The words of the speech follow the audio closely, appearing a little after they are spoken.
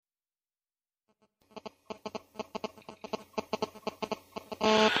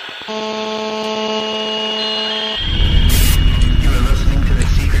listening to the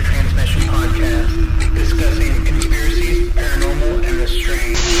Secret Transmission Podcast, discussing conspiracies, paranormal, and the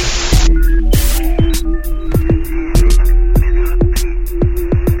strange.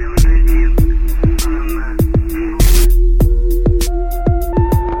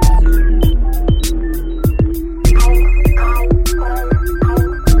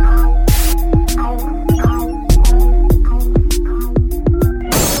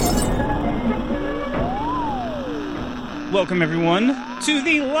 Welcome, everyone, to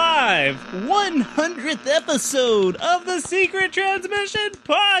the live 100th episode of the Secret Transmission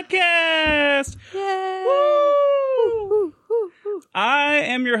Podcast! Yay! Woo! I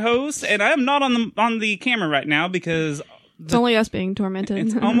am your host, and I am not on the camera right now because It's only us being tormented.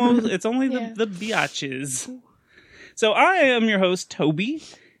 it's only the biatches. So I am your host, Toby,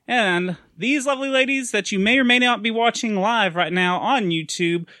 and these lovely ladies that you may or may not be watching live right now on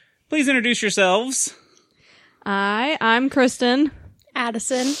YouTube, please introduce yourselves. I'm Kristen.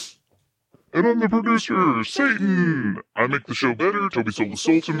 Addison. And I'm the producer, Satan. I make the show better. Toby sold the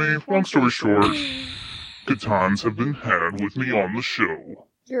soul to me. Long story short, good times have been had with me on the show.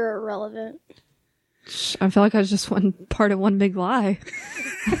 You're irrelevant. I feel like I was just one part of one big lie.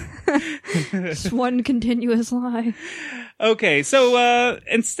 Just one continuous lie. Okay, so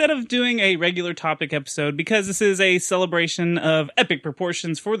instead of doing a regular topic episode, because this is a celebration of epic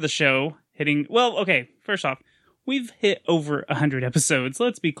proportions for the show, first off, we've hit over 100 episodes,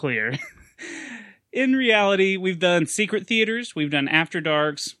 let's be clear. In reality, we've done secret theaters, we've done after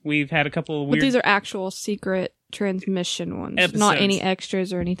darks, we've had a couple of weird... But these are actual secret transmission ones, episodes. Not any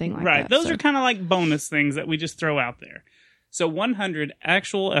extras or anything like that. Right, those are kind of like bonus things that we just throw out there. So 100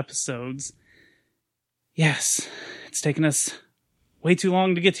 actual episodes. Yes, it's taken us way too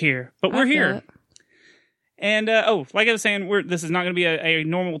long to get here, but we're here. And, like I was saying, this is not going to be a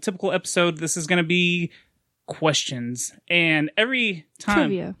normal, typical episode. This is going to be questions. And every time...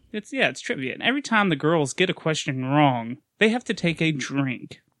 Trivia. It's trivia. And every time the girls get a question wrong, they have to take a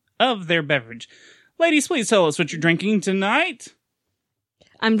drink of their beverage. Ladies, please tell us what you're drinking tonight.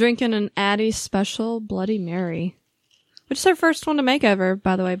 I'm drinking an Addie Special Bloody Mary. Which is our first one to make ever,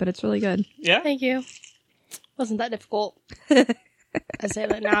 by the way, but it's really good. Yeah? Thank you. Wasn't that difficult. I say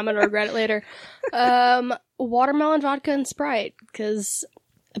that now, I'm going to regret it later. Watermelon vodka and Sprite, because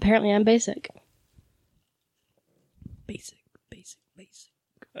apparently I'm basic. Basic.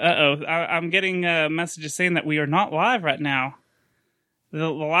 Uh-oh. I'm getting messages saying that we are not live right now. The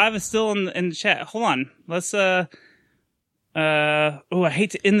live is still in the chat. Hold on. Let's, I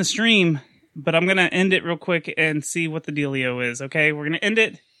hate to end the stream, but I'm going to end it real quick and see what the dealio is, okay? We're going to end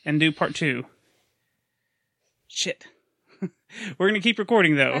it and do part 2. Shit. We're going to keep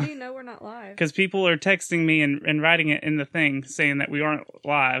recording, though. How do you know we're not live? Because people are texting me and writing it in the thing saying that we aren't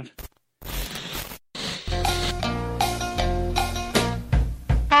live.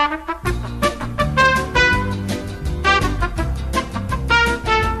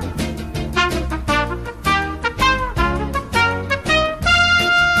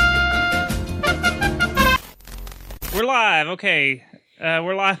 We're live. Okay.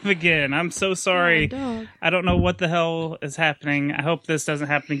 We're live again. I'm so sorry. Oh, I don't know what the hell is happening. I hope this doesn't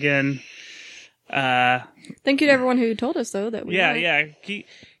happen again. Thank you to everyone who told us, though, that we We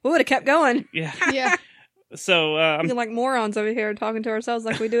would have kept going. Yeah. Yeah. So, We're like morons over here talking to ourselves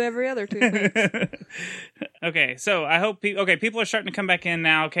like we do every other Tuesday. okay, so I hope people are starting to come back in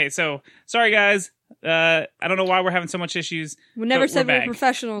now. Okay, so sorry guys. I don't know why we're having so much issues. We never said we were back.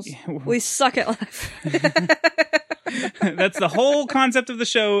 professionals. We suck at life. That's the whole concept of the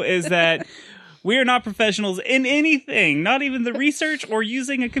show, is that we are not professionals in anything, not even the research or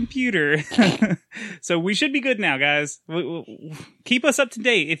using a computer. So we should be good now, guys. Keep us up to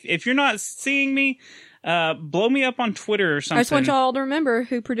date. If you're not seeing me, blow me up on Twitter or something. I just want y'all to remember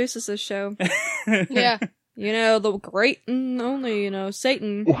who produces this show. Yeah. You know, the great and only,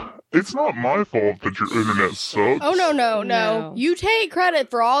 Satan. It's not my fault that your internet sucks. Oh, no. No. You take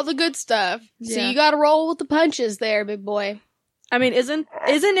credit for all the good stuff. So Yeah. you gotta roll with the punches there, big boy. I mean, isn't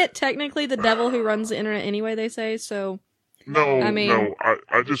it technically the devil who runs the internet anyway, they say? So, No, I mean- no,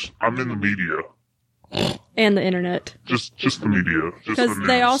 I'm in the media. and the internet. Just the media. Just the Because news.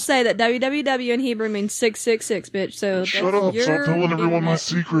 they all say that www in Hebrew means 666, bitch. So Shut that's up, your stop telling everyone my internet.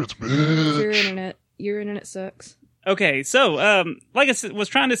 secrets, It's your bitch. internet. Your internet sucks. Okay, so like I was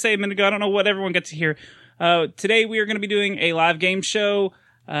trying to say a minute ago, I don't know what everyone got to hear. Today we are going to be doing a live game show.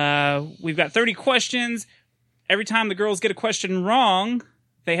 We've got 30 questions. Every time the girls get a question wrong,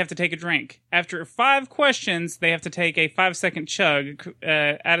 they have to take a drink. After 5 questions, they have to take a 5-second chug.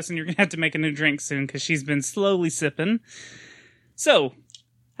 Addison, you're going to have to make a new drink soon because she's been slowly sipping. So,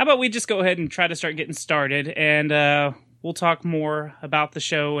 how about we just go ahead and try to start getting started, and we'll talk more about the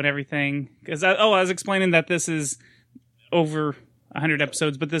show and everything. Because I was explaining that this is over 100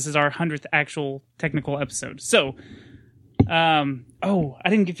 episodes, but this is our 100th actual technical episode. So, I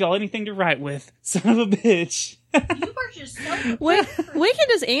didn't give y'all anything to write with. Son of a bitch. You were just so... We can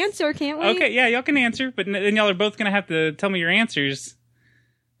just answer, can't we? Okay, yeah, y'all can answer, but then y'all are both going to have to tell me your answers.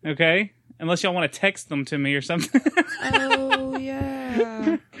 Okay? Unless y'all want to text them to me or something. Oh,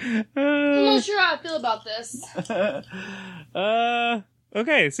 yeah. I'm not sure how I feel about this.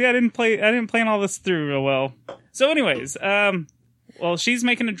 Okay, see, I didn't plan all this through real well. So anyways, well, she's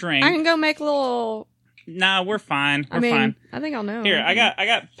making a drink. I can go make a little... Nah, we're fine. We're fine. I think I'll know. Here, I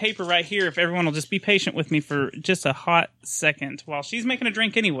got paper right here if everyone will just be patient with me for just a hot second while she's making a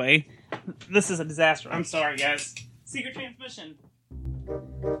drink anyway. This is a disaster. I'm sorry, guys. Secret transmission.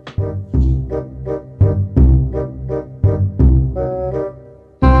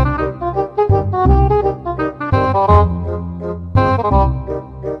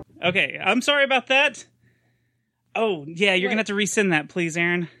 Okay, I'm sorry about that. Oh, yeah, you're going to have to resend that, please,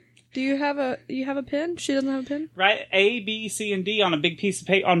 Aaron. Do you have a pen? She doesn't have a pen? Write A, B, C, and D on a big piece of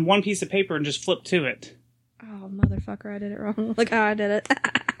paper, on one piece of paper, and just flip to it. Oh, motherfucker, I did it wrong. Look how I did it.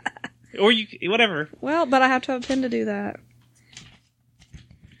 Or whatever. Well, but I have to have a pen to do that.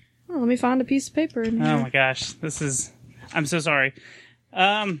 Oh, let me find a piece of paper in here. Oh my gosh, I'm so sorry.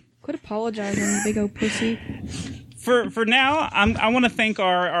 Quit apologizing, you big old pussy. For now, I want to thank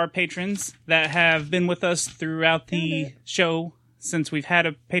our patrons that have been with us throughout the show since we've had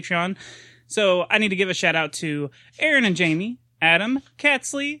a Patreon. So I need to give a shout out to Aaron and Jamie, Adam,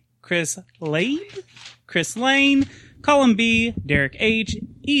 Catsley, Chris Lane, Colin B, Derek H,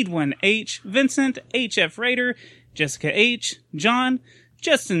 Edwin H, Vincent, HF Raider, Jessica H, John,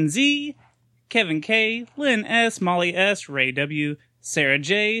 Justin Z, Kevin K, Lynn S, Molly S, Ray W, Sarah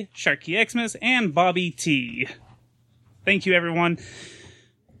J, Sharky Xmas, and Bobby T. Thank you, everyone,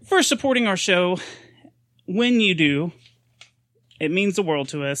 for supporting our show. When you do, it means the world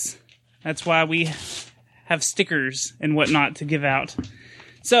to us. That's why we have stickers and whatnot to give out.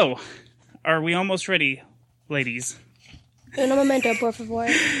 So, are we almost ready, ladies? Uno momento, por favor.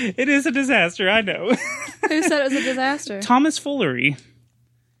 It is a disaster, I know. Who said it was a disaster? Thomas Foolery.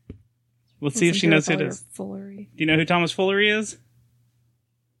 Let's see if she knows who it is. Foolery. Do you know who Thomas Foolery is?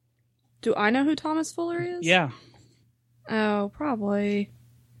 Do I know who Thomas Foolery is? Yeah. Oh, probably.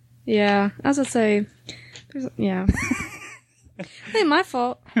 Yeah, as I say, yeah. Hey, my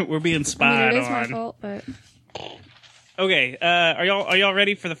fault. We're being I mean, spied it is my on. fault, but Okay, are y'all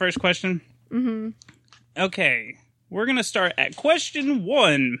ready for the first question? mm-hmm. Okay, we're gonna start at question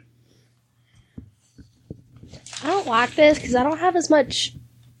 1. I don't like this because I don't have as much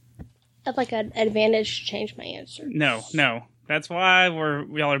of like an advantage to change my answer. No. That's why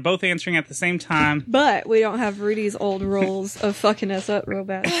y'all are both answering at the same time. But we don't have Rudy's old rules of fucking us up real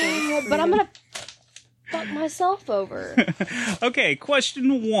bad. But I'm gonna fuck myself over. Okay,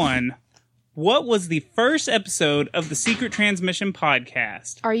 question 1. What was the first episode of the Secret Transmission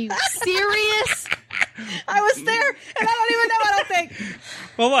podcast? Are you serious? I was there, and I don't even know. I don't think.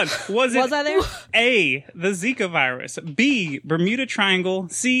 Hold on. Was I there? A, the Zika virus, B, Bermuda Triangle,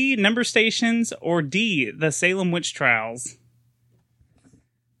 C, number stations, or D, the Salem witch trials?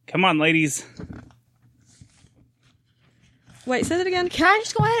 Come on, ladies. Wait, say that again. Can I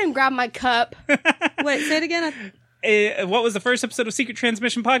just go ahead and grab my cup? Wait, say it again. What was the first episode of Secret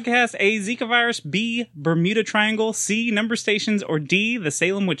Transmission podcast? A, Zika virus, B, Bermuda Triangle, C, number stations, or D, the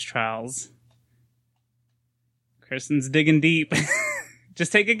Salem witch trials? Kristen's digging deep.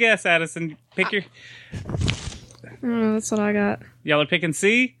 Just take a guess, Addison. Pick your... Oh, that's what I got. Y'all are picking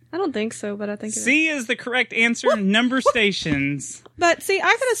C? I don't think so, but I think it is. C is the correct answer. Number stations. But see,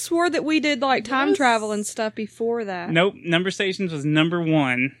 I could have swore that we did like time travel and stuff before that. Nope. Number stations was number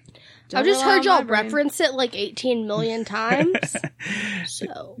 1. I've just heard rely on y'all my brain. reference it like 18 million times.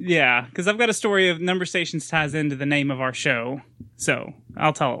 So Yeah, because I've got a story of number stations ties into the name of our show. So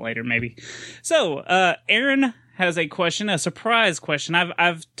I'll tell it later, maybe. So, Aaron has a question, a surprise question.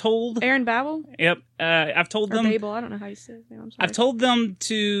 I've told... Aaron Babel? Yep. I've told Or them... Babel, I don't know how you say his name. I'm sorry. I've told them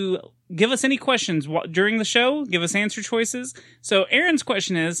to give us any questions during the show, give us answer choices. So Aaron's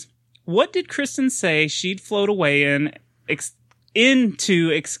question is, what did Kristen say she'd float away in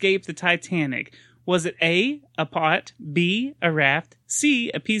to escape the Titanic? Was it A, a pot, B, a raft, C,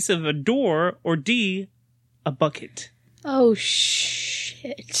 a piece of a door, or D, a bucket? Oh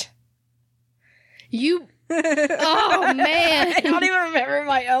shit. You Oh man. I don't even remember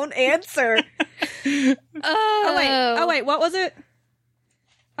my own answer. Oh wait, what was it?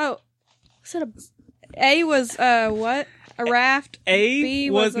 Oh, Was it A was what? A raft. A B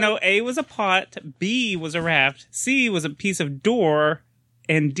was a- no, A was a pot, B was a raft, C was a piece of door,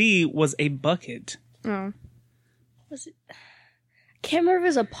 and D was a bucket. Oh. Was it? Can't remember if it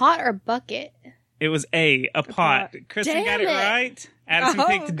was a pot or a bucket. It was A pot. pot. Kristen Damn got it it. right. Addison Oh,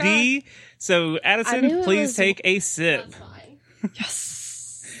 picked God. D. So I knew Addison, it please was- take a sip. fine. Yes.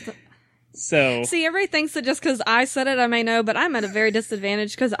 So See, everybody thinks that just because I said it, I may know, but I'm at a very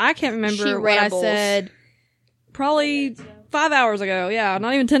disadvantage because I can't remember She what rambles. I said probably 5 hours ago. Yeah,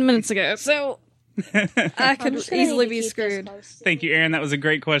 not even 10 minutes ago. So I I'm could just gonna need easily to be keep this screwed. close. thank you, Aaron. That was a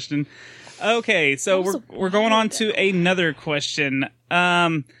great question. Okay, so That was we're going on to another question.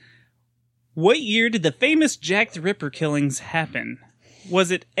 What year did the famous Jack the Ripper killings happen?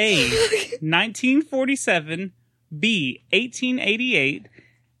 Was it A, 1947, B, 1888,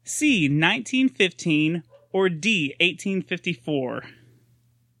 C, 1915, or D, 1854?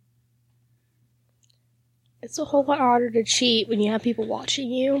 It's a whole lot harder to cheat when you have people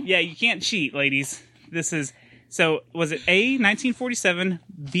watching you. Yeah, you can't cheat, ladies. This is so. Was it A, 1947,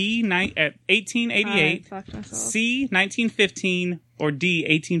 B, 1888, I fucked myself. C, 1915, or D,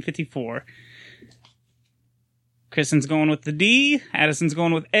 1854? Kristen's going with the D. Addison's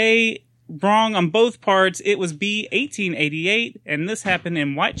going with A. Wrong on both parts. It was B, 1888, and this happened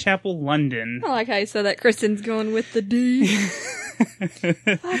in Whitechapel, London. I like how you said that. Kristen's going with the D.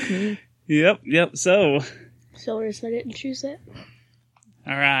 Fuck me. Yep. So, So I didn't choose it.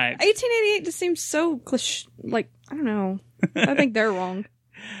 all right. 1888 just seems so cliche. Like, I don't know. I think they're wrong.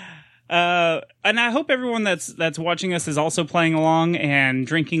 And I hope everyone that's watching us is also playing along and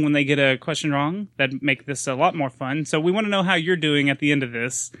drinking when they get a question wrong. That'd make this a lot more fun. So we want to know how you're doing at the end of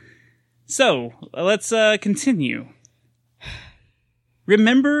this. So let's continue.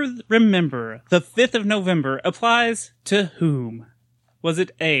 Remember, the 5th of November applies to whom? Was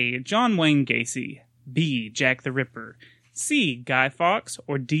it A, John Wayne Gacy, B, Jack the Ripper, C, Guy Fawkes,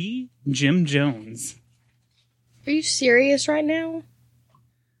 or D, Jim Jones? Are you serious right now?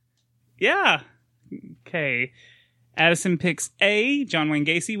 Yeah. Okay. Addison picks A, John Wayne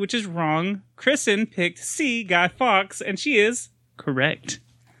Gacy, which is wrong. Kristen picked C, Guy Fawkes, and she is correct.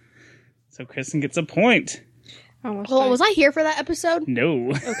 So Kristen gets a point. Almost Hold on, right. was I here for that episode?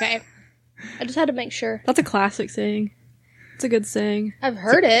 No. Okay. I just had to make sure. That's a classic saying. It's a good saying. I've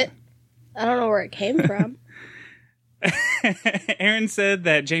heard it. I don't know where it came from. Aaron said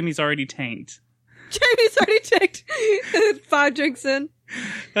that Jamie's already tanked. Jamie's already checked 5 drinks in.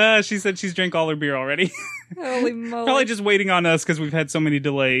 She said she's drank all her beer already. Holy moly. Probably just waiting on us because we've had so many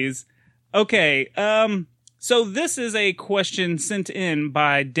delays. Okay, so this is a question sent in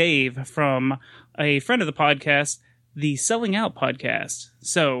by Dave from a friend of the podcast, the Selling Out podcast.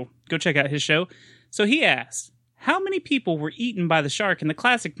 So go check out his show. So he asked, how many people were eaten by the shark in the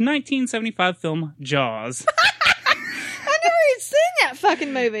classic 1975 film Jaws? I've never even seen that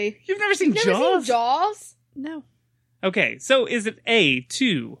fucking movie. You've never seen Never Jaws? seen Jaws? No. Okay, so is it A,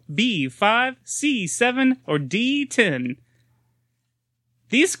 2, B, 5, C, 7, or D, 10?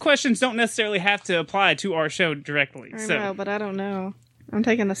 These questions don't necessarily have to apply to our show directly. I So, know, but I don't know. I'm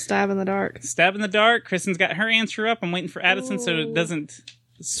taking a stab in the dark. stab in the dark. Kristen's got her answer up. I'm waiting for Addison so it doesn't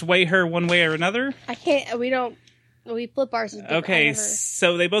sway her one way or another. I can't. We flip ours. Is different. I Okay, never-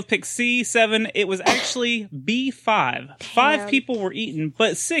 so they both picked C, 7. It was actually B, 5. 5 people were eaten,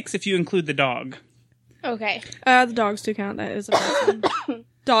 but 6 if you include the dog. Okay. The dogs do count. That is a person.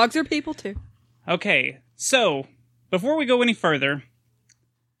 Dogs are people too. Okay, so before we go any further,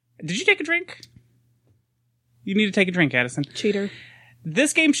 did you take a drink? You need to take a drink, Addison. Cheater.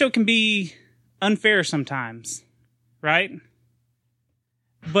 This game show can be unfair sometimes, right?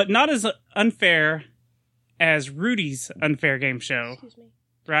 But not as unfair as Rudy's unfair game show, Excuse me.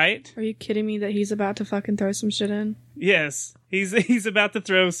 right? Are you kidding me that he's about to fucking throw some shit in? Yes, he's about to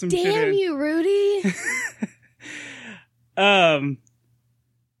throw some shit Damn in. you, Rudy!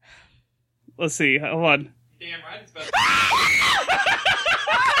 Let's see. Hold on. Damn right, it's about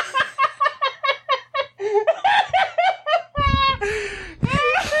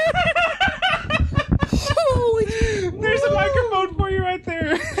There's a microphone for you right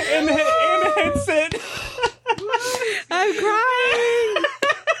there, and a headset. I'm crying!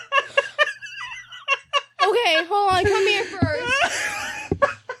 Okay, hold on. Come here first.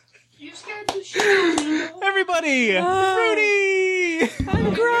 You scared the shit out of me. Everybody, Rudy.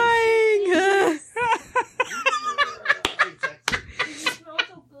 I'm crying!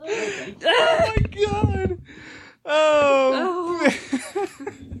 Oh my god. Oh.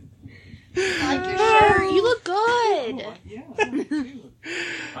 I like your shirt. You look good.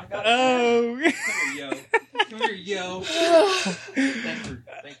 Oh. Come here, yo. Come here, yo.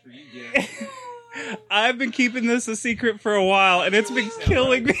 Thanks for you, yeah. I've been keeping this a secret for a while, and it's been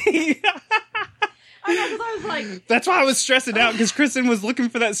killing me. I know, because I was like, That's why I was stressing out, because Kristen was looking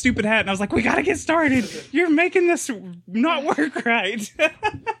for that stupid hat, and I was like, we gotta get started. You're making this not work right.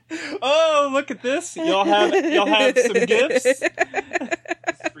 Oh, look at this. Y'all have some gifts. This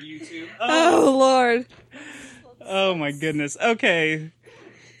is for you too. oh Lord. Oh my goodness. Okay.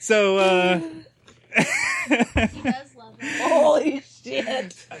 So, Holy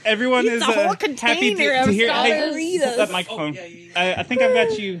shit. everyone Eat is the whole happy container to of hear. Hey, Starburritos. hold that microphone. I think I've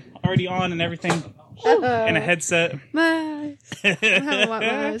got you already on and everything, and a headset. My eyes. I haven't wiped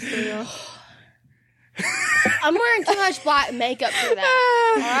my eyes for y'all. I'm wearing too much black makeup for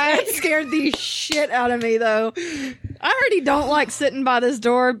that. Alright. It scared the shit out of me, though. I already don't like sitting by this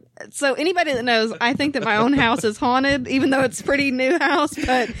door. So anybody that knows, I think that my own house is haunted, even though it's a pretty new house.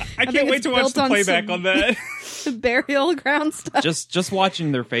 But I can't wait to watch the playback on that. burial ground stuff. Just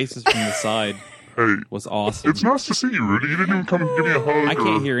watching their faces from the side Hey, was awesome. it's nice to see you, Rudy. You didn't even come give me a hug. I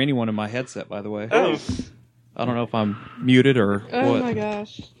can't hear anyone in my headset, by the way. Oh, I don't know if I'm muted or what. Oh my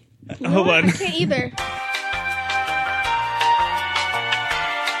gosh. hold on. I can't either.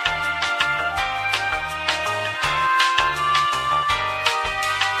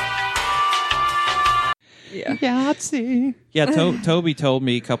 Yeah. Yahtzee. Yeah, Toby told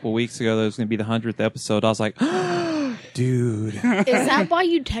me a couple weeks ago that it was going to be the 100th episode. I was like, dude. Is that why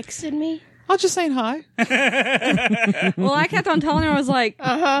you texted me? I was just saying hi. Well, I kept on telling her, I was like,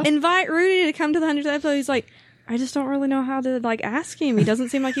 Uh-huh. invite Rudy to come to the 100th episode. He's like, I just don't really know how to, like, ask him. He doesn't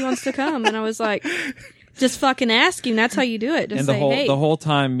seem like he wants to come. And I was like, just fucking ask him. That's how you do it. Just And say, hey. the whole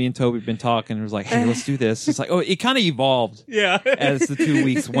time me and Toby been talking, it was like, hey, let's do this. It's like, oh, it kind of evolved Yeah. as the 2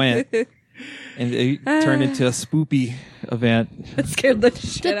 weeks went. And it turned into a spoopy event. That scared the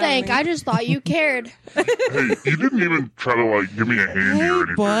shit To out of think, me. I just thought you cared. Hey, you didn't even try to like give me a handy or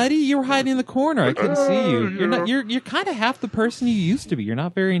anything. Buddy, you were hiding in the corner. I couldn't see you. You're not. You're kind of half the person you used to be. You're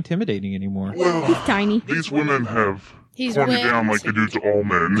not very intimidating anymore. He's tiny. These women have He's torn me wins. down like they do to all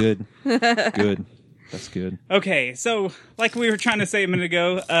men. Good. Good. That's good. Okay, so like we were trying to say a minute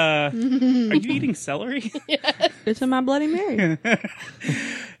ago, are you eating celery? It's in my Bloody Mary.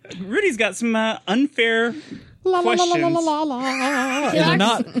 Rudy's got some unfair questions. And they're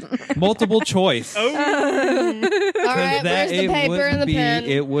not multiple choice. All right, That- where's the it paper wouldn't and the be- pen?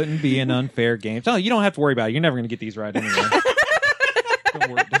 It wouldn't be an unfair game. No, you don't have to worry about it. You're never going to get these right anyway.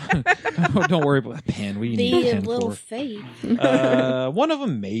 Don't worry about a pen. We need a The pen little for. faith. One of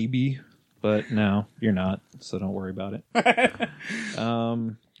them maybe, but no, you're not. So don't worry about it.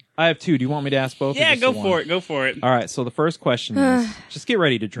 I have two. Do you want me to ask both? or Yeah, just go the for one? it. Go for it. All right. So the first question is: just get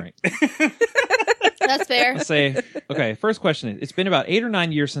ready to drink. That's fair. Okay. First question is: it's been about 8 or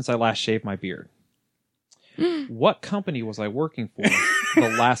 9 years since I last shaved my beard. What company was I working for the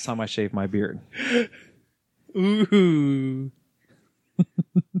last time I shaved my beard? Ooh.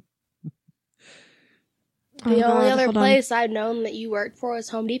 The Oh, only God, other hold on. place I've known that you worked for was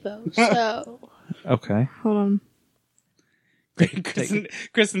Home Depot. So Okay. Hold on.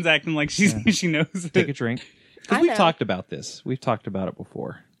 Kristen's acting like she knows it. Take a drink. 'Cause I we've know. talked about this. We've talked about it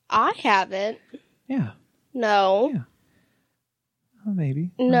before. I haven't. Yeah. No. Yeah. Oh, maybe.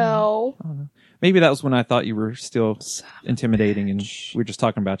 No. Maybe that was when I thought you were still intimidating and we were just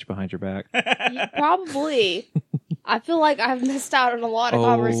talking about you behind your back. Probably. I feel like I've missed out on a lot of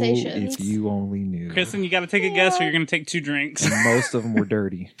conversations. If you only knew. Kristen, you got to take a guess, or you're going to take 2 drinks. Most of them were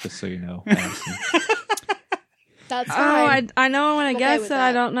dirty, just so you know. Madison. That's Oh, fine. I know I want I'm to okay guess with that. that.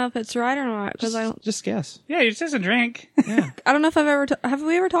 I don't know if it's right or not because I don't. Just guess. Yeah, it's just a drink. Yeah. I don't know if I've ever. Have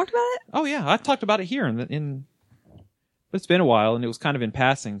we ever talked about it? Oh yeah, I've talked about it here but it's been a while and it was kind of in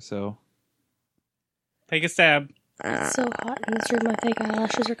passing, so Take a stab. It's so hot in this room. My fake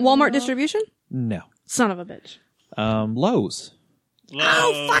eyelashes are coming Walmart off. distribution. no. Son of a bitch. Lowe's.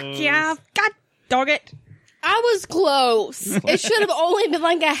 Oh fuck yeah! God dog it! I was close. It should have only been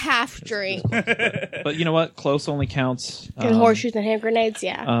like a half drink. But you know what? Close only counts. And horseshoes and hand grenades,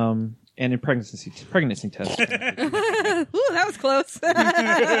 yeah. And in pregnancy tests. Ooh, that was close.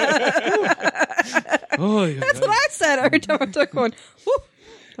 Oh, yeah. That's what I said every time I took one. Woo,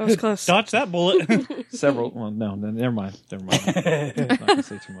 that was close. Dodge that bullet. Several. Well, no, never mind. I'm not gonna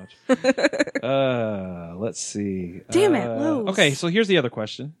say too much. Let's see. Damn it, Lowe's. Okay, so here's the other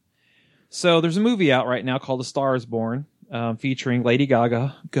question. So there's a movie out right now called A Star Is Born, featuring Lady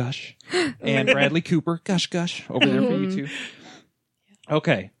Gaga, Gush, and Bradley Cooper, Gush, over there for you two.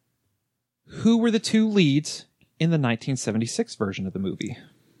 Okay, who were the 2 leads in the 1976 version of the movie?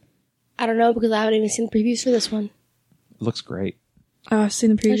 I don't know because I haven't even seen the previews for this one. It looks great. Oh, I've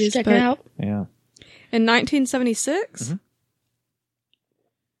seen the Let's previews. check but it out. Yeah. In 1976.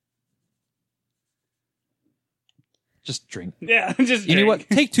 Just drink. Yeah, just You know drink.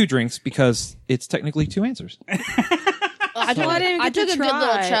 what? Take 2 drinks because it's technically 2 answers. I took, Well, I didn't I get took to a good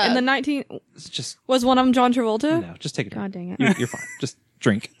little try. chug. In the 19 It's just was one of them John Travolta. no. Just take a drink. God dang it! You're fine. Just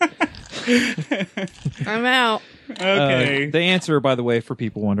drink. I'm out. Okay. The answer, by the way, for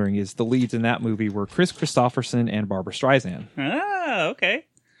people wondering, is the leads in that movie were Chris Christopherson and Barbara Streisand. Okay.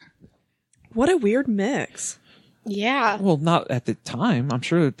 What a weird mix. yeah. Well, not at the time. I'm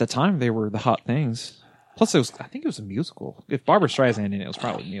sure at the time they were the hot things. Plus, I think it was a musical. If Barbara Streisand in it, it was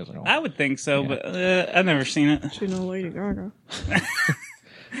probably a musical. I would think so, but I've never seen it. She know Lady Gaga.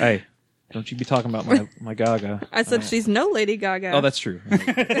 Hey, don't you be talking about my Gaga. I said she's no Lady Gaga. Oh, that's true.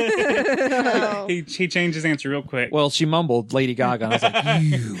 Oh. He changed his answer real quick. Well, she mumbled Lady Gaga, and I was like,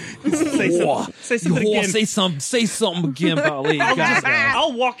 you say something whore, again. say something again about Lady Gaga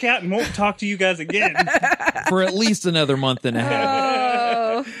I'll walk out and won't talk to you guys again. for at least another month and a half.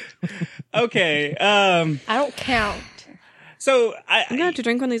 Oh, Okay. I don't count. So I'm gonna have to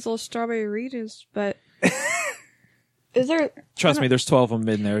drink one of these little strawberry Reese's, but is there? Trust me, there's 12 of them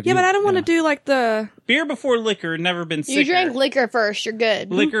in there. Yeah, but I don't want to do like the. beer before liquor, never been sicker. You drank liquor first. You're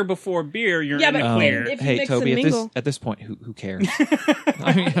good. liquor before beer, you're Yeah, in the but clear. if you Hey, mix Toby, and mingle. at this point, who cares?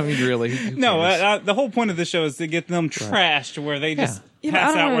 I mean, really, who No, cares? the whole point of the show is to get them trashed where they just Yeah, but I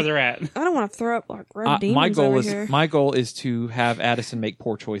pass don't out wanna- where they're at. I don't want to throw up like red demons my goal over is here. my goal is to have Addison make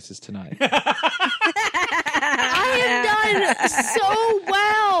poor choices tonight. I have done so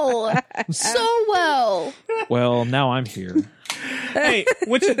well. So well. Well, now I'm here. Hey,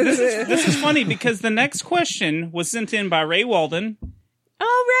 this is funny because the next question was sent in by Ray Walden.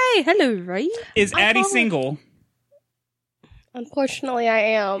 Oh, Ray. Hello, Ray. Is Addie call him- single? Unfortunately, I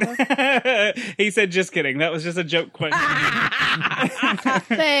am. He said, just kidding. That was just a joke question.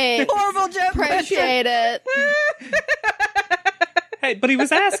 Thanks. Horrible joke. Appreciate it. Hey, but he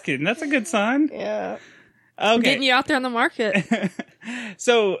was asking. That's a good sign. Yeah. Okay. Getting you out there on the market.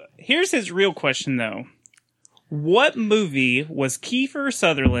 So here's his real question, though. What movie was Kiefer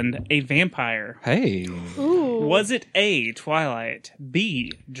Sutherland a vampire? Hey, Was it A, Twilight,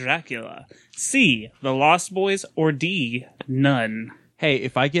 B, Dracula, C, The Lost Boys, or D, none? hey,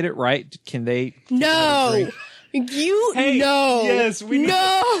 if I get it right, can they? No. You Hey, no. yes, we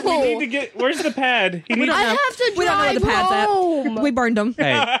no. We need to get. Where's the pad? He needs, I have to We don't know where drive the pad's at. home. We burned them.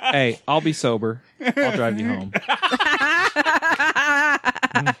 Hey, I'll be sober. I'll drive you home.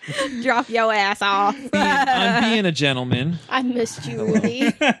 Drop your ass off. I'm being a gentleman. I missed you,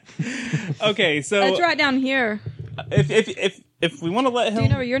 Woody. okay, so It's right down here. if we want to let him. Do you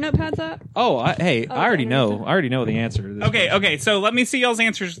know where your notepad's at? Oh, I already know. I already know the answer to this. Okay, so let me see y'all's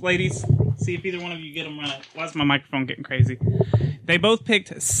answers, ladies. See if either one of you get them right. Why is my microphone getting crazy? They both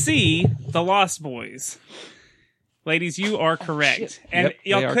picked C, The Lost Boys. Ladies, you are correct. And Yep, they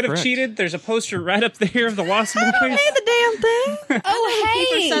y'all are could have correct. cheated. There's a poster right up there of The Lost Boys. Hey, the damn thing. Oh,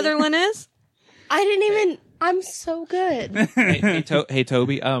 Kiefer hey. Sutherland is. I didn't even. I'm so good. Hey,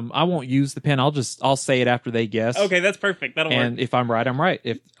 Toby. I won't use the pen. I'll say it after they guess. Okay, that's perfect. That'll And work. if I'm right, I'm right.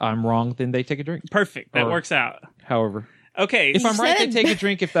 If I'm wrong, then they take a drink. Perfect. That or- works out. However, Okay. if I'm right, they said- take a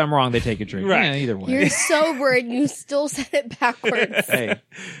drink. If I'm wrong, they take a drink. Right. Yeah, either way. You're sober and you still said it backwards. Hey,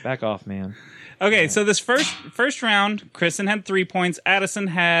 back off, man. Okay, so this first round, Kristen had 3 points. Addison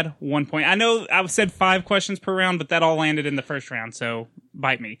had 1 point. I know I said 5 questions per round, but that all landed in the first round, so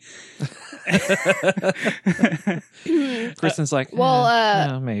bite me. Kristen's like, Well,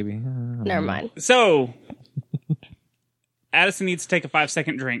 yeah, maybe. Never mind. So, Addison needs to take a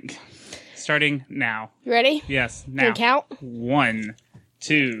 5-second drink. Starting now. You ready? Yes, now. Can count? 1,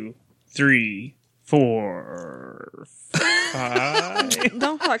 2, 3, 4, 5.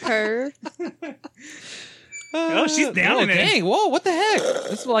 Don't fuck her. Oh, she's down in it. Dang, whoa, what the heck?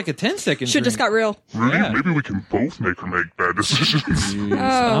 This is like a 10-second Shit just got real. Really? Yeah. Maybe we can both make her make bad decisions.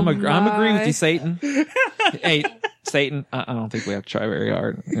 I'm agreeing with my. you, Satan. Hey, Satan, I don't think we have to try very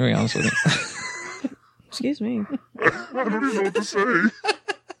hard. To be honest with you. Excuse me. I don't even know what to say.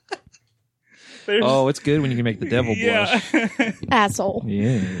 There's- Oh, it's good when you can make the devil yeah. blush. Asshole.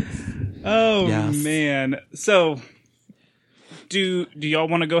 Yeah. Oh, Yes. man. So, do y'all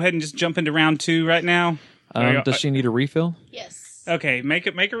want to go ahead and just jump into round 2 right now? Does she need a refill? Yes. Okay, make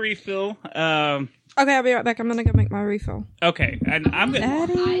a refill. Okay, I'll be right back. I'm gonna go make my refill. Okay, and I'm gonna.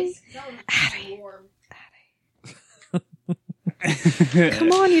 Addie.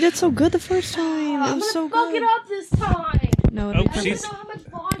 Come on, you did so good the first time. It was so Fuck good. it up this time. No, Oh, it'd be she's- perfect. Know how much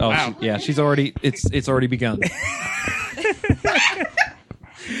volume. Oh, Wow. yeah, she's already. It's already begun.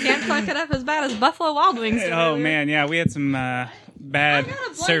 Can't fuck it up as bad as Buffalo Wild Wings. did Oh earlier. man, yeah, we had some bad I got a Bloody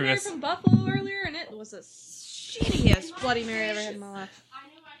Mary service. from Buffalo earlier, and it was the shittiest Bloody Mary I ever had in my life.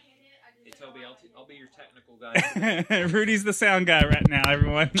 Toby, I'll be your technical guy. Rudy's the sound guy right now,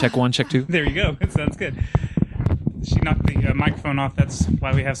 everyone. Check 1, check 2. There you go. It sounds good. She knocked the microphone off. That's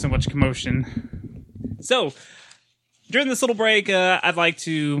why we have so much commotion. So, during this little break, I'd like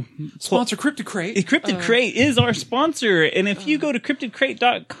to Sponsor Cryptid Crate. Cryptid Crate is our sponsor, and if you go to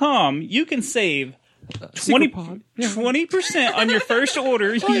cryptidcrate.com, you can save 20% on your first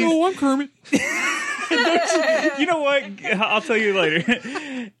order. I'm Kermit. You know what? I'll tell you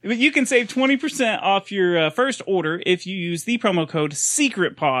later. But you can save 20% off your first order if you use the promo code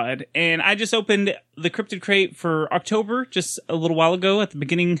SECRETPOD. And I just opened the Cryptid Crate for October just a little while ago at the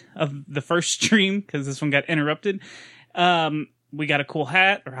beginning of the first stream because this one got interrupted. We got a cool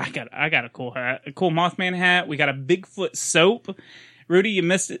hat, or I got a cool hat, a cool Mothman hat. We got a Bigfoot soap. Rudy, you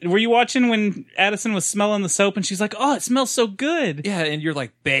missed it. Were you watching when Addison was smelling the soap and she's like, "Oh, it smells so good." Yeah, and you're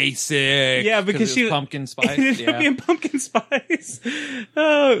like basic. Yeah, because it was pumpkin spice. and pumpkin spice.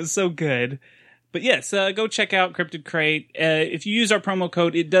 Oh, it was so good. But yes, go check out Cryptid Crate. If you use our promo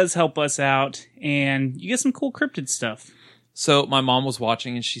code, it does help us out, and you get some cool cryptid stuff. So my mom was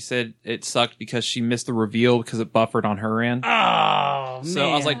watching, and she said it sucked because she missed the reveal because it buffered on her end. Oh, So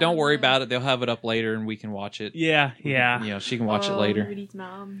I was like, "Don't worry about it. They'll have it up later, and we can watch it." yeah. You know, she can watch it later. Rudy's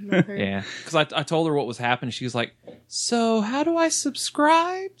mom. Not her. Yeah, because I told her what was happening. She was like, "So how do I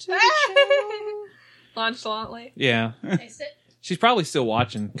subscribe to the channel?" Nonchalantly. Yeah, she's probably still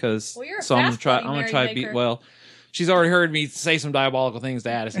watching because Well, you're a so I'm gonna try. fast-floating I'm gonna try to merrymaker. beat. Well, she's already heard me say some diabolical things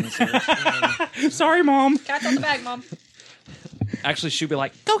to Addison. So, Sorry, Mom. Cat's on the bag, Mom. actually, she'll be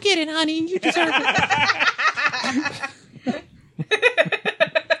like, "Go get it, honey. You deserve it."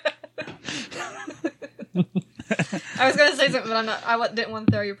 I was gonna say something, but I'm not. Didn't want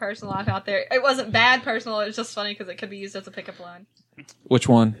to throw your personal life out there. It wasn't bad personal. It was just funny because it could be used as a pickup line. Which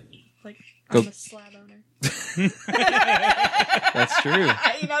one? Like, Go- I'm a slab owner. That's true.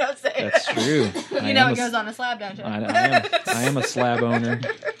 You know what I'm saying? That's true. You know it goes on a slab, don't you? I am a slab owner.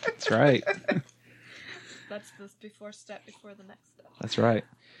 That's right. That's the step before the next step. That's right.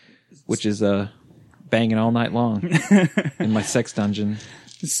 Which is banging all night long in my sex dungeon.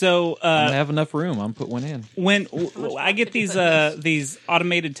 So I don't have enough room. I'm put one in. when I get these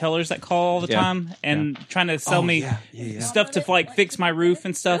automated tellers that call all the Yeah. time and trying to sell me yeah. stuff to like fix my roof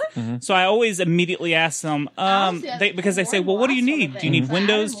and stuff, so I always immediately ask them because they say, "Well, what do you need? Do you need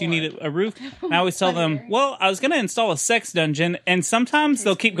windows? Do you need a roof?" And I always tell them, "Well, I was going to install a sex dungeon," and sometimes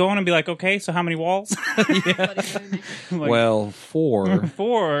they'll keep going and be like, "Okay, so how many walls?" Like, Well, 4.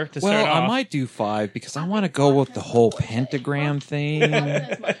 4 to Well, start off. I might do 5 because I want to go with the whole pentagram thing.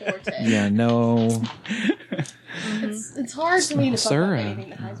 That's my forte. Yeah, no. It's hard for me to fuck Sir, up anything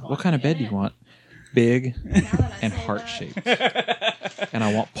that has what kind of bed do you want? Big and heart-shaped. And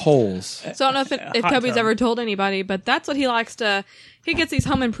I want poles. So I don't know if Hot Toby's tub. ever told anybody, but that's what he likes to. He gets these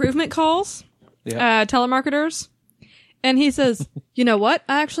home improvement calls, Yeah. telemarketers, and he says, "You know what?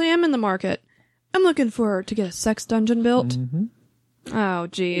 I actually am in the market. I'm looking to get a sex dungeon built." Mm-hmm. Oh,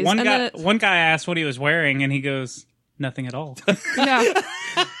 geez. one And then one guy asked what he was wearing, and he goes, "Nothing at all." yeah.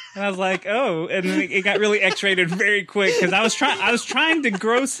 And I was like, "Oh!" And then it got really X-rated very quick because I was trying to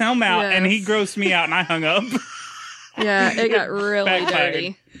gross him out, and he Yes. grossed me out, and I hung up. Yeah, it got really Backfired.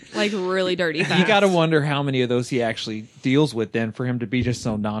 dirty. Like, really dirty fast. You got to wonder how many of those he actually deals with then for him to be just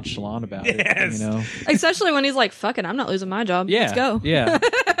so nonchalant about Yes. it. You know? Especially when he's like, "Fuck it, I'm not losing my job. Yeah. Let's go." Yeah.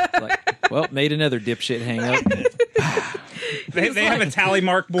 Like, well, made another dipshit hang up. They have a tally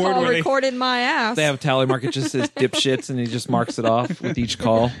mark board Call where they recorded my ass. They have a tally mark. It just says dipshits, and he just marks it off with each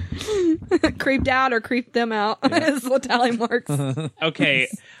call. creeped out or creeped them out. Is what tally marks. Okay,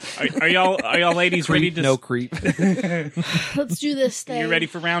 are y'all ladies ready Creep, to? no creep. Let's do this thing. You ready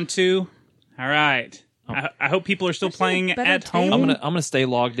for round 2? All right. I hope people are still playing better at table. home. I'm gonna stay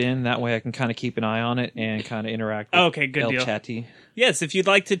logged in. That way, I can kind of keep an eye on it and kind of interact. With Okay, good El deal. Chatty. Yes, if you'd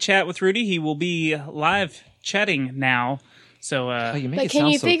like to chat with Rudy, he will be live chatting now. So, Oh, you make But it can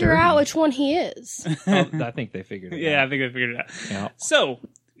sound you so figure dirty. out which one he is? Oh, I think they figured it yeah, I out. think I figured it out. Yeah. So,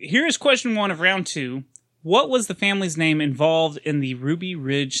 here's question 1 of round 2. What was the family's name involved in the Ruby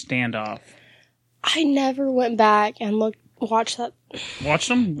Ridge standoff? I never went back and watched that, Watched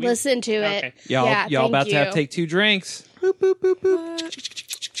them? listen to Okay. it. Y'all, Yeah, y'all thank about to have you. to take 2 drinks. Boop, boop, boop,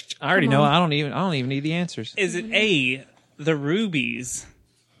 boop. I already know. I don't even need the answers. Is it A, the Rubies?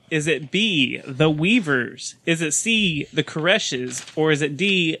 Is it B, the Weavers? Is it C, the Koreshes? Or is it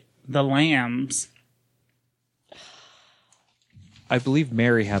D, the Lambs? I believe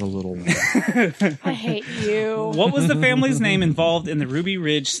Mary had a little one. I hate you. What was the family's name involved in the Ruby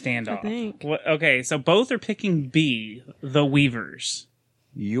Ridge standoff? I think. Okay, so both are picking B, the Weavers.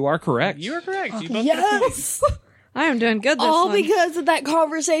 You are correct. You are correct. You both Yes. I am doing good this All one. because of that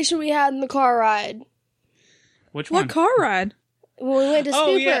conversation we had in the car ride. Which one? What car ride? When we went to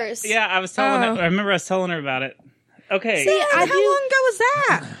Oh, Snoopers. yeah. I was telling Oh. her. I remember I was telling her about it. Okay. See, How long ago was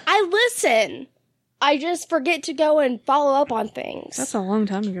that? I listen. I just forget to go and follow up on things. That's a long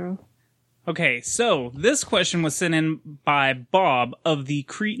time ago. Okay, so this question was sent in by Bob of the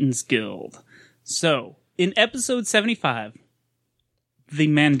Cretans Guild. So, in episode 75, The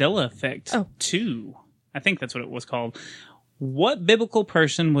Mandela Effect 2, I think that's what it was called. What biblical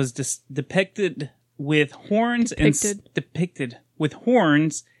person was depicted with horns depicted with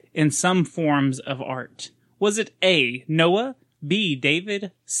horns in some forms of art? Was it A, Noah, B,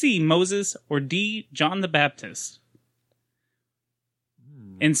 David, C, Moses, or D, John the Baptist?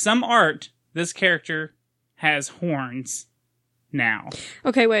 In some art, this character has horns now.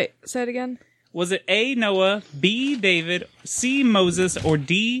 Okay, wait. Say it again. Was it A, Noah, B, David, C, Moses, or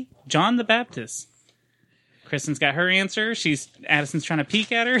D, John the Baptist? Kristen's got her answer. Addison's trying to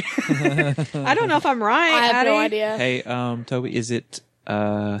peek at her. I don't know if I'm right. I have no Addie. idea. Hey, Toby, is it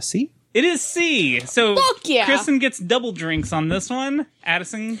C? It is C. So Fuck yeah. Kristen gets double drinks on this one.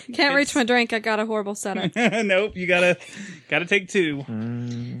 Addison Can't reach my drink. I got a horrible setup. Nope, you gotta take two.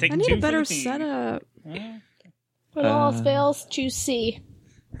 Take I need two a better for the team. setup. When all else fails, choose C.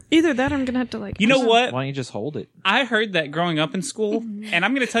 Either that or I'm going to have to like... You know what? Why don't you just hold it? I heard that growing up in school, and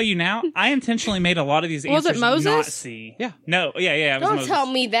I'm going to tell you now, I intentionally made a lot of these Was it answers Moses? not C. Yeah. No, yeah, it was Don't Moses. tell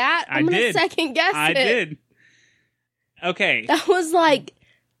me that. I I'm going to did. second guess I it. did. Okay. That was like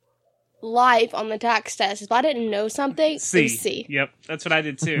life on the tax test. If I didn't know something, it C. was C. Yep, that's what I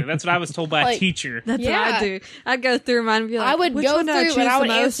did too. That's what I was told by a Like- teacher. That's Yeah. what I do. I'd go through mine and be like, I would which go one did I through choose and I would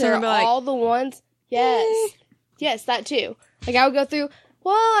the most? answer And I'd be like, all the ones. Yes. Yes, that too. Like I would go through,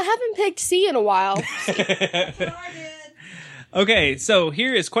 well, I haven't picked C in a while. Okay, so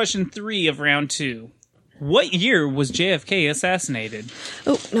here is question 3 of round 2. What year was JFK assassinated?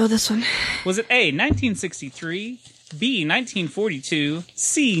 oh, no, this one. Was it A, 1963, B, 1942,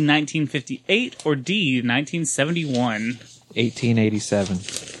 C, 1958, or D, 1971? 1887.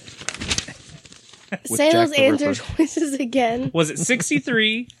 Say Jack those the answer Ripper. choices again. Was it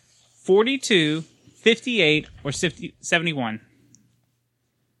 63, 42, 58, or 71?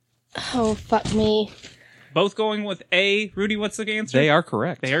 Oh, fuck me. Both going with A. Rudy, what's the answer? They are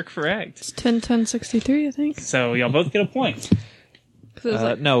correct. They are correct. It's 10-10-63, I think. So y'all both get a point. 'Cause it was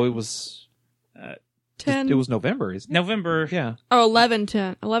like No, it was 10. it was November, isn't it? November. Yeah. Oh,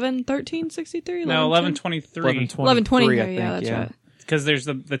 11-10. 11-13-63? No, 11-10? 11/23. 11-23, I think. yeah, that's right. Because there's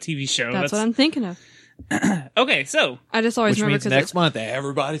the TV show. That's what I'm thinking of. Okay, so I just always Which remember means because next month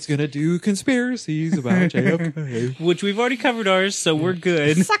everybody's gonna do conspiracies about JFK. which we've already covered ours, so we're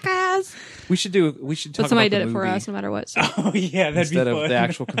good. suckers. We should talk But somebody about did the it for movie us, no matter what. So. Oh yeah, that'd instead be of fun. the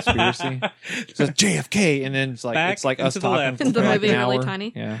actual conspiracy. It says JFK, and then Back it's like and us to the talking left. for The like movie an really hour.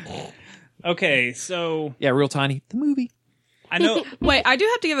 tiny. Yeah, Okay, so yeah, real tiny. The movie. I know. Wait, I do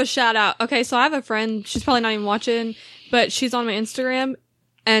have to give a shout out. Okay, so I have a friend. She's probably not even watching, but she's on my Instagram,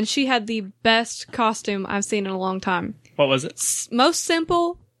 and she had the best costume I've seen in a long time. What was it? Most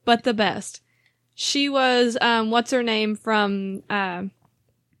simple, but the best. She was, what's her name from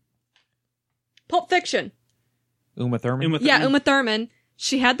Pulp Fiction? Uma Thurman. Uma Thurman.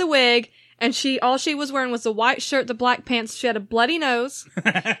 She had the wig, and all she was wearing was the white shirt, the black pants. She had a bloody nose,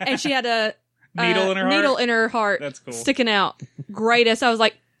 and she had a Needle in her needle heart? in her heart. That's cool. Sticking out. Greatest. I was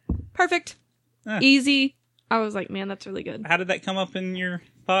like, perfect. Eh. Easy. I was like, man, that's really good. How did that come up in your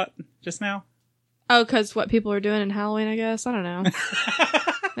thought just now? Oh, because what people are doing in Halloween, I guess. I don't know.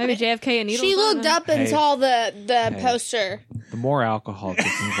 Maybe JFK and needles. She I don't looked know. up and Hey. saw the poster. The more alcohol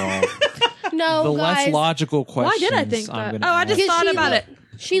gets involved, No, the guys. less logical Why questions. did I think that? I'm gonna Oh, I just ask. thought She about looked- it.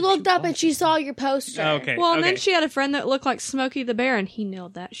 She looked up and she saw your poster. Okay. Well, and okay. then she had a friend that looked like Smokey the Bear, and he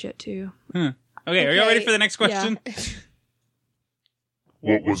nailed that shit too. Okay, are y'all ready Okay, for the next question?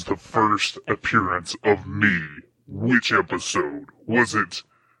 What was the first appearance of me? Which episode? Was it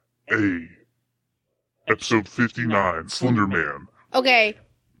A, episode 59, Slender Man, Okay.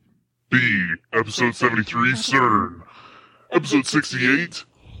 B, episode 73, CERN, episode 68,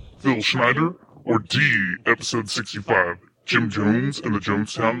 Phil Schneider, or D, episode 65, Jim Jones and the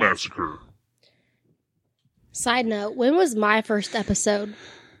Jonestown Massacre? Side note, when was my first episode?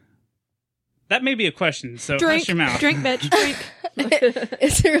 That may be a question, so Drink, hush your mouth. drink, bitch, drink.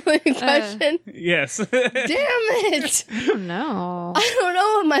 Is it really a question? Yes. Damn it! I don't know. I don't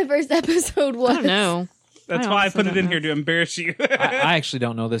know what my first episode was. I don't know. That's I why I honestly put it don't in know. here to embarrass you. I actually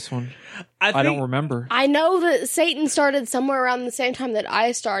don't know this one. I don't remember. I know that Satan started somewhere around the same time that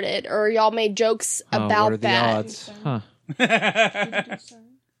I started, or y'all made jokes Oh, about what are the that. odds? Huh.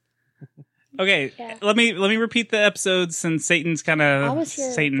 Okay, Yeah. let me repeat the episodes since Satan's kind I of was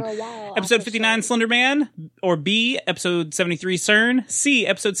here Satan. for a while. Episode after 59, Satan. Slender Man, or B, episode 73, CERN, C,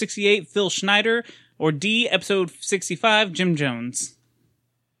 episode 68, Phil Schneider, or D, episode 65, Jim Jones.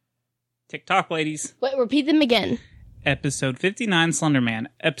 TikTok, ladies. Wait, repeat them again. Episode 59, Slender Man,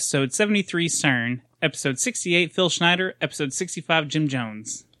 episode 73, CERN, episode 68, Phil Schneider, episode 65, Jim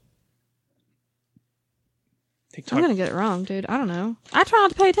Jones. TikTok. I'm gonna get it wrong, dude. I don't know. I try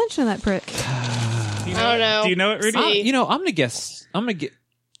not to pay attention to that prick. Do you I don't know. Do you know it, Rudy? I'm gonna guess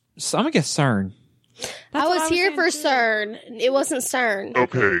CERN. I was here saying, for too. CERN. It wasn't CERN.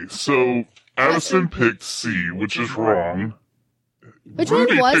 Okay, so Addison picked C, which is wrong. Which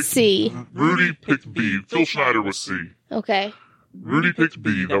one was picked- C? Rudy picked B. Phil Schneider was C. Okay. Rudy picked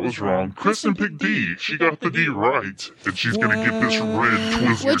B. That was wrong. Kristen picked D. She got the D right, and she's gonna get this red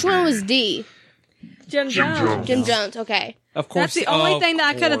Twizzler. Which one D. was D? Jim Jim Jones. Jones. Jim Jones. Okay. Of course, That's the only thing that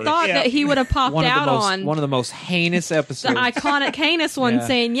I could have thought Yeah. that he would have popped one out of on. the most heinous The episodes. iconic heinous one Yeah.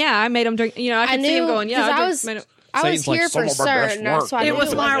 saying, "Yeah, I made him drink." You know, I could see him knew, going, "Yeah, 'cause I I was- made him." I was Satan's like, here some for of our best CERN. That's work. why I It knew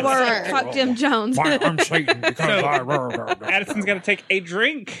was my wasn't work. CERN. Fuck Jim Jones. I'm Satan because Addison's got to take a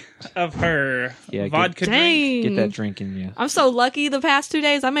drink of her Yeah, get- vodka drink. Dang. Get that drink in you. I'm so lucky the past 2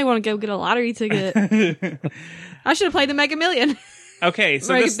 days. I may want to go get a lottery ticket. I should have played the Mega Million. Okay,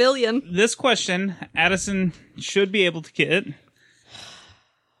 so Mega this, Billion. this question, Addison should be able to get.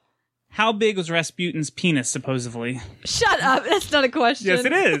 How big was Rasputin's penis, supposedly? Shut up. That's not a question. Yes,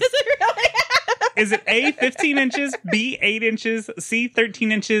 it is. Is it really? Is it A, 15 inches, B, 8 inches, C,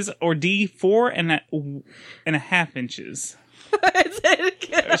 13 inches, or D, 4.5 inches?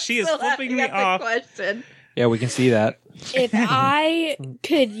 She is Still flipping laughing me at the off. Question. Yeah, we can see that. If I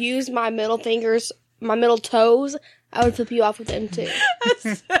could use my middle fingers, my middle toes, I would flip you off with them too.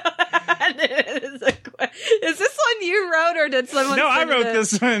 Is this one you wrote or did someone No, I send it wrote in?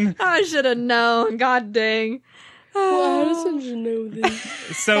 this one. I should have known. God dang. Well, how does you know this?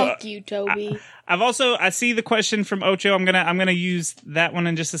 So Thank you, Toby. I see the question from Ocho. I'm gonna use that one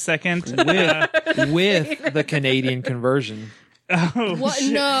in just a second. With the Canadian conversion. What?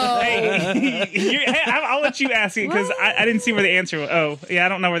 No. Hey, I'll let you ask it because I didn't see where the answer was. Oh, yeah, I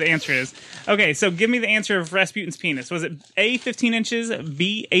don't know where the answer is. Okay, so give me the answer of Rasputin's penis. Was it A, 15 inches,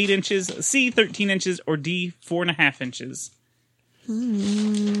 B, 8 inches, C, 13 inches, or D, 4.5 inches?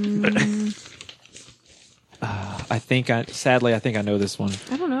 Sadly, I think I know this one.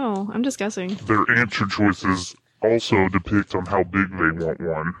 I don't know. I'm just guessing. Their answer choices also depict on how big they want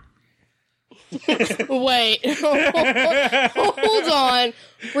one. Wait. Hold on.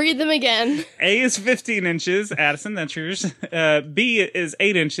 Read them again. A is 15 inches. Addison, that's yours. B is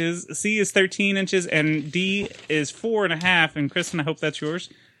 8 inches. C is 13 inches. And D is 4.5. And Kristen, I hope that's yours.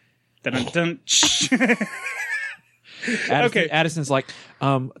 Dun-dun-dun. Okay. Addison's like,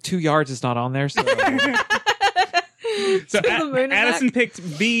 2 yards is not on there. So So the moon and Addison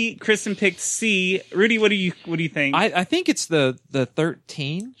picked B. Kristen picked C. Rudy, what do you think? I think it's the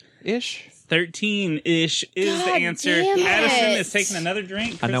 13-ish. 13-ish is the God answer. damn it. Addison is taking another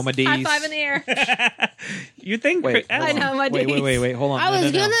drink. I know my D's. High five in the air. You think? Wait, I Addison- know my wait, D's. wait. Hold on. I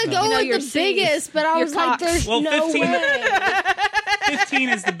was gonna go You know with your the C's. biggest, but I Your was like, cocks. there's Well, no 15 way. 15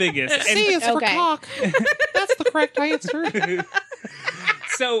 is the biggest. And C is for Okay. cock. That's the correct answer.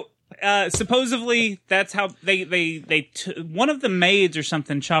 so supposedly that's how one of the maids or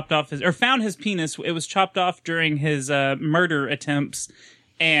something chopped off his or found his penis. It was chopped off during his murder attempts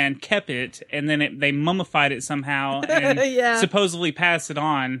and kept it, and then they mummified it somehow and Yeah. supposedly passed it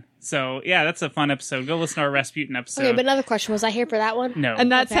on. So yeah, that's a fun episode. Go listen to our Rasputin episode. Okay, but another question. Was I here for that one? no.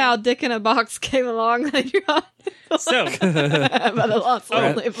 And that's Okay. how Dick in a Box came along later on. So By the Lost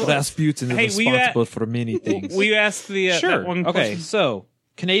Lonely Boys. Rasputin Hey, is will you responsible for many things. we asked the Sure. that one Okay, question. so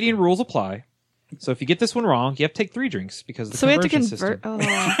Canadian rules apply. So if you get this one wrong, you have to take 3 drinks because of the So we have to conversion convert.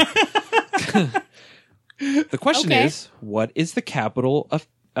 system. Oh. The question Okay. is, what is the capital of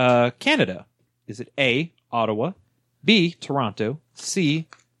Canada? Is it A, Ottawa, B, Toronto, C,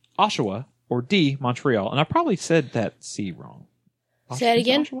 Oshawa, or D, Montreal? And I probably said that C wrong. Say it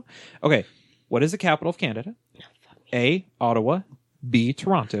again. Oshawa? Okay, what is the capital of Canada? A, Ottawa, B,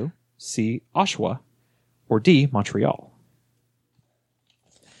 Toronto, C, Oshawa, or D, Montreal?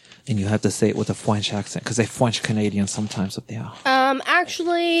 And you have to say it with a French accent because they're French Canadian sometimes up there.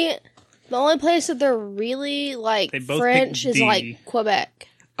 Actually, the only place that they're really like They both French picked is D. like Quebec.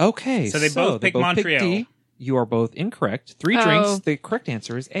 Okay, So they both picked Montreal. D. You are both incorrect. 3 Oh. drinks. The correct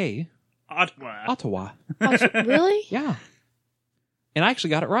answer is A, Ottawa. Ottawa. Really? Yeah. And I actually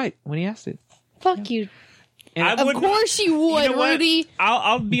got it right when he asked it. Fuck you. And I Of would- course you would, You know what? Rudy.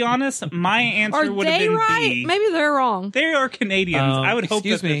 I'll be honest. My answer Are would have they been right? B. Maybe they're wrong. They are Canadians. I would hope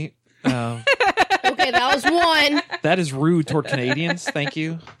Excuse that me. Okay, that was one. That is rude toward Canadians. Thank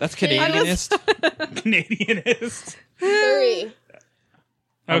you. That's Canadianist. Canadianist. 3.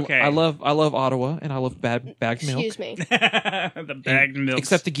 Okay. I love Ottawa, and I love bagged milk. Excuse me. The bagged milk.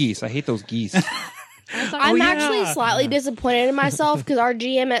 Except the geese. I hate those geese. I'm yeah. actually slightly disappointed in myself because our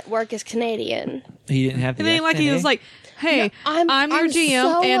GM at work is Canadian. He didn't have the I mean, like he was like, "Hey, I'm your GM,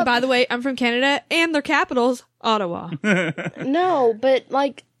 so and by the way, I'm from Canada, and their capital's Ottawa." No, but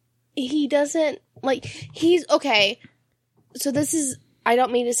like he doesn't like he's okay. So this is I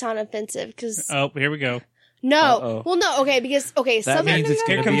don't mean to sound offensive because Oh, here we go. no, Uh-oh. well no, okay because okay That Southern means it's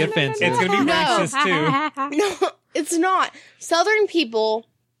going to be offensive. It's going to be No. racist, too. no, it's not Southern people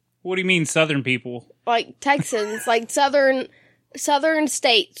What do you mean, Southern people? like Texans like Southern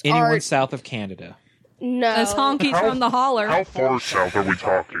states Anyone are south of Canada. no That's honky from the holler. How far south are we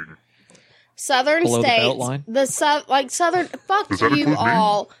talking? Southern Below the states belt line? Southern fuck Does that you include me?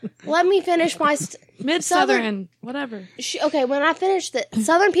 all. Let me finish my. Mid Southern- Southern, whatever. Okay, when I finish the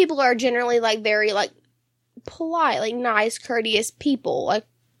Southern people are generally like very like polite, like nice, courteous people. Like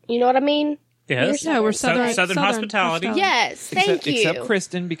you know what I mean? Yes. Yeah, we're Southern Southern hospitality. Yes, thank you. Except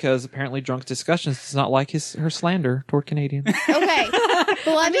Kristen, because apparently Drunk Discussions does not like her slander toward Canadians. Okay, but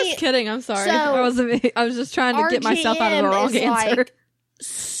let me. Just kidding. I'm sorry. So, I was just trying to our get myself out of the GM wrong is answer. like-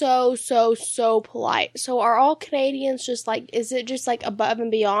 So polite. So are all Canadians just like? Is it just like above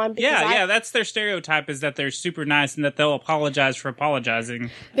and beyond? Because Yeah, that's their stereotype is that they're super nice and that they'll apologize for apologizing.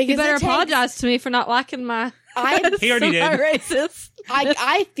 Because You better it takes- apologize to me for not liking my. He already did. Racist.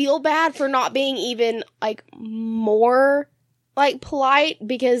 I feel bad for not being even like more like polite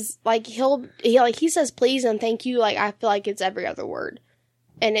because like he says please and thank you like I feel like it's every other word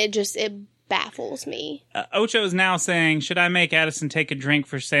and it baffles me. Ocho is now saying, should I make Addison take a drink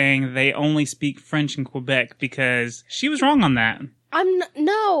for saying they only speak French in Quebec? Because she was wrong on that.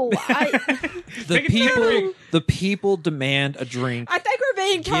 The people demand a drink. I think we're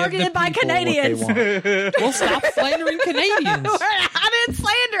being Give the targeted by people what they Canadians. want. Well, stop slandering Canadians. I didn't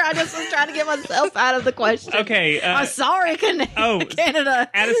slander. I just was trying to get myself out of the question. Okay. I'm sorry, Canada.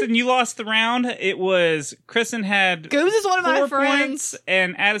 Addison, you lost the round. It was Kristen had Goose is one of my 4 friends. points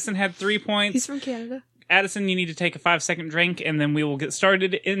and Addison had 3 points. He's from Canada. Addison, you need to take a 5-second drink, and then we will get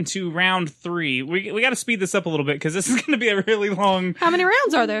started into round 3. We got to speed this up a little bit because this is going to be a really long. How many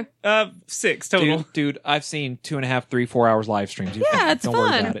rounds are there? 6 total. Dude, I've seen 2.5, 3, 4 hours live streams. Yeah, it's Don't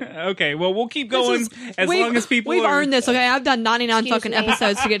fun. worry about it. Okay, well we'll keep going as We've- long as people. We've are... earned this. Okay, I've done 99 Excuse fucking me.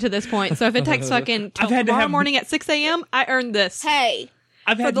 episodes to get to this point. So if it takes fucking till I've had to tomorrow have- morning at 6 a.m., I earned this. Hey,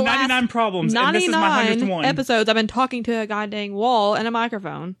 I've had the 99 last problems, and this is my 100th 99 one. episodes, I've been talking to a goddamn wall and a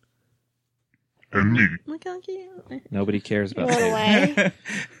microphone. And me. Look how cute. Nobody cares about run Satan. away.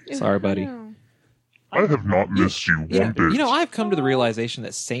 Sorry, buddy. I have not missed you one bit. You know, I've come to the realization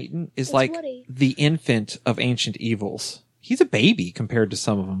that Satan is It's like Woody. the infant of ancient evils. He's a baby compared to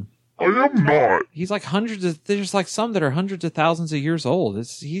some of them. I am not. He's like there's like some that are hundreds of thousands of years old.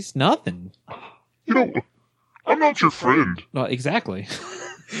 He's nothing. You know, I'm not your friend. No, exactly.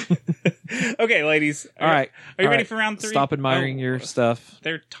 Okay, ladies. All right. Are you All ready right. for round 3? Stop admiring your stuff.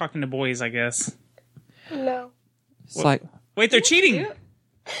 They're talking to boys, I guess. No. It's like, Wait, they're cheating. No,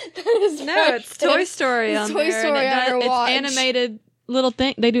 it's Toy Story It's on Toy there. Story and on her it's watch. animated little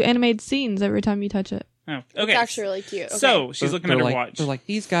thing. They do animated scenes every time you touch it. Oh, okay. It's actually really cute. Okay. So she's looking they're at her like, watch. They're like,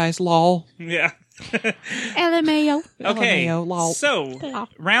 these guys, lol. Yeah. LMAO. Okay. LMAO, lol. So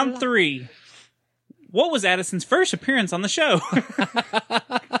round 3. What was Addison's first appearance on the show?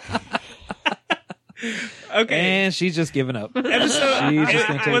 Okay. And she's just giving up. Episode, She's just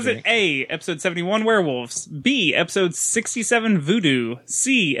gonna take was a it drink. A, episode 71, Werewolves, B, episode 67, Voodoo,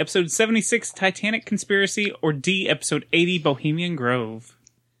 C, episode 76, Titanic Conspiracy, or D, episode 80, Bohemian Grove?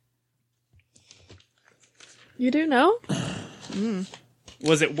 You do know?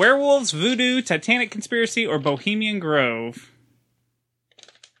 Was it Werewolves, Voodoo, Titanic Conspiracy, or Bohemian Grove?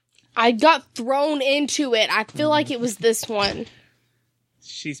 I got thrown into it. I feel like it was this one.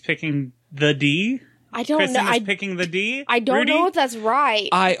 She's picking the D. I don't Kristen know. is picking the D. I don't Rudy? know if that's right.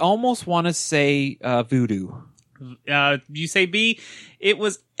 I almost want to say voodoo. You say B. It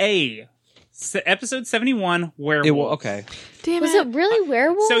was A. Episode 71, Werewolves. Okay. Damn Was it really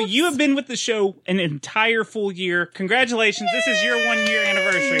werewolves? So you have been with the show an entire full year. Congratulations. This is your 1-year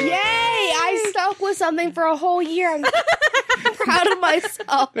anniversary. Yay! I stuck with something for a whole year. I'm proud of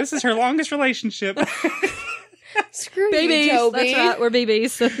myself. This is her longest relationship. Screw Babies. you, Toby. That's right. We're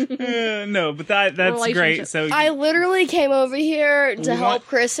babies. No, but that's great. Relationship. So I literally came over here to We help want-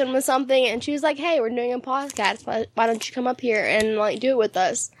 Kristen with something, and she was like, "Hey, we're doing a podcast. Why don't you come up here and like do it with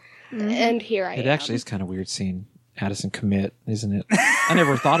us?" And here I It am. actually is kind of weird seeing Addison commit, isn't it? I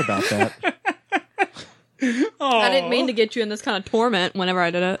never thought about that. I didn't mean to get you in this kind of torment whenever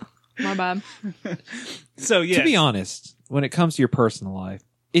I did it. My bad. So, yes. To be honest, when it comes to your personal life,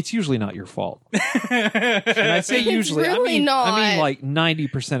 it's usually not your fault. And I say usually, really I mean not. like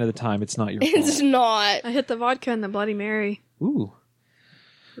 90% of the time it's not your fault. It's not. I hit the vodka and the Bloody Mary. Ooh.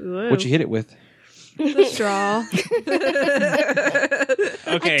 Ooh. What'd you hit it with? The straw.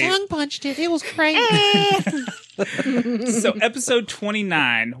 Okay. punched it. It was crazy. So, episode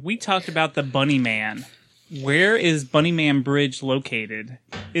 29, we talked about the Bunny Man. Where is Bunny Man Bridge located?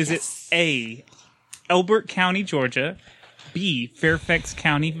 Is it A, Elbert County, Georgia, B, Fairfax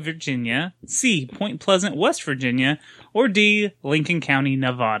County, Virginia, C, Point Pleasant, West Virginia, or D, Lincoln County,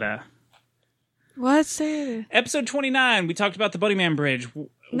 Nevada? What's it? Episode 29, we talked about the Bunny Man Bridge.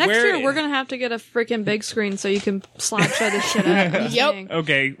 Next year, we're going to have to get a freaking big screen so you can slideshow this shit up. Yep.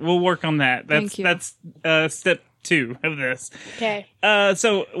 Okay, we'll work on that. Thank you. That's step 2 of this. Okay.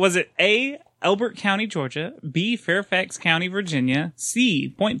 So was it A, Elbert County, Georgia, B, Fairfax County, Virginia,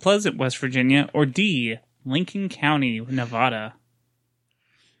 C, Point Pleasant, West Virginia, or D, Lincoln County, Nevada?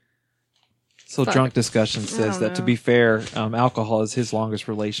 So Fuck. Drunk Discussion says don't that, to know. be fair, alcohol is his longest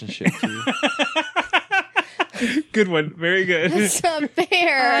relationship too. Good one. Very good. That's not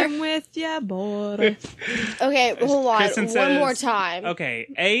fair. I'm with ya, boy. Okay, hold on. Kristen One says- more time.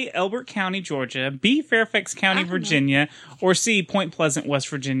 Okay. A, Elbert County, Georgia, B, Fairfax County, Virginia, or C, Point Pleasant, West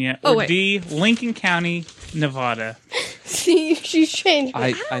Virginia, Oh, or wait. D, Lincoln County, Nevada. See, she's changed.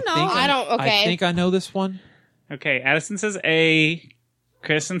 I know. think I don't- okay. I think I know this one. Okay, Addison says A,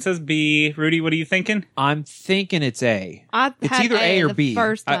 Kristen says B. Rudy, what are you thinking? I'm thinking it's A. I It's had either A or the B.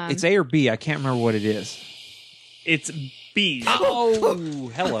 First time. It's A or B. I can't remember what it is. It's B. Oh,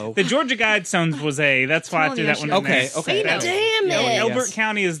 hello. The Georgia Guidestones was A. That's why I Telling threw you I that one should've in there. Okay, okay. That's- Damn Yeah, it. Elbert yes.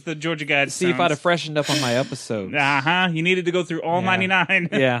 County is the Georgia Guidestones. See if I'd have freshened up on my episodes. Uh-huh. You needed to go through all Yeah. 99.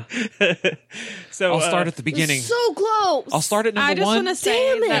 Yeah. So I'll start at the beginning. So close. I'll start at number I just one want to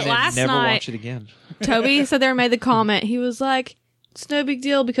say Damn it. that and then last never night, watch it again. Toby sat there and made the comment. He was like, it's no big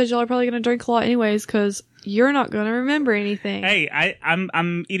deal because y'all are probably going to drink a lot anyways because you're not going to remember anything. Hey,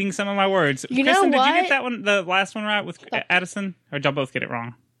 I'm eating some of my words. You know Kristen, did you what? get that one, the last one right with Addison? Or did y'all both get it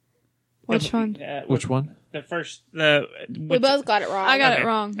wrong? Which one? Which one? The first, We both got it wrong. I got okay. it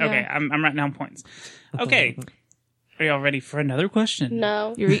wrong. Yeah. Okay, I'm writing down points. Okay. Are y'all ready for another question?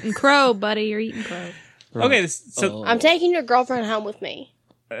 No. You're eating crow, buddy. You're eating crow. Okay, so I'm taking your girlfriend home with me.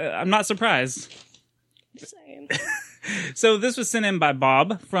 I'm not surprised. Just saying. So this was sent in by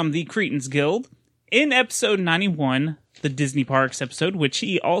Bob from the Cretans Guild. In episode 91, the Disney Parks episode, which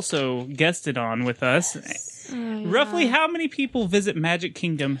he also guested on with us, roughly how many people visit Magic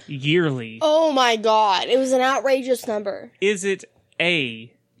Kingdom yearly? Oh my god. It was an outrageous number. Is it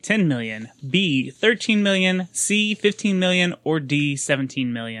A, 10 million, B, 13 million, C, 15 million, or D,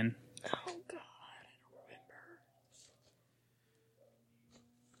 17 million? Oh god.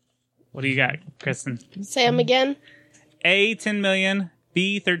 What do you got, Kristen? Say them again. A, 10 million,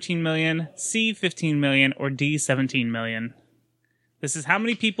 B, 13 million, C, 15 million, or D, 17 million? This is how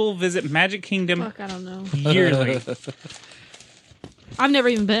many people visit Magic Kingdom Fuck, I don't know. yearly. I've never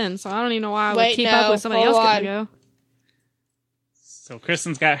even been, so I don't even know why I would Wait, keep no, up with somebody hold else getting on. to go. So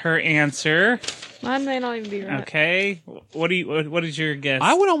Kristen's got her answer. Mine may not even be right. Okay. What is your guess?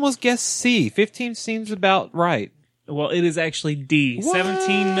 I would almost guess C. 15 seems about right. Well, it is actually D.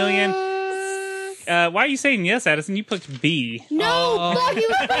 17 million. Why are you saying yes, Addison? You picked B. No, fuck you.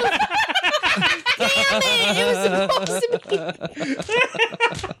 Damn it. It was supposed to be.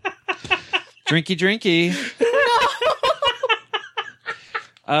 Drinky.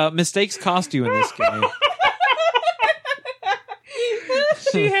 Mistakes cost you in this game.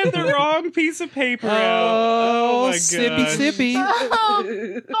 She had the wrong piece of paper out. Oh, my sippy, gosh. sippy.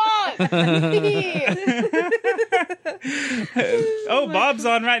 Oh, fuck. Oh, Bob's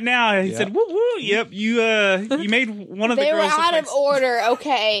on right now. He said, "Woo woo." Yep, you made one of the They were girls. out look of like- order.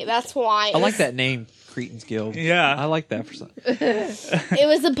 Okay, that's why. I like that name, Cretans Guild. Yeah. I like that for some. It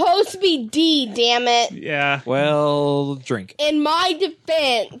was supposed to be D, damn it. Yeah. Well, drink. In my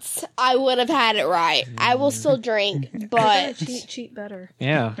defense, I would have had it right. I will still drink, but Cheat better.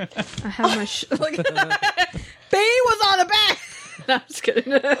 Yeah. I have my Look at that. B was on the back. No, I'm just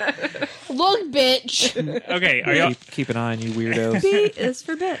kidding. look, bitch. Okay. Are y'all Keep an eye on you weirdos. B is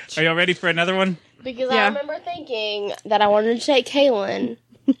for bitch. are y'all ready for another one? Because Yeah. I remember thinking that I wanted to take Kaylin.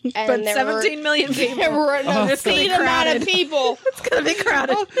 And But there 17 million there people. were an gonna be obscene amount of crowded. people. It's gonna be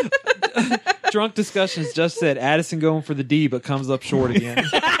crowded. Drunk Discussions just said Addison going for the D, but comes up short again.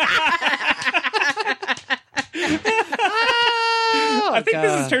 I I think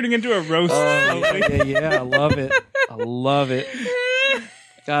this is turning into a roast. Yeah. I love it. I love it.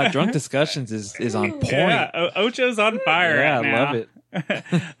 God, Drunk Discussions is on point. Yeah, Ocho's on fire right now. I love it.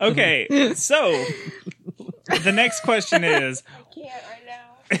 Okay, so the next question is... I can't right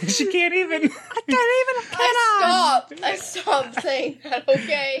now. She can't even... I stopped saying that,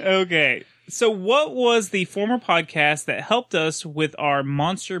 okay? Okay, so what was the former podcast that helped us with our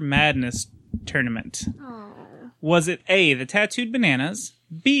Monster Madness tournament? Was it A, the Tattooed Bananas,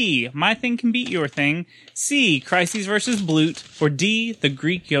 B, My Thing Can Beat Your Thing, C, Crises vs. Blute, or D, the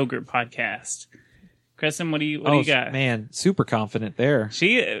Greek Yogurt Podcast? Kristen, what do you got? Man, super confident there.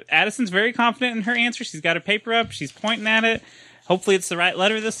 Addison's very confident in her answer. She's got her paper up. She's pointing at it. Hopefully it's the right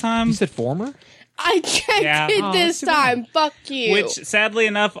letter this time. You said former? I checked it this time. Fuck you. Which, sadly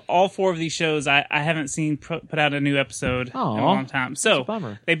enough, all 4 of these shows I haven't seen put out a new episode in a long time. So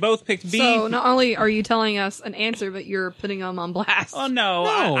bummer. they both picked B. So not only are you telling us an answer, but you're putting them on blast. Oh no,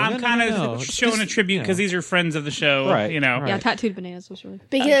 I'm kind of showing a tribute because these are friends of the show, Right, you know. right. Yeah, Tattooed Bananas was really...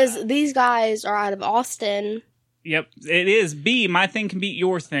 Because these guys are out of Austin. Yep, it is B. My Thing Can Beat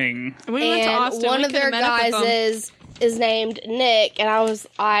Your Thing. And we went to And Austin. one we of could've their met up with guys them. is named Nick, and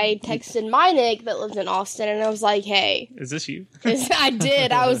I texted my Nick that lives in Austin, and I was like, hey. Is this you? I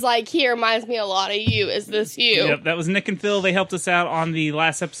did. I was like, he reminds me a lot of you. Is this you? Yep, that was Nick and Phil. They helped us out on the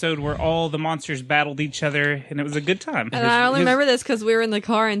last episode where all the monsters battled each other, and it was a good time. And I only remember this because we were in the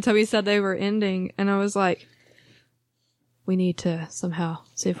car and Toby said they were ending, and I was like, we need to somehow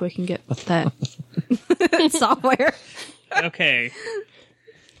see if we can get that software. Okay.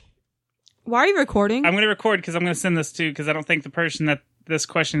 Why are you recording? I'm going to record because I'm going to send this to, because I don't think the person that this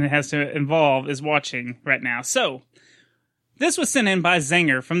question has to involve is watching right now. So, this was sent in by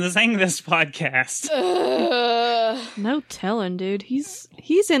Zanger from the Zang This podcast. No telling, dude. He's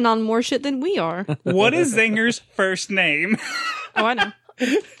in on more shit than we are. What is Zanger's first name? Oh, I know.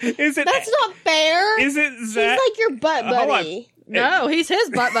 Is it? That's not fair. Is it He's Zach? like your butt Hold on. buddy. No, he's his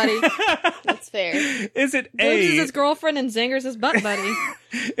butt buddy. That's fair. Is it Boobs is A? his girlfriend and Zinger's his butt buddy.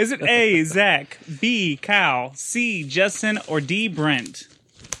 Is it A, Zach, B, Kyle, C, Justin, or D, Brent?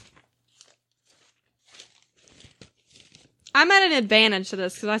 I'm at an advantage to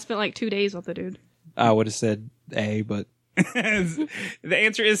this because I spent like 2 days with the dude. I would have said A, but The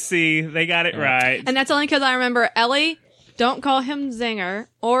answer is C. They got it right. And that's only because I remember Ellie, don't call him Zinger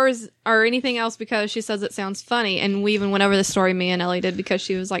or anything else because she says it sounds funny. And we even went over the story me and Ellie did because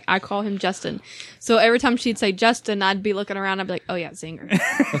she was like, I call him Justin. So every time she'd say Justin, I'd be looking around. I'd be like, oh yeah, Zinger.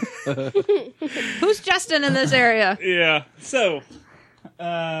 Who's Justin in this area? Yeah. So,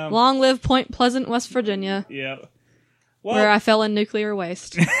 Long live Point Pleasant, West Virginia, yeah. where Well, I fell in nuclear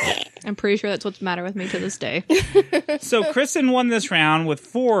waste. I'm pretty sure that's what's the matter with me to this day. so Kristen won this round with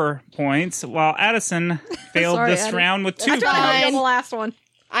 4 points, while Addison failed Sorry, this Addie. round with 2 I tried to points. on the last one.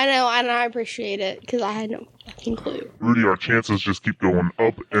 I know, and I appreciate it because I had no fucking clue. Rudy, our chances just keep going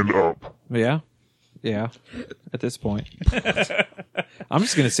up and up. yeah. At this point, I'm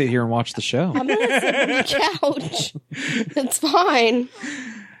just gonna sit here and watch the show. I'm gonna sit on the couch. It's fine.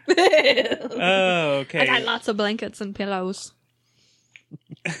 Oh, I got okay. lots of blankets and pillows.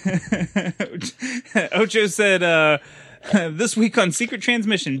 Ocho said, this week on Secret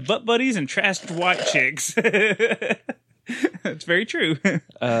Transmission, butt buddies and trashed white chicks. It's very true. Drunk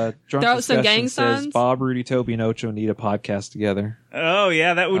Throw out some Discussion gang says signs. Bob, Rudy, Toby, and Ocho need a podcast together. Oh,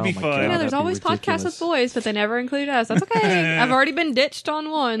 yeah, that would Oh be my fun. God. Yeah, that'd there's be always podcasts ridiculous. with boys, but they never include us. That's okay. I've already been ditched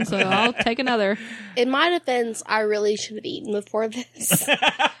on one, so I'll take another. In my defense, I really should have eaten before this.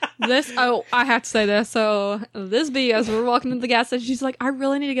 I have to say this. So this bee, as we're walking into the gas station, she's like, I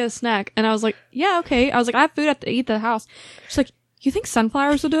really need to get a snack. And I was like, yeah, okay. I was like, I have food I have to eat at the house. She's like, you think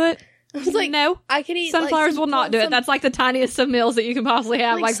sunflowers will do it? I was like, no. I could eat Sunflowers will not do it. That's like the tiniest of meals that you can possibly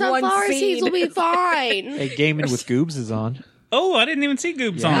have. Like one sunflower seed. seeds will be fine. Hey, Gaming with Goobs is on. Oh, I didn't even see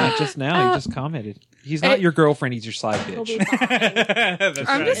Goobs Yeah, on. just now. He just commented. He's not your girlfriend. He's your side It'll bitch. be fine. That's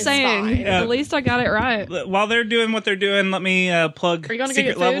I'm right. just saying. fine. At least I got it right. While they're doing what they're doing, let me plug Are you gonna go Secret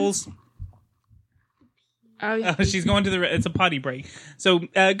get food? Levels. Oh, yeah. She's going to it's a potty break. So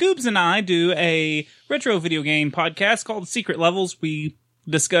Goobs and I do a retro video game podcast called Secret Levels. We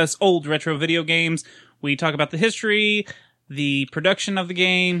discuss old retro video games. We talk about the history, the production of the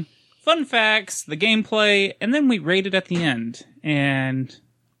game, fun facts, the gameplay, and then we rate it at the end. And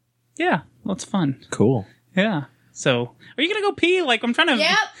yeah, well, it's fun. Cool. Yeah. So, are you gonna go pee? Like, I'm trying to.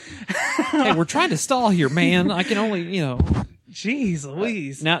 Yep. Hey, we're trying to stall here, man. I can only, Jeez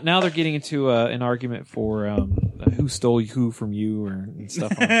Louise. Now they're getting into an argument for who stole who from you and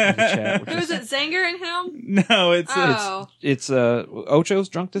stuff on in the chat. Who is it, Zanger and him? No, it's It's Ocho's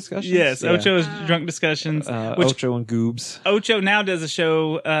Drunk Discussions. yes, Yeah. Ocho's Drunk Discussions. Which Ocho and Goobs. Ocho now does a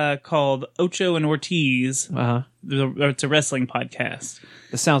show called Ocho and Ortiz. It's a wrestling podcast.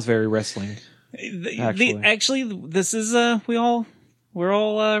 This sounds very wrestling. Actually, this is we're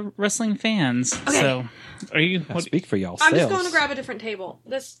all wrestling fans. Okay. So, are you? I speak for y'all. I'm just going to grab a different table.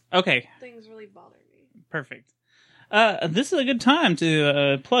 This Okay, thing's really bothering me. perfect. This is a good time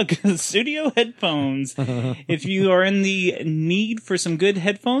to plug studio headphones. If you are in the need for some good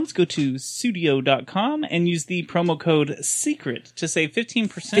headphones, go to studio.com and use the promo code SECRET to save 15%.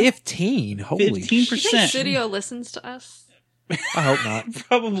 15. Holy 15%. You think Studio listens to us? I hope not.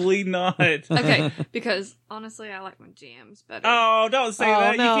 Probably not. Okay, because honestly, I like my jams better. Oh, don't say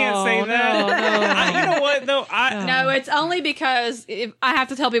that. no, you can't say that. no. You know what, though? No, it's only because if I have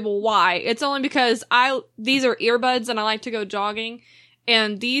to tell people why. It's only because these are earbuds and I like to go jogging,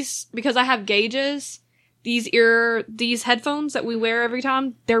 and because I have gauges, these headphones that we wear every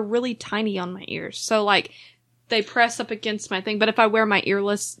time, they're really tiny on my ears. So like they press up against my thing. But if I wear my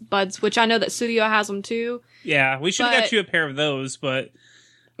earless buds, which I know that Studio has them too. Yeah, we should have got you a pair of those, but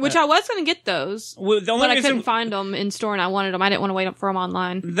which I was going to get those. the only But I reason couldn't find them in store and I wanted them. I didn't want to wait for them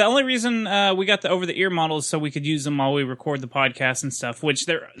online. the only reason we got the over the ear models so we could use them while we record the podcast and stuff, which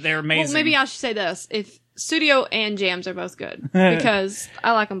they're amazing. Well, maybe I should say this: if Studio and Jams are both good because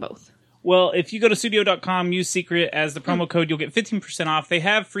I like them both. Well, if you go to studio.com, use Secret as the promo code, you'll get 15% off. They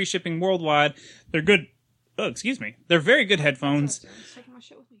have free shipping worldwide. They're good. Oh, excuse me. They're very good headphones. Taking my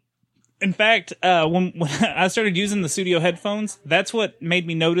shit with me. In fact, when I started using the studio headphones, that's what made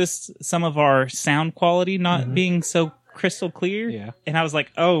me notice some of our sound quality not being so crystal clear. Yeah. And I was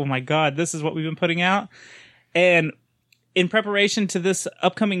like, oh my God, this is what we've been putting out. And in preparation to this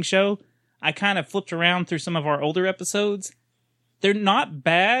upcoming show, I kind of flipped around through some of our older episodes. They're not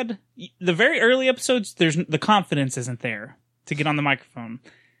bad. The very early episodes, the confidence isn't there to get on the microphone.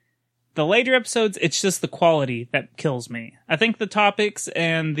 The later episodes, it's just the quality that kills me. I think the topics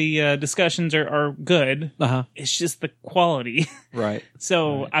and the discussions are good. It's just the quality. Right.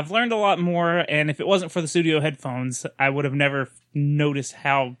 So I've learned a lot more, and if it wasn't for the studio headphones, I would have never noticed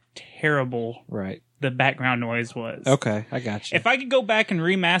how terrible the background noise was. Okay, I got you. If I could go back and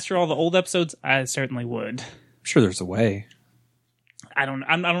remaster all the old episodes, I certainly would. I'm sure there's a way. I don't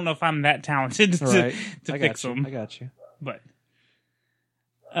know if I'm that talented to fix them. I got you. But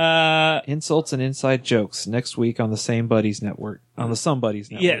insults and inside jokes next week on the Same Buddies Network. On the Some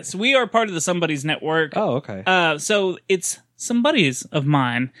Buddies Network. yes, we are part of the Somebody's Network. Oh, okay. So it's some buddies of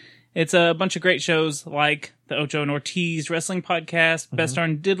mine. It's a bunch of great shows like the Ocho and Ortiz Wrestling Podcast, Best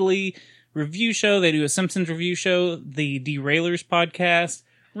Darn Diddly Review Show. They do a Simpsons review show, the Derailers Podcast,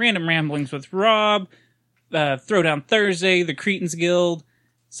 Random Ramblings with Rob, Throwdown Thursday, the Cretans Guild.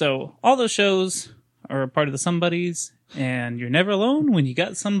 So all those shows are a part of the Somebodies, and you're never alone when you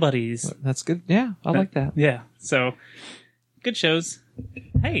got somebodies. That's good. Yeah, I like that. Yeah, so good shows.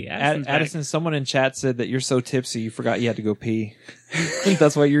 Hey, Addison, someone in chat said that you're so tipsy you forgot you had to go pee.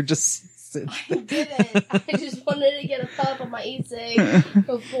 That's why you're just sitting. I didn't. I just wanted to get a puff on my e-cig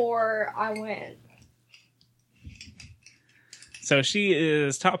before I went. So she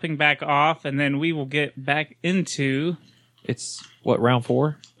is topping back off, and then we will get back into... It's, what, round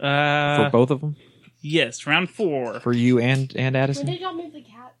 4? For both of them? Yes, round 4. For you and When Addison? did y'all move the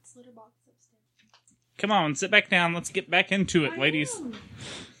cat's litter box upstairs? Come on, sit back down. Let's get back into it, ladies.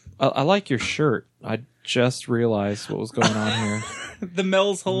 I like your shirt. I just realized what was going on here. The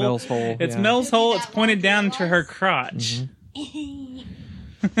Mel's hole. Mel's hole. It's yeah. Mel's hole. It's pointed down to her crotch.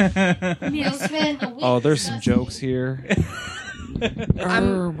 Oh, there's some jokes here.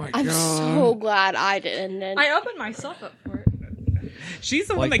 Oh my I'm god. so glad I didn't. And I opened myself up for it. She's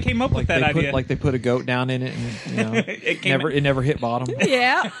the one that came up with that idea. Like they put a goat down in it and, you know, it never hit bottom.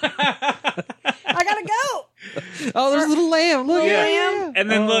 Yeah. I gotta go. Oh, there's a little lamb. Look Yeah. at lamb. And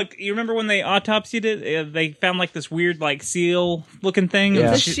then look, you remember when they autopsied it? They found like this weird like seal looking thing.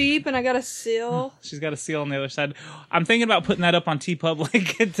 Yeah. The sheep, and I got a seal. She's got a seal on the other side. I'm thinking about putting that up on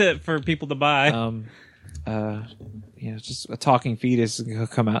TeePublic for people to buy. Yeah, just a talking fetus is gonna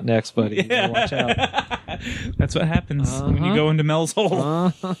come out next, buddy. You gotta watch out. That's what happens when you go into Mel's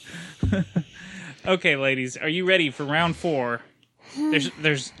hole. Okay, ladies, are you ready for round 4?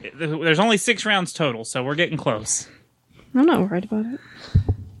 There's only 6 rounds total, so we're getting close. I'm not worried about it.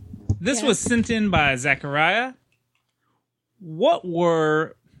 This was sent in by Zachariah.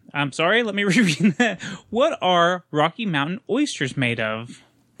 I'm sorry, let me reread that. What are Rocky Mountain oysters made of?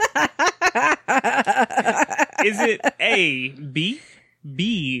 Is it A, beef,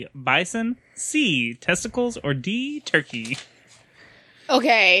 B, bison, C, testicles, or D, turkey?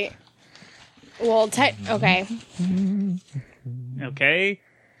 Okay. Well, okay. Okay.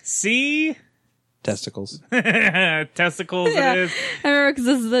 C, Testicles. testicles Yeah. it is. I remember because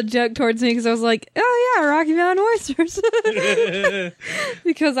this is a joke towards me because I was like, oh yeah, Rocky Mountain oysters.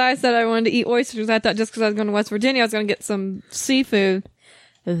 Because I said I wanted to eat oysters. I thought just because I was going to West Virginia, I was going to get some seafood.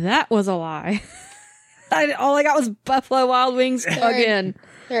 That was a lie. All I got was Buffalo Wild Wings again.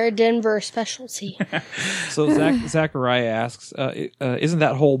 They're a Denver specialty. So Zachariah asks, isn't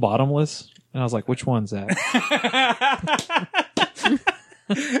that hole bottomless? And I was like, which one, Zach?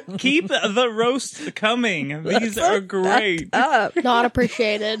 Keep the roast coming. These are great. Not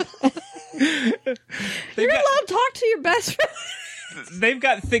appreciated. You're allowed to talk to your best friend. They've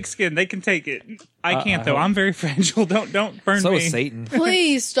got thick skin. They can take it. I can't I though. hope- I'm very fragile. Don't burn So me. is Satan.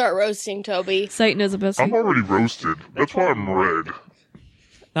 Please start roasting Toby. Satan is a best I'm friend. already roasted. That's why I'm red.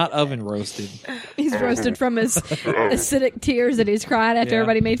 Not oven roasted. He's roasted from his acidic tears that he's crying after Yeah.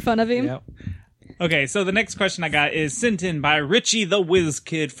 everybody made fun of him. Yep. Okay, so the next question I got is sent in by Richie the Whiz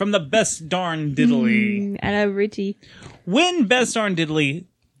Kid from the Best Darn Diddly. I know, Richie. When Best Darn Diddly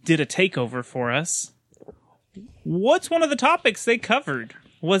did a takeover for us, what's one of the topics they covered?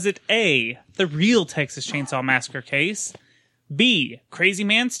 Was it A, the real Texas Chainsaw Massacre case, B, Crazy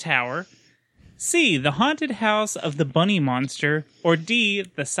Man's Tower, C, the haunted house of the bunny monster, or D,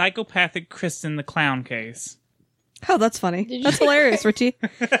 the psychopathic Kristen the Clown case? Oh, that's funny. you- That's hilarious, Richie.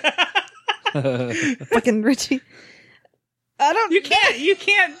 Fucking Richie. I don't. You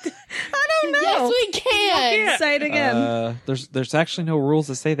can't. I don't know. Yes, we can. Yeah. Say it again. There's actually no rules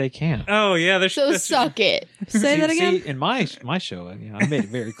that say they can't. Oh yeah, there's So suck it. Say that again. See, in my show, I made it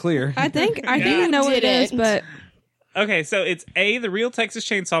very clear. I think I Yeah. know what it is, Didn't. but Okay, so it's A, the real Texas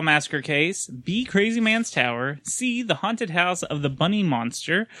Chainsaw Massacre case, B, Crazy Man's Tower, C, the haunted house of the bunny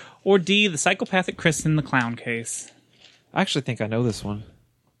monster, or D, the psychopathic Kristen the Clown case. I actually think I know this one.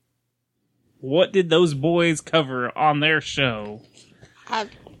 What did those boys cover on their show? I-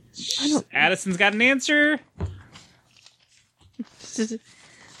 Addison's got an answer.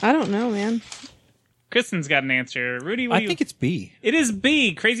 I don't know, man. Kristen's got an answer. Rudy, what I do you... think it's B. It is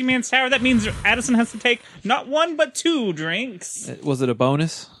B, Crazy Man's Tower. That means Addison has to take not one, but two drinks. Was it a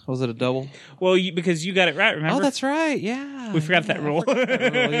bonus? Was it a double? Well, because you got it right, remember? Oh, that's right. Yeah. We forgot that rule. Oh,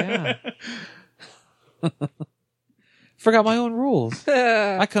 yeah. Forgot my own rules.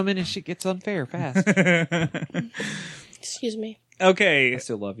 I come in and shit gets unfair fast. Excuse me. Okay, I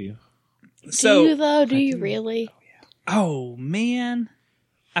still love you. Do you so... though? Do you really? Oh, man.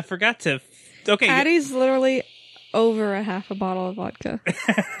 I forgot to... Okay, Patty's literally over a half a bottle of vodka.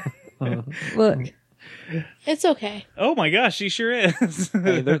 Look. It's okay. oh my gosh, she sure is.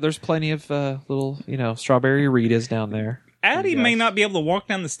 Hey, there's plenty of little, strawberry Ritas down there. Addie may not be able to walk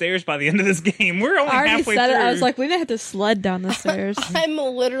down the stairs by the end of this game. We're only I already halfway said through. it. I was like, we may have to sled down the stairs. I'm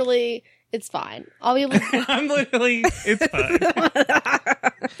literally. It's fine. I'll be able to. I'm literally... It's fine.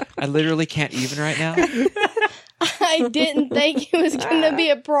 I literally can't even right now. I didn't think it was going to be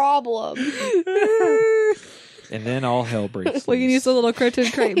a problem. And then all hell breaks We can loose. use a little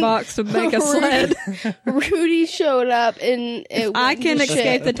Cryptid Crate box to make a sled. Rudy showed up and it I went can to escape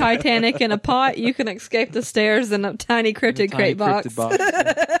shit. the Titanic in a pot. You can escape the stairs in a tiny Cryptid Tiny Crate box. cryptid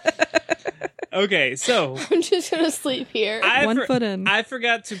box. Okay, so... I'm just going to sleep here. One foot in. I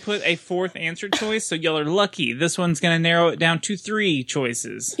forgot to put a fourth answer choice, so y'all are lucky. This one's going to narrow it down to 3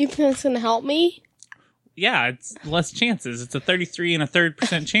 choices. You think it's going to help me? Yeah, it's less chances. It's a 33 and a third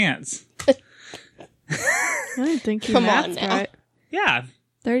 % chance. I didn't think you Come maths on now. right. Yeah,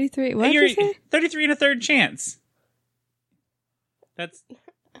 33. What did you're you say? 33 and a third chance. That's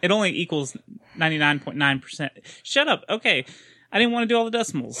it. Only equals 99.9%. Shut up. Okay, I didn't want to do all the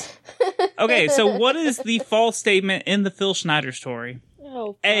decimals. Okay, so what is the false statement in the Phil Schneider story?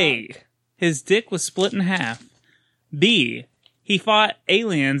 Oh, A, his dick was split in half. B, he fought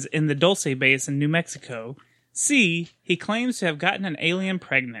aliens in the Dulce base in New Mexico. C, he claims to have gotten an alien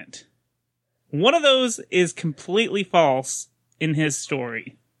pregnant. One of those is completely false in his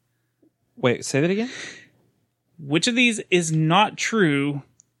story. Wait, say that again? Which of these is not true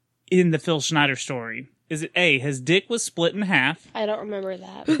in the Phil Schneider story? Is it A, his dick was split in half? I don't remember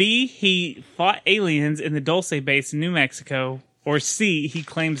that. B, he fought aliens in the Dulce base in New Mexico? Or C, he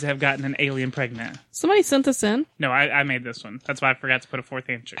claims to have gotten an alien pregnant? Somebody sent this in. No, I made this one. That's why I forgot to put a fourth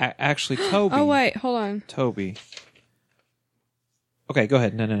answer. Actually, Toby. Oh, wait. Hold on. Toby. Okay, go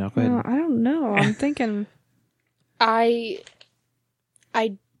ahead. No. Go ahead. No, I don't know. I'm thinking. I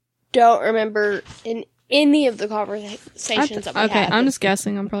don't remember any of the conversations that we Okay, had. I'm just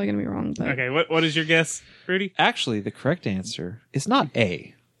guessing. I'm probably gonna be wrong. But Okay, what is your guess, Rudy? Actually, the correct answer is not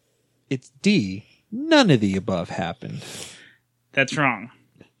A. It's D. None of the above happened. That's wrong.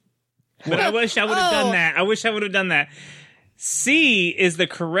 But I wish I would have done that. I wish I would have done that. C is the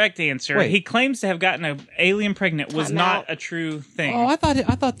correct answer. Wait. He claims to have gotten an alien pregnant was Time not out. a true thing. Oh, I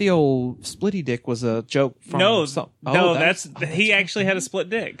thought the old splitty dick was a joke from no, some, no, that's he actually had a split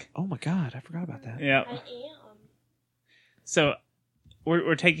dick. Oh my god, I forgot about that. Yeah. So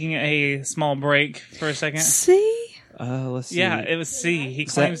we're taking a small break for a second. see, Let's see. Yeah, it was C. He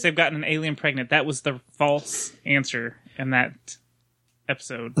Is claims that- they've gotten an alien pregnant. That was the false answer in that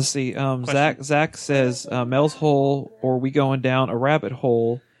episode. Let's see. Zach says Mel's hole, or we going down a rabbit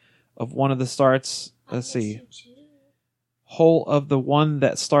hole of one of the starts. Let's see. Hole of the one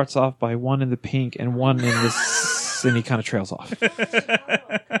that starts off by one in the pink and one in this, and he kind of trails off.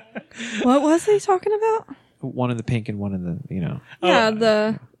 what was he talking about? One in the pink and one in the, you know. Yeah,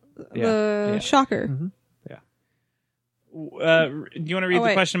 the Yeah. shocker. Mhm. Do you want to read Oh, the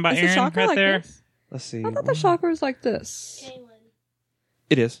wait. question by Is the Aaron shocker right like there? this? Let's see. I thought the shocker was like this.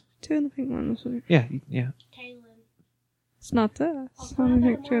 It is. Two in the pink one. Yeah, yeah. It's not this. I don't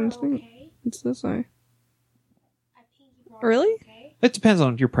think two in the pink. It's this way. Really? It depends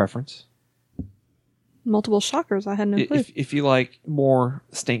on your preference. Multiple shockers. I had no clue. If you like more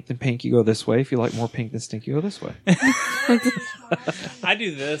stink than pink, you go this way. If you like more pink than stink, you go this way. I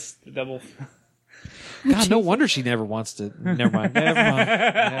do this, the double. God, no wonder she never wants to. Never mind.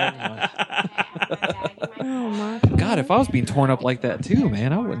 Oh my God, if I was being torn up like that too,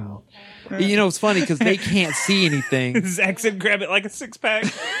 man, I wouldn't. You know, it's funny because they can't see anything. Zach said grab it like a six-pack.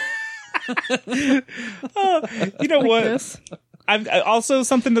 Oh, you know what? This. Also,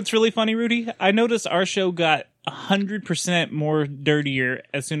 something that's really funny, Rudy, I noticed our show got 100% more dirtier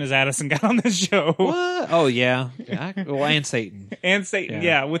as soon as Addison got on this show. What? Oh yeah. Well, and Satan. And Satan,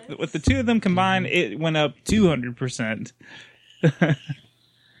 Yeah. yeah, with the two of them combined, it went up 200%.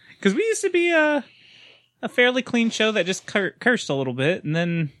 Because we used to be a fairly clean show that just cursed a little bit, and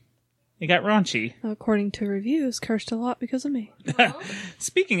then it got raunchy. According to reviews, cursed a lot because of me.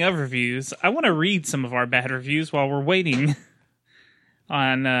 Speaking of reviews, I want to read some of our bad reviews while we're waiting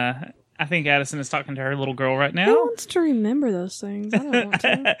on. I think Addison is talking to her little girl right Who now. wants to remember those things? I don't want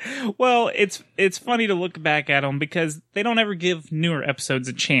to. Well, it's funny to look back at them because they don't ever give newer episodes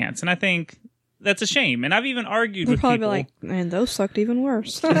a chance, and I think that's a shame. And I've even argued They'll with probably people. be like, man, those sucked even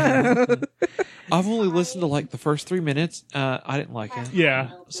worse. I've only listened to like the first 3 minutes. I didn't like it.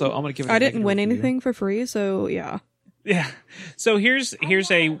 Yeah. So I'm gonna give it. I a didn't negative win review. anything for free, so yeah. Yeah. So here's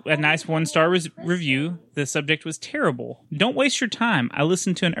a nice 1-star review. The subject was terrible. Don't waste your time. I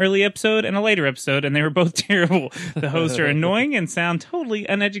listened to an early episode and a later episode, and they were both terrible. The hosts are annoying and sound totally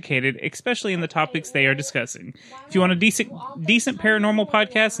uneducated, especially in the topics they are discussing. If you want a decent paranormal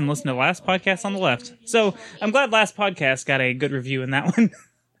podcast, then listen to the last podcast on the left. So I'm glad last podcast got a good review in that one.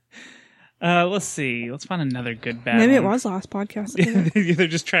 Let's see. Let's find another good bad Maybe it one. was last podcast. They're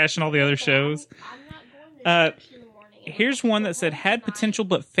just trashing all the other shows. Here's one that said, had potential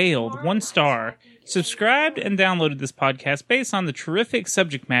but failed. 1 star. Subscribed and downloaded this podcast based on the terrific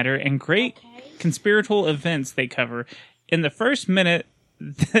subject matter and great conspiratorial events they cover. In the first minute,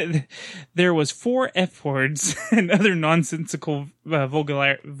 there was 4 F words and other nonsensical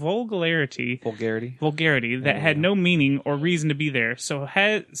vulgarity that had no meaning or reason to be there. So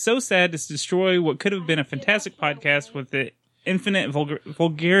sad to destroy what could have been a fantastic podcast with the infinite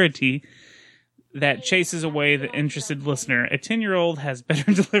vulgarity that chases away the interested listener. A 10-year-old has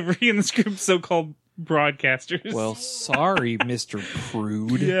better delivery in this group, so-called broadcasters. Well, sorry, Mr.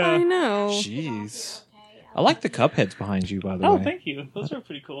 Prude. yeah. I know. Jeez. I like the cup heads behind you, by the Oh, way. thank you. Those are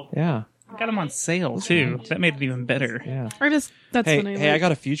pretty cool. Yeah. I got them on sale too. That made it even better. Yeah. That's Hey, funny. I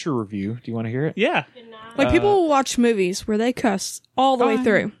got a future review. Do you want to hear it? Yeah. like people will watch movies where they cuss all the way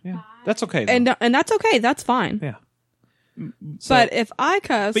through, Yeah. That's okay. Though. and that's okay. That's fine. yeah. So, But if I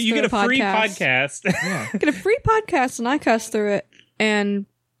cuss, But you through get a free podcast. yeah. I get a free podcast, and I cuss through it, and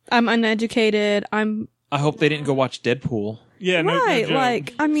I'm uneducated. I'm I hope they didn't go watch Deadpool. Yeah, no, right. no joke.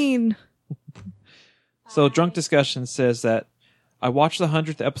 Like, I mean, So Drunk Discussion says that I watched the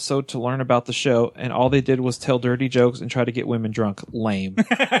 100th episode to learn about the show, and all they did was tell dirty jokes and try to get women drunk. Lame.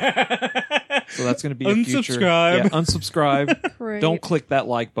 So that's going to be a future. Unsubscribe. Yeah, unsubscribe. great. Don't click that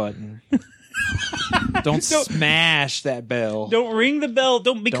like button. Don't smash that bell. Don't ring the bell.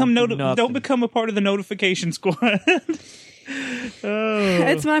 Don't become do nothing. Don't become a part of the notification squad. Oh,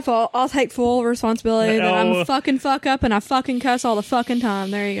 It's my fault. I'll take full responsibility that I'm No. a fucking fuck up and I fucking cuss all the fucking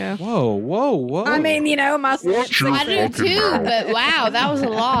time. There you go. Whoa. I mean, my Watch your I do fucking too, mouth. but wow, that was a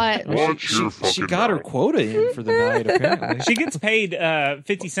lot. Watch your fucking she got her mouth. quota in for the night, apparently. She gets paid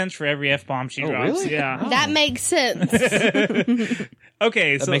 50 cents for every F-bomb she Oh, drops. really? Yeah. That makes sense.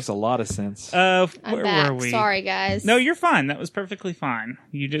 Okay, That so makes a lot of sense. I'm where back. were we? Sorry, guys. No, you're fine. That was perfectly fine.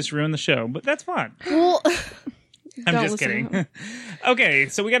 You just ruined the show, but that's fine. Well, I'm Don't just listen to kidding. him. Okay,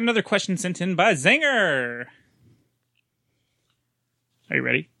 so we got another question sent in by Zinger. Are you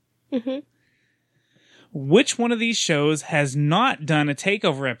ready? Mm-hmm. Which one of these shows has not done a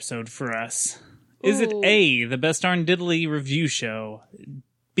takeover episode for us? Is it Ooh. A, the Best Darn Diddly review show,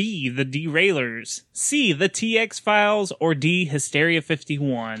 B, the Derailers, C, the TX Files, or D, Hysteria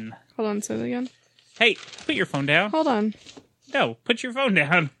 51? Hold on, say that again. Hey, put your phone down. Hold on. No, put your phone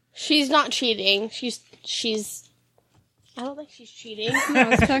down. she's not cheating. She's. I don't think she's cheating. No,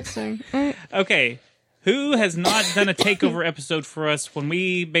 it's texting. Okay, who has not done a takeover episode for us when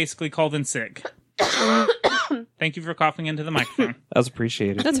we basically called in sick? Thank you for coughing into the microphone. That was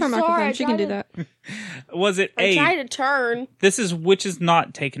appreciated. That's her Sorry, microphone. I She can tried do that. Was it I tried A, to turn. this is which is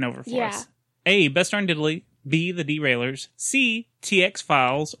not taken over for Yeah. us? A, Best Darn Diddly, B, the Derailers, C, TX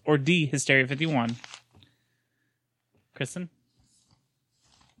Files, or D, Hysteria 51? Kristen?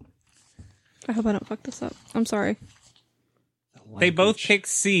 I hope I don't fuck this up. I'm sorry. They both picked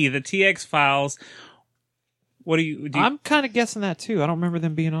C, the TX Files. What do you... I'm kind of guessing that too. I don't remember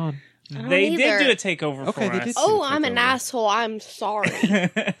them being on. don't They either. did do a takeover Okay, for they us. did. Oh, Take I'm an over. asshole. I'm sorry.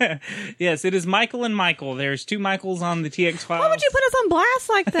 Yes, it is Michael and Michael. There's two Michaels on the TX Files. Why would you put us on blast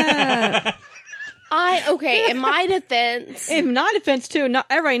like that? In my defense, In my defense, too, not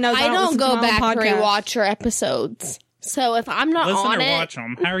everybody knows I don't listen to go my back own and podcast. rewatch your episodes. So if I'm not Listen on or it, watch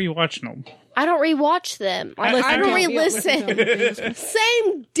them? How are you watching them? I don't rewatch them. Like, Listen I don't to 'em. re-listen.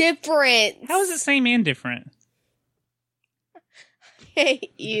 Same difference. How is it same and different?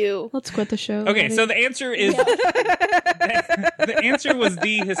 Hate you. Let's quit the show. Okay, already. so the answer is the answer was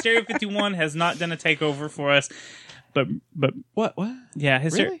D. Hysteria 51 has not done a takeover for us, but What? yeah,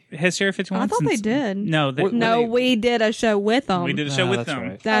 Hysteria 51. I thought they since- did. No, they, What- No, they- we did a show with them. we did a show with that's them.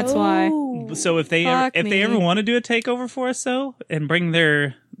 right. That's why. Oh. So if they Fuck if they me. ever want to do a takeover for us, though, and bring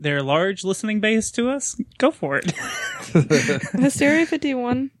their large listening base to us, go for it Hysteria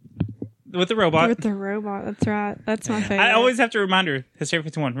 51 with the robot. with the robot. That's right. That's my favorite. I always have to remind her Hysteria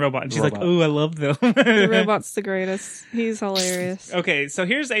 51 robot, and she's like, Robot. "Oh, I love them." The robot's the greatest. He's hilarious. Okay, so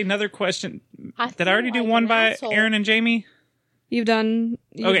here's another question. Did I feel already do like one an by asshole. Aaron and Jamie? You've done.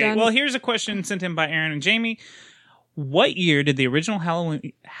 Okay, well, here's a question sent in by Aaron and Jamie. What year did the original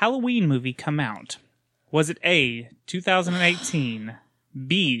Halloween movie come out? Was it A, 2018,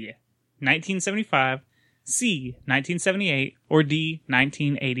 B, 1975, C, 1978, or D,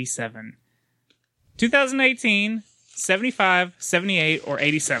 1987? 2018, 75, 78, or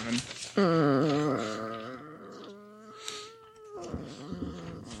 87?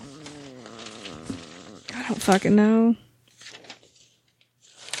 I don't fucking know.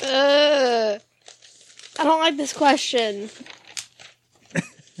 I don't like this question.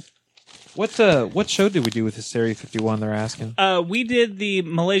 What show did we do with Hysteria 51? They're asking. We did the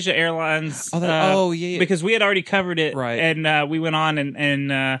Malaysia Airlines. Oh, that- yeah. Because we had already covered it, Right. And we went on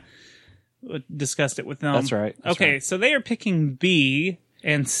and discussed it with them. That's right. That's okay, right. so they are picking B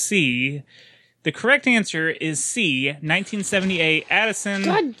and C. The correct answer is C, 1978. Addison,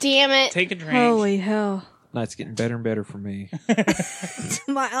 God damn it. take a drink. Holy hell. Night's getting better and better for me.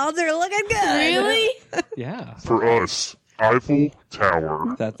 My odds are looking good. Really? Yeah, For us, Eiffel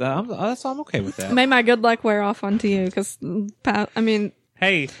Tower. I'm okay with that. May my good luck wear off onto you, because, I mean,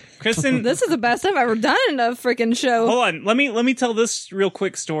 Hey, Kristen, this is the best I've ever done in a freaking show. hold on. Let me tell this real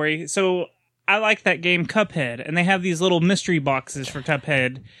quick story. So I like that game Cuphead, and they have these little mystery boxes for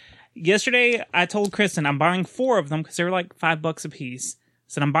Cuphead. Yesterday, I told Kristen I'm buying 4 of them because they were like $5 a piece.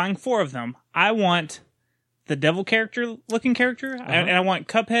 So I'm buying 4 of them. I want the devil looking character, and I want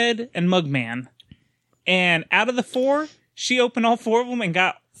Cuphead and Mugman. And out of the 4, she opened all 4 of them and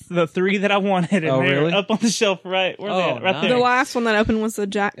got the 3 that I wanted. And Oh, they're really? up on the shelf right where they Oh, at, right nice. there. The last one that opened was the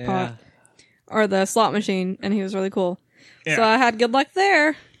jackpot. Yeah. Or the slot machine, and he was really cool. Yeah. So I had good luck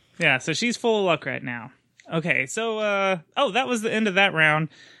there. Yeah, so she's full of luck right now. Okay, so that was the end of that round.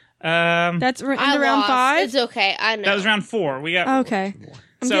 That's into I round lost. 5. It's okay. I know. That was round 4. We got Okay.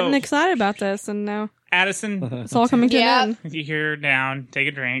 I'm So- getting excited about this, and now Addison. it's all coming to Yep. an end. You hear her down. Take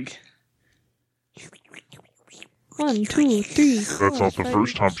a drink. 1, 2, 3. That's not the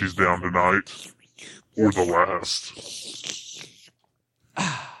first time she's down tonight. Or the last.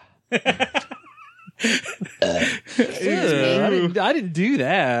 I didn't do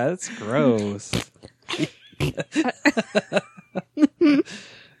that. That's gross.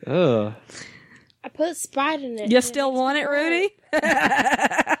 Ugh. I put Sprite in it. You still want it, Rudy?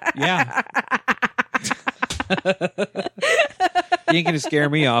 Yeah. You ain't gonna scare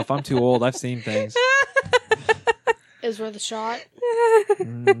me off. I'm too old. I've seen things. It was worth a shot.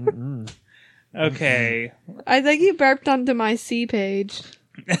 Okay. I think you burped onto my C page.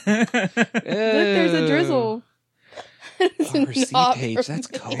 Look, there's a drizzle. Our C Not page. That's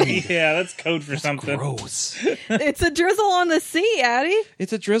code. Yeah, that's code for something. Gross. It's a drizzle on the C, Addie.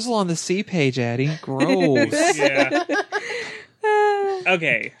 It's a drizzle on the C page, Addie. Gross. Yeah.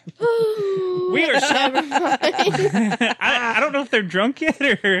 Okay. We are. I don't know if they're drunk yet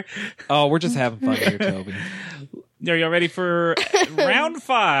or. Oh, we're just having fun here, Toby. Are y'all ready for round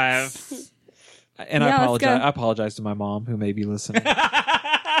 5? And Yeah, I let's apologize. go. I apologize to my mom who may be listening.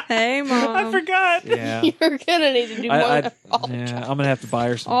 Hey, Mom. I forgot. Yeah. You're gonna need to do more. Yeah, I'm gonna have to buy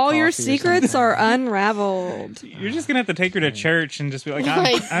her some. All your coffee or secrets something. are unraveled. You're just gonna have to take her to church and just be like,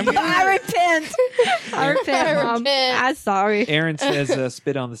 Like, I'm I repent. I repent, I Mom. repent. I'm sorry. Aaron says,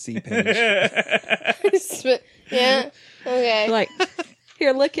 "Spit on the C page." Yeah. Okay. Like,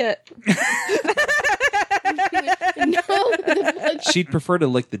 here, lick it. No. She'd prefer to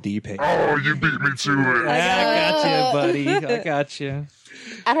lick the D page. Oh, you beat me to it. I got you, buddy. I got you.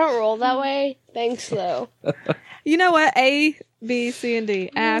 I don't roll that way. Thanks, though. You know what? A, B, C, and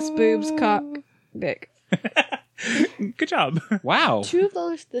D. Ass, boobs, cock, dick. Good job. Wow. Two of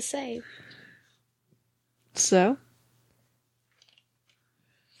those the same. So?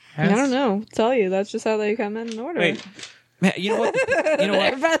 I don't know. Tell you. That's just how they come in order. Wait. Man, you know what? You know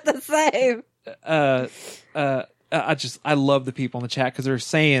They're what? about the same. I love the people in the chat because they're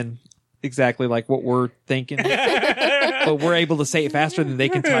saying exactly like what we're thinking, but we're able to say it faster than they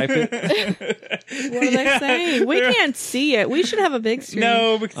can type it. What are they saying? We can't see it. We should have a big screen.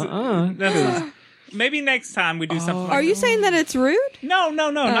 No, because that's maybe next time we do something. Are you saying that it's rude? No,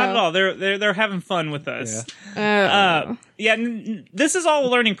 not at all. They're having fun with us. This is all a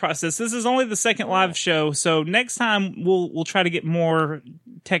learning process. This is only the second live show, so next time we'll try to get more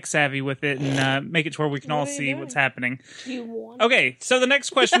tech savvy with it and make it to where we can all see what's happening. You want Okay, so the next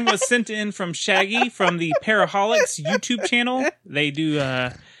question was sent in from Shaggy from the Paraholics YouTube channel. They do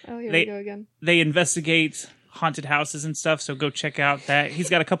Oh, here They- we go again. they investigate haunted houses and stuff, so go check out that. He's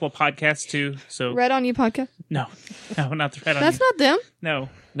got a couple of podcasts too. So Red on You podcast. no, not the Red on That's You. not them. No.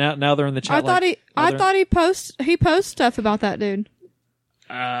 Now they're in the chat. I thought he posts stuff about that dude.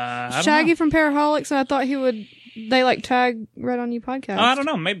 I don't Shaggy know. from Paraholics, and I thought they like tag Red on You podcast. Oh, I don't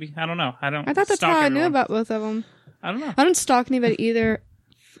know. Maybe. I don't know. I don't. I thought that's stalk how I knew everyone. about both of them. I don't know. I don't stalk anybody either.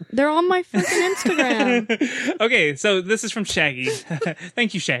 They're on my freaking Instagram. Okay, so this is from Shaggy.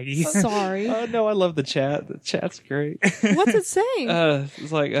 Thank you, Shaggy. Sorry. Oh no, I love the chat. The chat's great. What's it saying?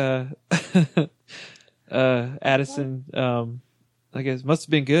 It's like Addison. I guess must have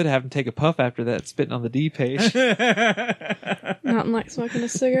been good having to take a puff after that, spitting on the D page. Nothing like smoking a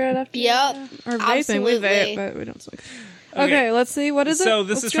cigarette after Yep. Or vaping. Absolutely. We vape, but we don't smoke. Okay, let's see. What is it? So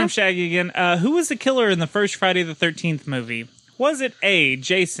this Let's is go. from Shaggy again. Who was the killer in the first Friday the 13th movie? Was it A,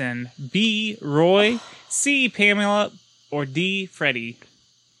 Jason, B, Roy, C, Pamela, or D, Freddy?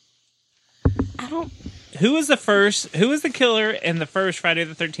 I don't. Who was the killer in the first Friday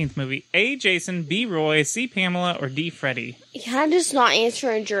the 13th movie? A, Jason, B, Roy, C, Pamela, or D, Freddy? Can I just not answer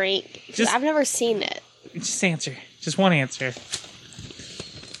and drink? 'Cause Just- I've never seen it. Just answer. Just one answer.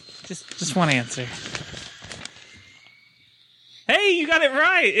 Just one answer. Hey, you got it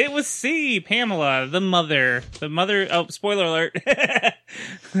right. It was C, Pamela, the mother. The mother. Oh, spoiler alert.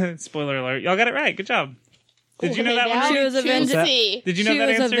 Spoiler alert. Y'all got it right. Good job. Did you know that one? She Rudy? was avenging. Juicy. Did you know She that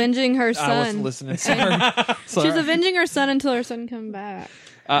was answer? avenging her I wasn't son. listening. Sorry. She was avenging her son until her son came back.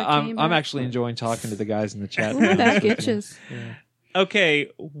 I'm came I'm back. actually enjoying talking to the guys in the chat. Ooh, now. that itches. Okay,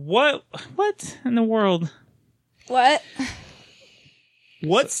 what in the world? What?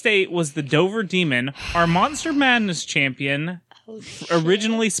 What state was the Dover Demon, our Monster Madness champion, Oh,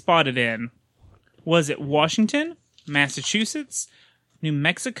 originally spotted in? Was it Washington, Massachusetts, New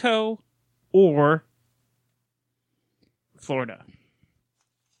Mexico, or Florida?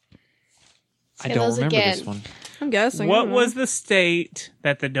 I Say don't those remember again. this one. I'm guessing. I What don't know. was the state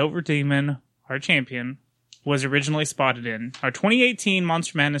that the Dover Demon, our champion, was originally spotted in? Our 2018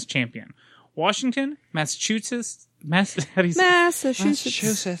 Monster Madness champion. Washington, Massachusetts, how do you say?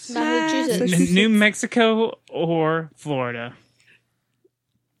 Massachusetts? Massachusetts. New Mexico or Florida?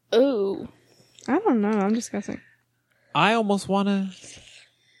 Ooh. I don't know. I'm just guessing. I almost want to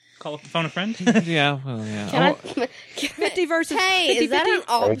Call phone a friend. Yeah, well, yeah. Can I? 50 versus Hey, 50, is that an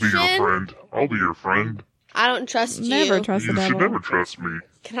I'll be your option? friend. I'll be your friend. I don't trust you. Never trust the You should devil. never trust me.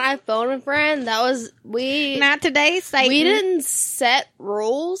 Can I phone a friend? That was we. Not today, Satan. We didn't set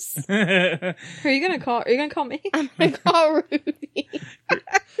rules. Who are you gonna call? Are you gonna call me? I'm gonna call Rudy.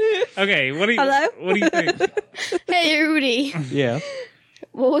 Okay, what do you Hello? What do you think? Hey, Rudy. Yeah.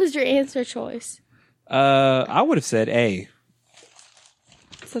 What was your answer choice? I would have said A.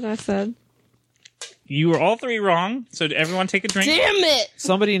 That's what I said. You were all three wrong. So did everyone take a drink? Damn it!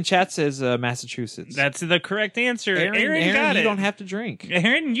 Somebody in chat says Massachusetts. That's the correct answer. Aaron, Aaron got you it. don't have to drink.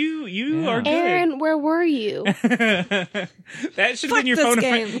 Aaron, you Yeah. are good. Aaron, where were you? That should have Fuck been your this phone a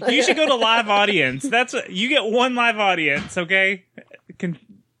game. friend. You should go to live audience. That's what, you get one live audience. Okay.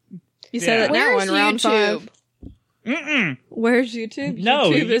 You said Yeah. it now Where's in round YouTube? 5. Where's YouTube?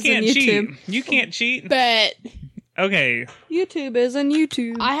 No, YouTube you is in can't YouTube. cheat. You can't cheat. Bet. Okay. YouTube is in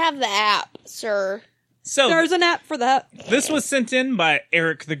YouTube. I have the app, sir. So There's an app for that. this was sent in by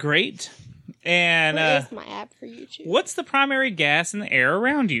Eric the Great. And What is my app for YouTube? what's the primary gas in the air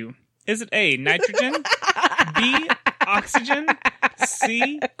around you? Is it A, nitrogen, B, oxygen,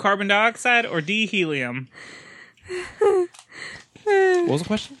 C, carbon dioxide, or D, helium? What was the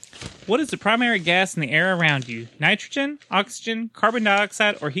question? What is the primary gas in the air around you? Nitrogen, oxygen, carbon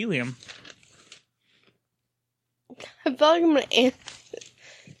dioxide, or helium? I feel like I'm gonna answer.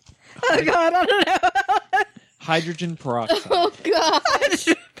 Oh God, I don't know. Hydrogen peroxide. Oh gosh.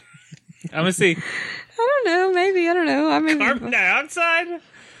 I'm gonna see. I don't know. Maybe I don't know. I mean, Carbon dioxide?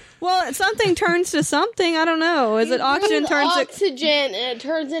 well, something turns to something. I don't know. Is it oxygen With turns to oxygen and it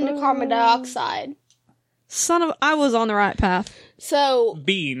turns into carbon dioxide. son of? I was on the right path. So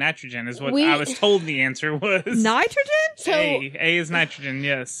B, nitrogen is what We- I was told the answer was. Nitrogen? so A is nitrogen,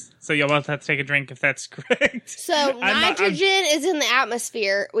 yes. So you'll both have to take a drink if that's correct. so I'm nitrogen is in the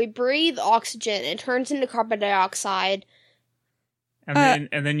atmosphere. We breathe oxygen. It turns into carbon dioxide. And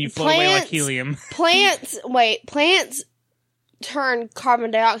then you float away like plants- helium. Plants turn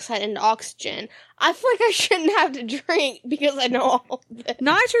carbon dioxide into oxygen. I feel like I shouldn't have to drink because I know all of this.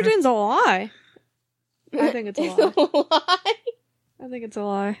 Nitrogen's a lie. I think it's a lie. Why? I think it's a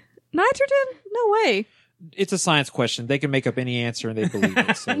lie. Nitrogen? No way. It's a science question. They can make up any answer and they believe it.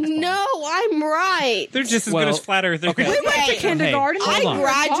 So it's fine. No, I'm right. They're just as Well, good as flat earthers. okay. We went to Hey, kindergarten. hold on. I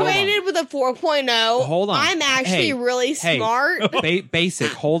graduated with a 4.0. Hold on. I'm actually Hey, really hey. smart.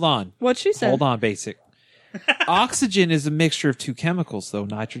 Basic. Hold on. What she said. Hold on, basic. Oxygen is a mixture of two chemicals, though.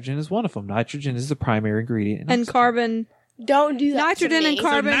 Nitrogen is one of them. Nitrogen is the primary ingredient. in And oxygen. carbon, Don't do that. nitrogen to and me.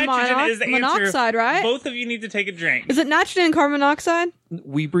 carbon nitrogen is the answer. monoxide, right? Both of you need to take a drink. Is it nitrogen and carbon monoxide?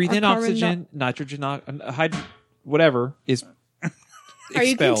 We breathe Or in carbon oxygen, nitrogen, whatever is Are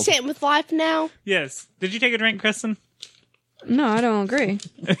you expelled. content with life now? Yes. Did you take a drink, Kristen? No, I don't agree.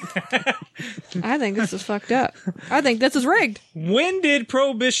 I think this is fucked up. I think this is rigged. When did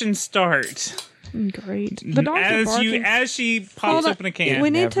Prohibition start? Great. The dogs are barking. As she pops Hold on. open a can. We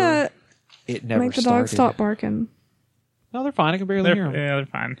need Never to It never make the started. dogs stop barking. No, they're fine. I can barely They're, hear them. yeah, they're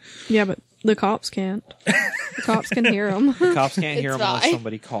fine. Yeah, but the cops can't. The cops can hear them. Cops can't hear It's them unless fine.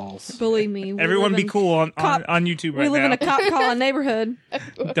 somebody calls. Believe me. we Everyone live be in- cool on cop- YouTube We right live in now. a cop calling neighborhood.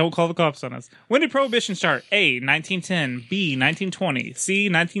 Don't call the cops on us. When did Prohibition start? A, 1910, B, 1920, C,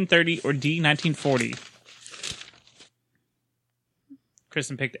 1930, or D, 1940?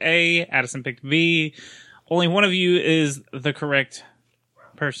 Kristen picked A, Addison picked B. Only one of you is the correct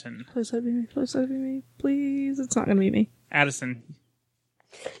person. Please let it be me. Please let it be me. Please. It's not going to be me. Addison,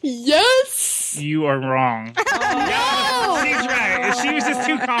 Yes. you are wrong. No. She's right. She was just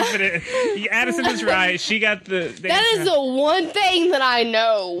too confident. Addison is right. She got the That is the one thing that I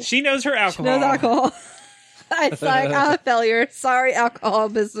know. She knows her alcohol. No alcohol. It's like, I'm a failure. Sorry, alcohol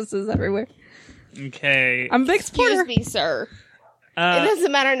businesses everywhere. Okay. I'm a big supporter. Excuse me, sir. It Uh,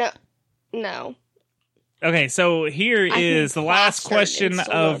 doesn't matter. No. okay, so here I is can the last plaster it question and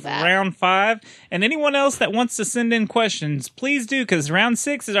still know of that. round 5. And anyone else that wants to send in questions, please do, because round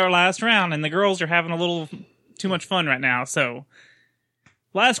 6 is our last round, and the girls are having a little too much fun right now. So,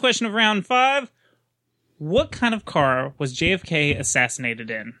 last question of round 5. What kind of car was JFK assassinated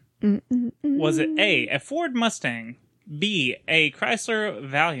in? Was it A, Ford Mustang, B, a Chrysler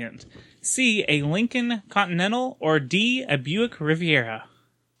Valiant, C, a Lincoln Continental, or D, a Buick Riviera?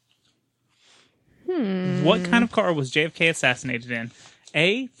 What kind of car was JFK assassinated in?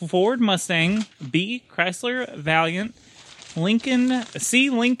 A, Ford Mustang, B, Chrysler Valiant, C,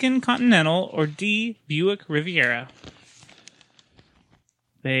 Lincoln Continental, or D, Buick Riviera?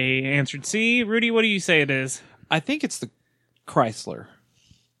 They answered C. Rudy, what do you say it is? I think it's the Chrysler.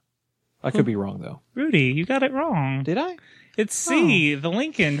 I could be wrong though. Rudy, you got it wrong. Did I? It's C, the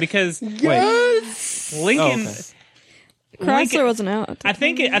Lincoln, because Wait. Lincoln. Oh, okay. Chrysler Lincoln- wasn't out. at the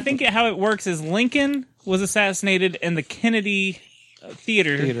I think how it works is Lincoln was assassinated in the Kennedy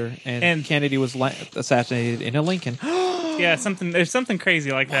Theater. And Kennedy was assassinated in a Lincoln. Yeah, there's something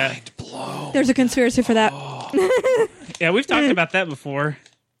crazy like that. There's a conspiracy for that. Yeah, we've talked about that before.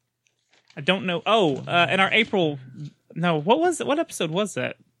 I don't know. Oh, in our April. No, what was it? What episode was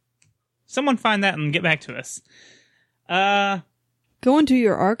that? Someone find that and get back to us. Go into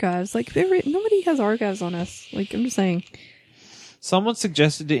your archives. Like, nobody has archives on us. Like, I'm just saying. Someone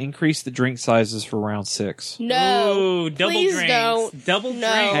suggested to increase the drink sizes for round 6. No. Ooh, double please drinks. don't. Double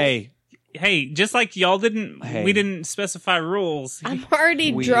No. drinks. Hey, just like y'all didn't, Hey. we didn't specify rules. I'm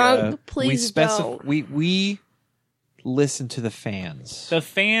already drunk. Please don't. We listen to the fans. The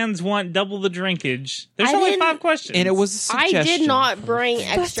fans want double the drinkage. There's I only didn't- 5 questions. And it was a suggestion. I did not bring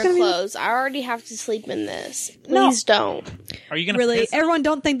extra gonna be- clothes. I already have to sleep in this. No. Please don't. Are you gonna Really, piss? everyone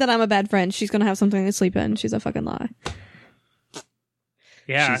don't think that I'm a bad friend. She's gonna have something to sleep in. She's a fucking lie.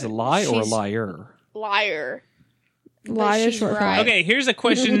 Yeah. She's a lie or a She's- liar? Liar. Lie is she's short for right. lie. Okay, here's a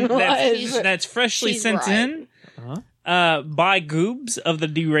question that's freshly she's sent right. in by Goobs of the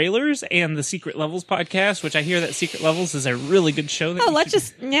Derailers and the Secret Levels podcast, which I hear that Secret Levels is a really good show. That Oh, you let's should-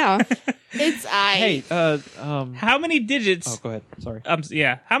 just yeah. It's I. Hey, How many digits? oh, go ahead. Sorry.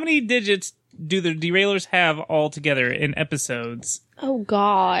 Yeah, how many digits do the Derailers have altogether in episodes? Oh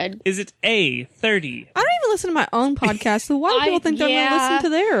God. Is it A 30? I don't even listen to my own podcast, so why do people think they're yeah. gonna listen to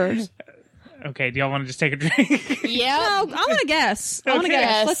theirs? Okay, do y'all want to just take a drink? Yeah. No, I want to guess. I want to Okay.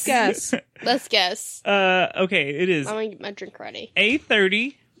 guess. Let's guess. Let's guess. Okay, it is I'm gonna get my drink ready. A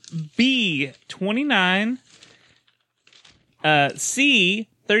 30, B 29, C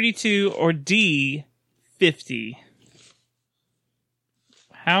 32, or D 50.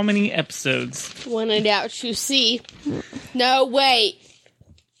 How many episodes? When in doubt, choose C. No, wait.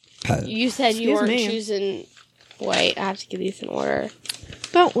 You said you Excuse weren't me. choosing. Wait, I have to get these in order.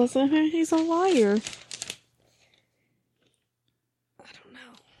 Don't listen to him. He's a liar. I don't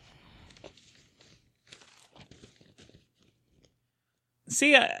know.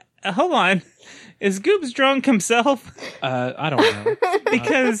 See, hold on. Is Goobs drunk himself? I don't know.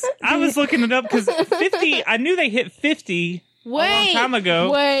 Because I was looking it up because 50, I knew they hit 50 Wait. time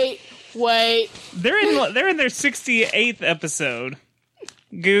ago. Wait. They're in their 68th episode.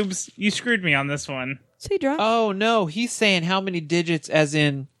 Goobs, you screwed me on this one. Is he drunk? Oh no, he's saying how many digits, as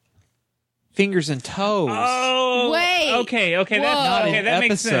in fingers and toes. Oh, Wait. Okay, Whoa. that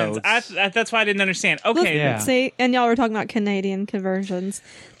makes sense. Episodes. That's why I didn't understand. Okay, Yeah. See, and y'all were talking about Canadian conversions.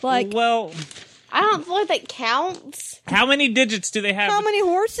 Like, well, I don't feel like that counts. how many digits do they have? how many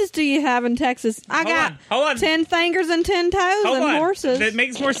horses do you have in Texas? I got hold on. 10 fingers and 10 toes Hold and on. horses. That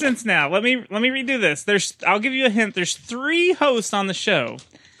makes more sense now. Let me redo this. I'll give you a hint. There's 3 hosts on the show.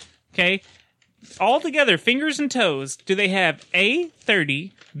 Okay, all together, fingers and toes. Do they have A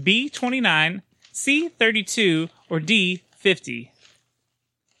 30, B 29, C 32, or D 50?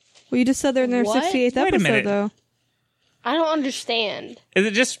 Well, you just said they're in their What? 68th Wait a episode, minute. though. I don't understand. Is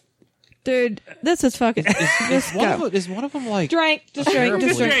it just Dude, this is fucking... Just go. Is one of them like Drink. Just drink.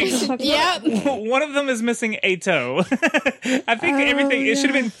 Just drink. Just Just Yep. one of them is missing a toe? I think everything. It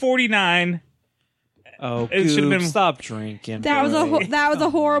should have been 49. Oh, It should've Goob, been- stop drinking. That was a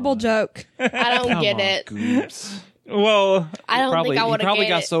horrible joke. I don't Come get on, it. Goops. Well, I don't Probably, think I he would have probably get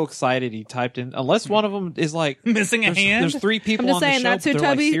got it. so excited he typed in. Unless one of them is like missing a hand. There's 3 people I'm on just saying, the show. that's who but they're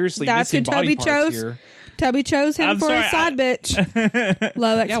Toby- like, seriously that's who missing body Toby parts chose. here. Tubby chose him I'm for sorry, a side bitch.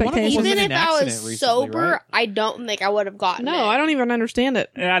 Low Yeah, one of them expectations. was Even in if an I was accident recently, sober, right? I don't think I would have gotten it. No, I don't even understand it.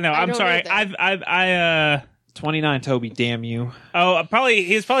 Yeah, I know. I'm don't sorry. either. 29, Toby. Damn you.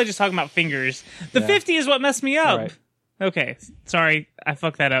 He's probably just talking about fingers. The Yeah. 50 is what messed me up. Right. Okay, sorry, I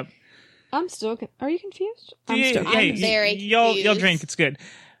fucked that up. I'm still... Are you confused? I'm very y'all confused. drink. It's good.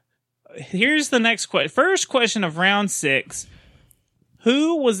 Here's the next question. First question of round 6.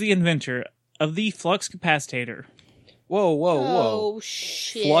 Who was the inventor of the flux capacitor? Whoa. Oh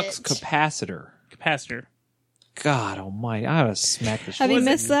shit! Flux capacitor. Capacitor. God almighty. I ought to smack the shit. Have you Was it-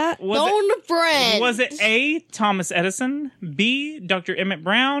 missed that? Was Phone friend. Was it A, Thomas Edison, B, Dr. Emmett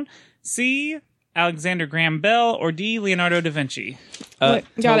Brown, C, Alexander Graham Bell, or D, Leonardo da Vinci? Wait,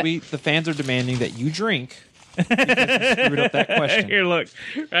 got Toby, the fans are demanding that you drink. Because you screwed up that question. Here, look.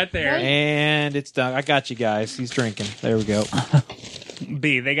 Right there. And it's done. I got you guys. He's drinking. There we go.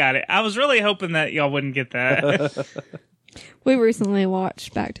 B, they got it. I was really hoping that y'all wouldn't get that. We recently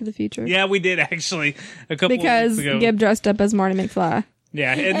watched Back to the Future. Yeah, we did actually a couple Because weeks ago. Gib dressed up as Marty McFly.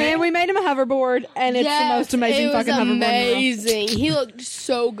 Yeah, And we made him a hoverboard, and it's the most amazing it was fucking hoverboard. amazing. He looked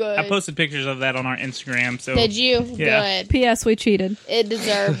so good. I posted pictures of that on our Instagram. So Did you? Yeah. Good. P.S. We cheated. It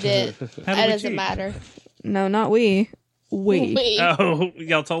deserved it. How did That we doesn't cheat? matter. No, not we. We. Wait. Oh,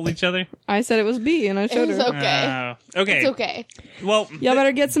 y'all told each other? I said it was B, and I It showed was her. okay. Okay. It's okay. Well, Y'all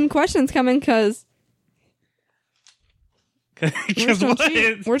better get some questions coming, because we're because just gonna what?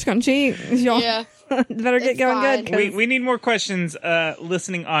 cheat. We're just gonna cheat. Y'all Yeah. better get It's going fine. good. 'cause We need more questions,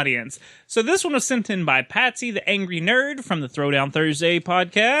 listening audience. So this one was sent in by Patsy, the Angry Nerd from the Throwdown Thursday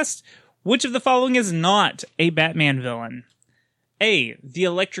podcast. Which of the following is not a Batman villain? A. The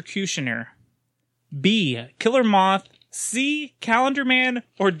Electrocutioner. B. Killer Moth. C. Calendar Man.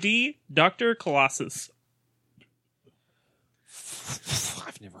 Or D. Dr. Colossus.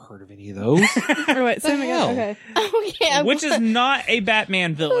 I've never heard of any of those. Oh, wait, say them hell? again. Okay. Okay. Which is not a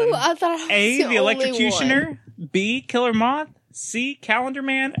Batman villain? Ooh, I thought I was A. The only one. Electrocutioner. B. Killer Moth. C. Calendar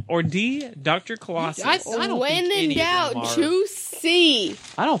Man. Or D. Dr. Colossus. I don't When think in any of doubt, them are. choose C.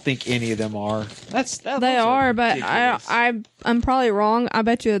 I don't think any of them are. Those They are, but ridiculous. I'm probably wrong. I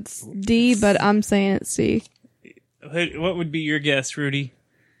bet you it's D, but I'm saying it's C. What would be your guess, Rudy?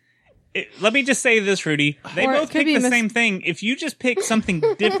 Let me just say this, Rudy. They Or it both could pick be the Miss- same thing. If you just pick something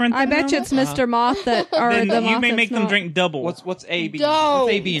different, I than bet you them, it's Mr. Moth that, or then the you Moth may that's make them not. drink double. What's A, B? Don't.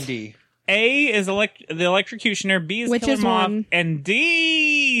 What's A, B, and D? A is the Electrocutioner, B is Which Killer is Moth, one? and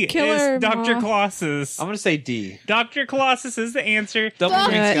D Killer is Dr. Moth. Colossus. I'm going to say D. Dr. Colossus is the answer. Double Fuck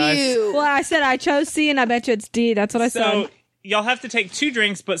drinks, guys. you. Well, I said I chose C, and I bet you it's D. That's what I So said. y'all have to take 2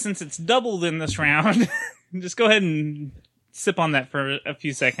 drinks, but since it's doubled in this round, just go ahead and sip on that for a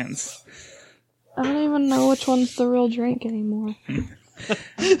few seconds. I don't even know which one's the real drink anymore.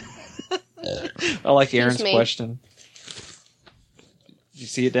 I like Aaron's me. question. You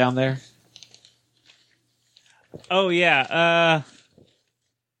see it down there? Oh yeah.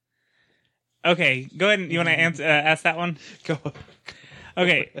 Okay, go ahead. You want to answer? Ask that one. Go.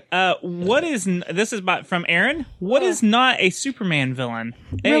 Okay. What is this is from Aaron? What is not a Superman villain?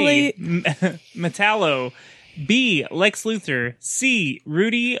 Really? A. Metallo. B. Lex Luthor. C.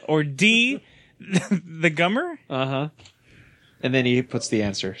 Rudy. Or D. the Gummer. Uh-huh. And then he puts the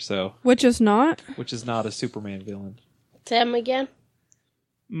answer, so Which is not? which is not a Superman villain. Tim again.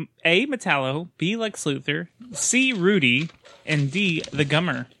 A. Metallo. B. Lex Luthor. C. Rudy. And D. The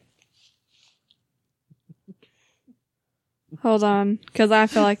Gummer. Hold on, because I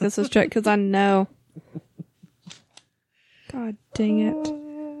feel like this is trick, because I know. God dang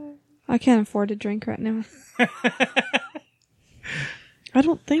it. I can't afford to drink right now. I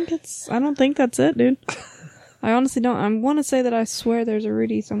don't think that's it, dude. I honestly don't. I want to say that I swear there's a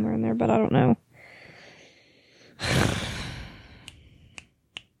Rudy somewhere in there, but I don't know.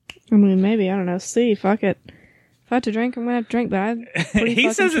 I mean, maybe, I don't know. C, fuck it. If I have to drink, I'm gonna have to drink, but I'm pretty He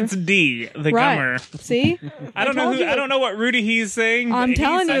fucking says sure. it's D. The Right. Gummer. See? I don't know told who. you. I don't know what Rudy he's saying. but I'm he's-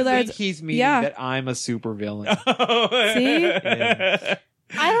 telling you I that- think he's meaning yeah. that I'm a super villain. See? Yeah.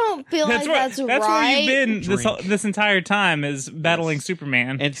 I don't feel like that's that's right. where you've been Drink. this entire time is battling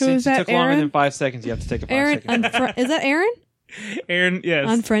Superman. And Who since is it that, took longer Aaron? than 5 seconds, you have to take a 5 Aaron, second. is that Aaron? Aaron, yes.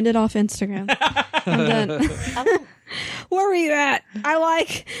 Unfriended off Instagram. I'm done. Where were you at? I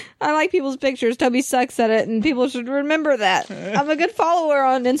like people's pictures. Toby sucks at it, and people should remember that. I'm a good follower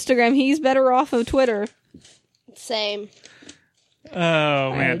on Instagram. He's better off of Twitter. Same.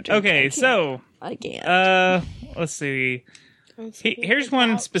 Oh man. drink Okay, that. so I can't. let's see. I'm sleeping Here's on the one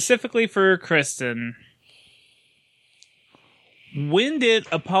couch. specifically for Kristen. When did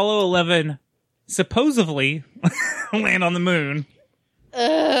Apollo 11 supposedly land on the moon?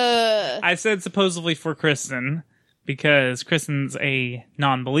 I said supposedly for Kristen because Kristen's a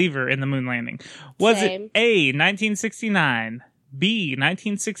non-believer in the moon landing. Was Same. it A, 1969, B,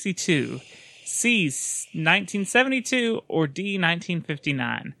 1962, C, 1972, or D,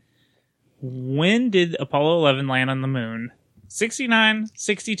 1959? When did Apollo 11 land on the moon? 69,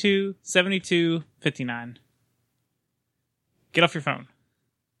 62, 72, 59. Get off your phone.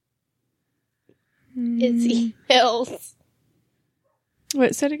 It's emails.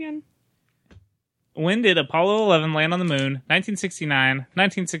 Wait, say it again. When did Apollo 11 land on the moon? 1969,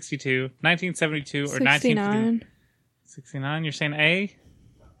 1962, 1972, or 1959? 69. 69, you're saying A?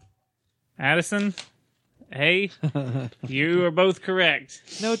 Addison? A? You are both correct.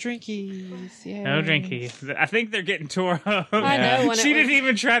 No drinkies. Yeah. No drinky. I think they're getting tore up. I know when it She was- didn't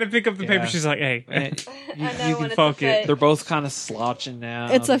even try to pick up the paper. Yeah. She's like, hey. And you, I know you when can it's fuck a it. fake. They're both kind of slouching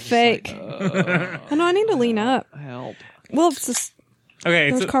now. It's a I'm just fake. Like, Oh, no, I need to lean up. help. Well, it's just, Okay,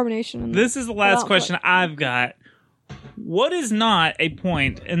 there's so carbonation in this is the last Well, question I've got. What is not a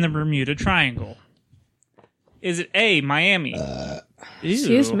point in the Bermuda Triangle? Is it A, Miami,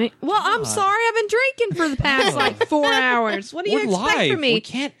 Excuse me. Well, I'm sorry. I've been drinking for the past like 4 hours. What do you We're expect live. from me? We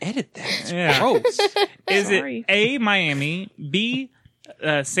can't edit that. It's Yeah. gross. Is Sorry. it A, Miami, B,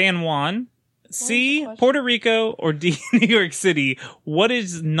 San Juan, C, Puerto Rico, or D, New York City? What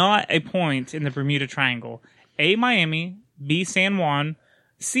is not a point in the Bermuda Triangle? A, Miami, B, San Juan,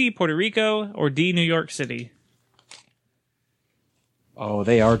 C, Puerto Rico, or D, New York City? Oh,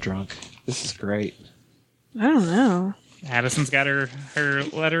 they are drunk. This is great. I don't know. Addison's got her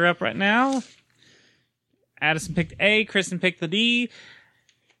letter up right now. Addison picked A, Kristen picked the D.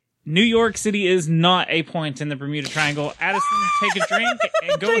 New York City is not a point in the Bermuda Triangle. Addison, take a drink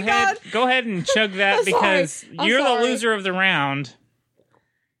and go ahead and chug that I'm because sorry. I'm you're the sorry. loser of the round.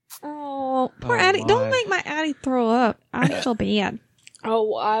 Oh, poor Oh, Addie. my. Don't make my Addie throw up. I feel bad.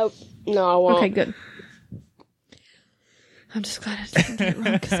 Oh, I won't. Okay, good. I'm just glad I didn't get it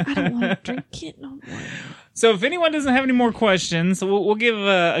wrong because I don't want to drink it no more. So if anyone doesn't have any more questions, we'll give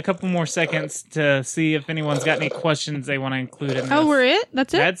a couple more seconds to see if anyone's got any questions they want to include in this. Oh, we're it?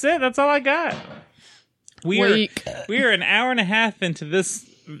 That's it? That's it. That's all I got. We are an hour and a half into this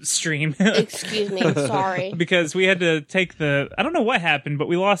stream Excuse me. I'm sorry. because we had to take I don't know what happened, but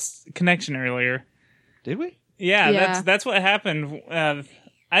we lost connection earlier. Did we? Yeah, Yeah. that's what happened. I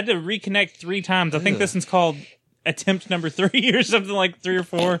had to reconnect 3 times. I think this one's called attempt number 3 or something like 3 or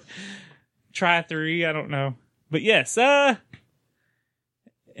 4. Try 3. I don't know. But yes,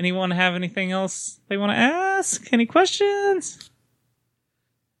 anyone have anything else they want to ask? Any questions?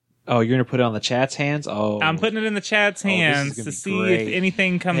 Oh, you're going to put it on the chat's hands? Oh. I'm putting it in the chat's Oh, this is hands gonna to be see great. if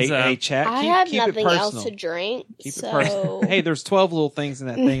anything comes up. Hey, chat, I keep, have keep it nothing personal. else to drink. Keep so it personal. Hey, there's 12 little things in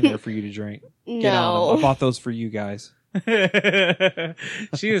that thing there for you to drink. Get on 'em. I no. bought those for you guys.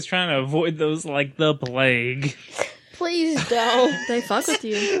 She is trying to avoid those like the plague. Please don't. They fuck with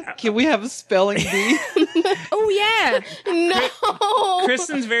you. Can we have a spelling bee? Oh, yeah. No.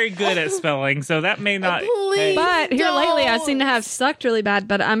 Kristen's very good at spelling, so that may not. Please. But here lately, I don't. seem to have sucked really bad,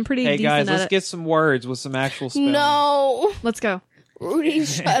 but I'm pretty Hey, decent guys, at let's it. get some words with some actual spelling. No. Let's go. Rudy,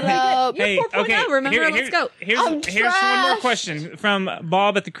 shut up. Hey, 4.0, okay. remember? Let's go. Here's I'm one more trash. question from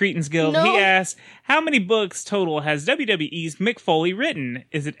Bob at the Cretans Guild. No. He asks, how many books total has WWE's Mick Foley written?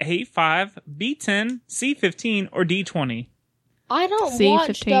 Is it A5, B10, C15, or D20? I don't C, watch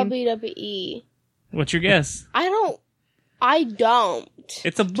 15. WWE. What's your guess? I don't.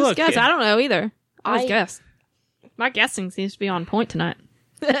 It's a book. Just guess. I don't know either. I I- guess. My guessing seems to be on point tonight.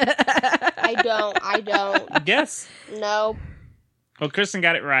 I don't. Guess. No. Well, Kristen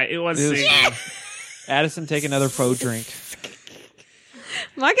got it right. It was It was C. Addison, take another faux drink.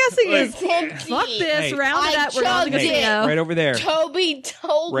 My guessing is Tipsy. fuck this. Hey. Round it I up. We're on to chugged it. casino. Right over there. Toby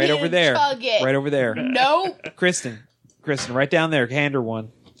told Right me over to there. chug it. Right over there. Nope. Kristen, right down there. Hand her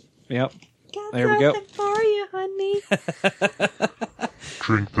one. Yep. Got There we go. something for you, honey.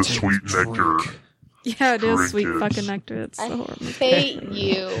 Drink the sweet nectar. Yeah, it is Drink sweet it. fucking nectar. It's so I horrible. hate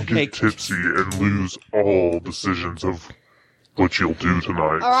you. Hey, Get tipsy and lose all decisions of what you'll do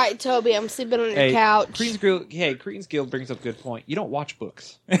tonight. All right, Toby, I'm sleeping on your Hey, couch. Cretan's Guild brings up a good point. You don't watch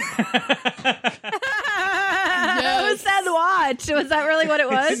books. Who said watch? Was that really what it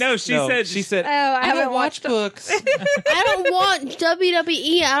was? No, she said. Oh, I haven't don't watch watched books. I don't watch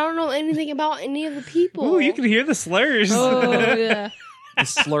WWE. I don't know anything about any of the people. Ooh, you can hear the slurs. Oh, yeah. The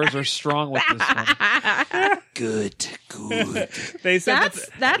slurs are strong with this one. Good. They said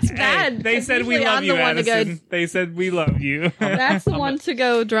That's Hey, bad. they 'cause said we usually love I'm you, the one to go- Addison. They said we love you. That's the one to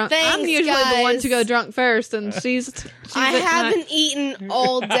go drunk. I'm Thanks, usually the one guys. to go drunk first, and she's I haven't eaten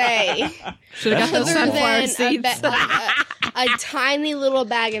all day. should have got those Other sunflower than seeds. a tiny little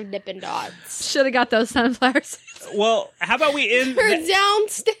bag of Dippin' Dots. Should have got those sunflower seeds. Well, how about we end? They're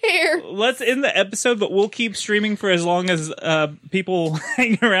downstairs. Let's end the episode, but we'll keep streaming for as long as people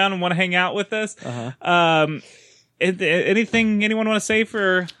hang around and want to hang out with us. Anything anyone want to say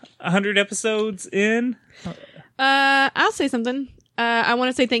for 100 episodes in? I'll say something. I want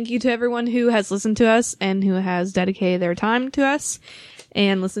to say thank you to everyone who has listened to us and who has dedicated their time to us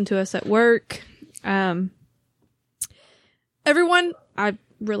and listened to us at work. Everyone, I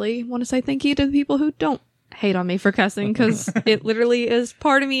really want to say thank you to the people who don't hate on me for cussing because it literally is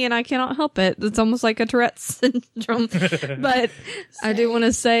part of me and I cannot help it. It's almost like a Tourette's syndrome. But I do want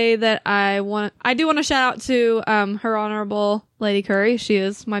to say that I do want to shout out to Her Honorable Lady Curry. She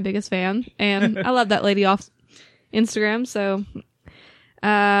is my biggest fan and I love that lady off Instagram. So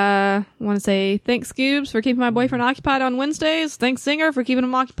want to say thanks Scoobs for keeping my boyfriend occupied on Wednesdays. Thanks Singer for keeping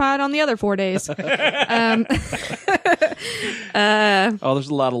him occupied on the other 4 days. Oh, there's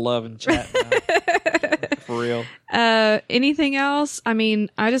a lot of love in chat now. For real. Anything else? I mean,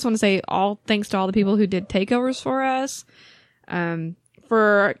 I just want to say all thanks to all the people who did takeovers for us.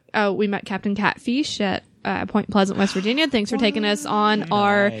 We met Captain Catfish at Point Pleasant, West Virginia. Thanks for taking us on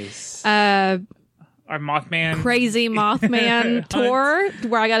Nice. Our Mothman. crazy Mothman tour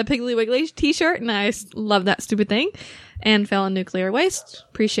where I got a Piggly Wiggly t-shirt and I love that stupid thing and fell in nuclear waste.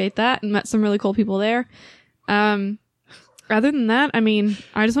 Appreciate that and met some really cool people there. Other than that, I mean,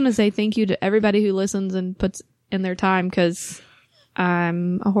 I just want to say thank you to everybody who listens and puts in their time because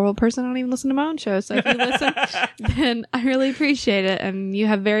I'm a horrible person. I don't even listen to my own show. So if you listen, then I really appreciate it. And you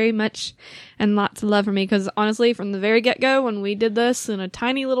have very much and lots of love for me because honestly, from the very get-go, when we did this in a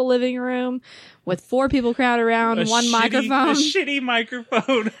tiny little living room with 4 people crowded around, A microphone, shitty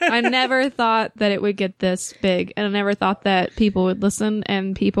microphone. I never thought that it would get this big. And I never thought that people would listen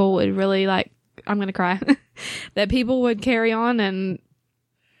and people would really I'm going to cry, that people would carry on and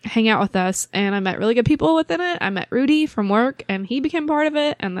hang out with us. And I met really good people within it. I met Rudy from work and he became part of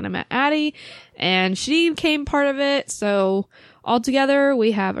it. And then I met Addie and she became part of it. So altogether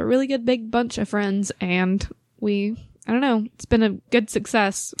we have a really good big bunch of friends and I don't know, it's been a good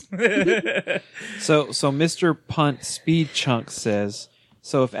success. So Mr. Punt Speed Chunk says,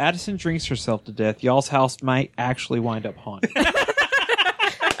 so if Addison drinks herself to death, y'all's house might actually wind up haunted.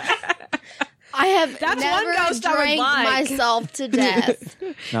 I have That's never one ghost I would drank like. myself to death.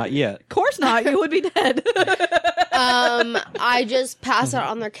 Not yet. Of course not. You would be dead. I just pass out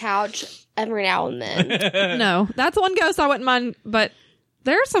on their couch every now and then. No, that's one ghost I wouldn't mind, but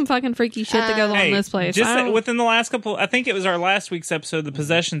there's some fucking freaky shit that goes on in this place. Just I don't- within the last couple, I think it was our last week's episode, the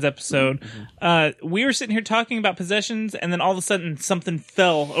possessions episode. We were sitting here talking about possessions, and then all of a sudden something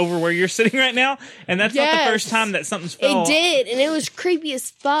fell over where you're sitting right now, and that's not Yes. the first time that something's fell. It did, and it was creepy as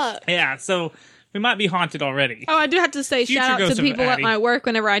fuck. Yeah, so we might be haunted already. Oh, I do have to say, Future shout out ghost to of people at Addie. my work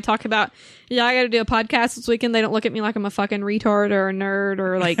whenever I talk about, I got to do a podcast this weekend. They don't look at me like I'm a fucking retard or a nerd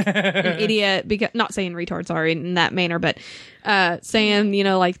or like an idiot. Because not saying retard, sorry, in that manner, but saying,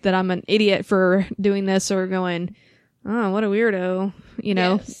 like that I'm an idiot for doing this or going, oh, what a weirdo,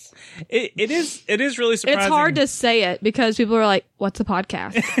 Yes. It is really surprising. It's hard to say it because people are like, what's a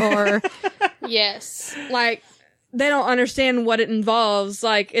podcast? Or Yes. like, they don't understand what it involves.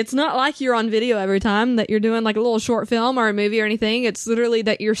 Like, it's not like you're on video every time that you're doing like a little short film or a movie or anything. It's literally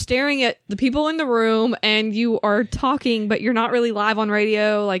that you're staring at the people in the room and you are talking, but you're not really live on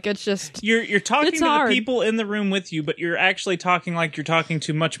radio. Like, it's just, You're talking It's to hard. the people in the room with you, but you're actually talking like you're talking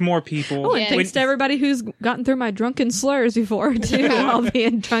to much more people. oh, and Yeah. thanks to everybody who's gotten through my drunken slurs before too, while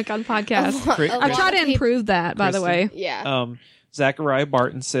being drunk on podcasts. A I'm lot trying to of people- improve that, by the way. Yeah. Zachariah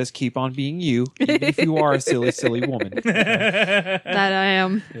Barton says, keep on being you, even if you are a silly, silly woman. That I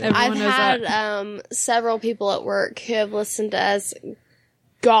am. Everyone I've knows had that. several people at work who have listened to us.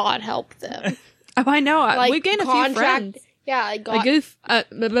 God help them. Oh, I know. Like We've gained a few friends. Yeah, like God. A goof.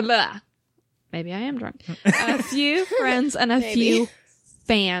 Blah, blah, blah. Maybe I am drunk. A few friends and a Maybe. few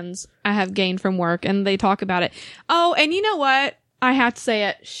fans I have gained from work, and they talk about it. Oh, and you know what? I have to say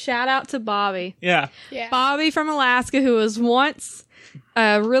it. Shout out to Bobby. Yeah. Yeah. Bobby from Alaska, who was once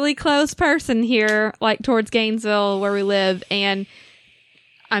a really close person here, like towards Gainesville, where we live, and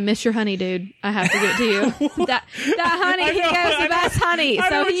I miss your honey, dude. I have to get to you. that honey, I he know, goes I the best know. honey. I know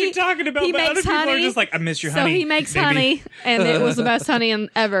so what he, you're talking about, he but other makes people honey. are just like, I miss your So honey. he makes baby. honey, and it was the best honey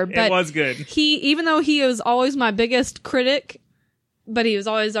ever. But It was good. he, even though he was always my biggest critic, but he was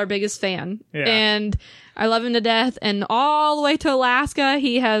always our biggest fan. Yeah. And I love him to death. And all the way to Alaska,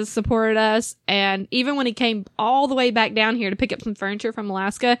 he has supported us. And even when he came all the way back down here to pick up some furniture from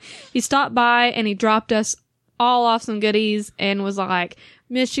Alaska, he stopped by and he dropped us all off some goodies and was like,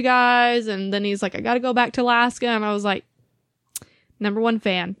 miss you guys. And then he's like, I got to go back to Alaska. And I was like, #1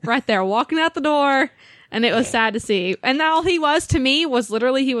 fan right there, walking out the door. And it was sad to see. And all he was to me was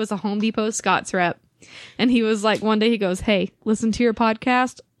literally, he was a Home Depot Scott's rep. And he was like, one day he goes, hey, listen to your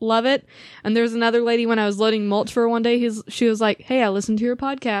podcast. Love it. And there's another lady when I was loading mulch for her one day, she was like, hey, I listened to your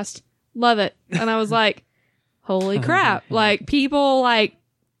podcast. Love it. And I was like, holy crap. Like, people like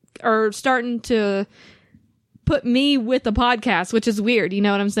are starting to put me with the podcast, which is weird. You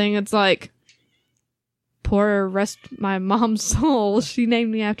know what I'm saying? It's like, poor rest my mom's soul. She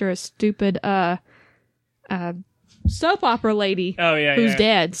named me after a stupid, soap opera lady Oh, yeah. who's yeah.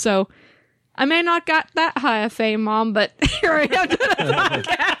 dead. So I may not got that high of fame, Mom, but here I am doing a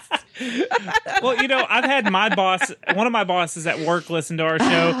podcast. Well, I've had my boss, one of my bosses at work, listen to our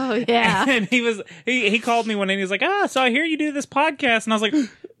show. Oh, yeah. And he called me one day and he was like, so I hear you do this podcast. And I was like,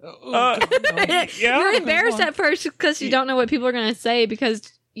 yeah. You're embarrassed at first because you don't know what people are going to say because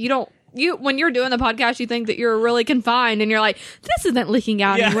when you're doing the podcast, you think that you're really confined and you're like, this isn't leaking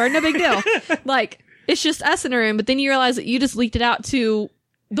out Yeah. anywhere. No big deal. Like, it's just us in a room. But then you realize that you just leaked it out to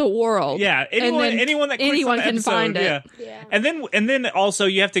the world. Yeah, anyone then anyone that clicks on the can episode, find it. Yeah. Yeah. And then also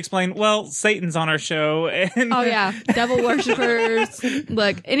you have to explain, well, Satan's on our show, and Oh yeah, devil worshippers.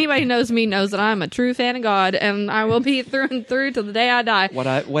 Look, anybody who knows me knows that I'm a true fan of God, and I will be through and through till the day I die.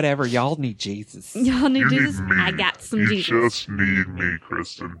 Whatever. Y'all need Jesus. Y'all need You Jesus? need me. I got some you Jesus. just need me,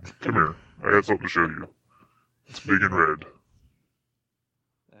 Kristen. Come here. I got something to show you. It's big and red.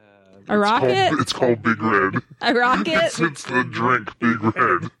 A rocket? It's called Big Red. A rocket? It's the drink Big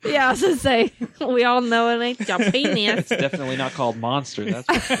Red. Yeah, I was gonna say, we all know it ain't your penis. Definitely not called Monster. That's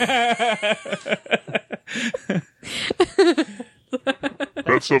for sure.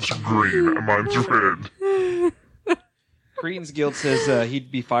 That stuff's green and mine's red. Cretan's Guild says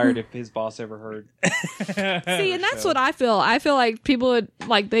he'd be fired if his boss ever heard. See, and that's what I feel. I feel like people would,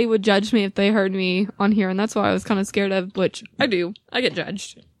 like, they would judge me if they heard me on here, and that's why I was kind of scared of, which I do. I get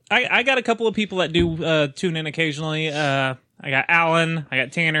judged. I got a couple of people that do tune in occasionally. I got Alan, I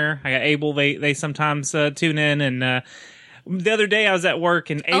got Tanner, I got Abel. They sometimes tune in. And the other day I was at work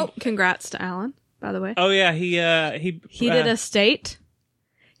and Abel, Oh, congrats to Alan, by the way. oh yeah, he He did a state.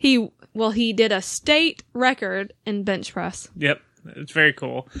 He did a state record in bench press. Yep, it's very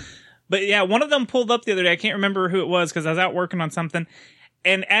cool. But yeah, one of them pulled up the other day. I can't remember who it was because I was out working on something.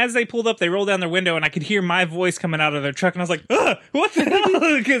 And as they pulled up, they rolled down their window, and I could hear my voice coming out of their truck. And I was like, what the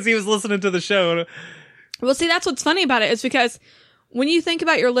hell? Because he was listening to the show. Well, see, that's what's funny about it. Is because when you think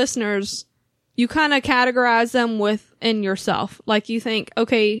about your listeners, you kind of categorize them within yourself. Like you think,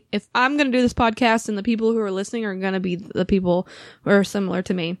 okay, if I'm going to do this podcast and the people who are listening are going to be the people who are similar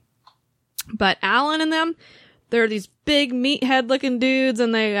to me. But Alan and them, they're these big meathead looking dudes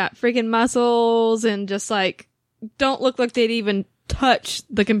and they got freaking muscles and just like don't look like they'd even touch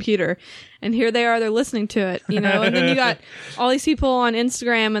the computer. And here they are, they're listening to it, you know? And then you got all these people on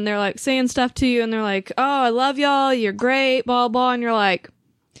Instagram and they're like saying stuff to you and they're like, oh, I love y'all. You're great, blah, blah. And you're like,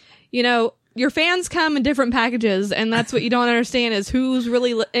 you know, your fans come in different packages, and that's what you don't understand is who's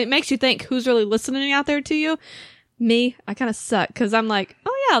really, it makes you think who's really listening out there to you. Me, I kind of suck because I'm like,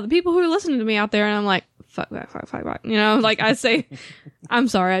 oh yeah, the people who are listening to me out there, and I'm like, fuck back. You know, like I say, I'm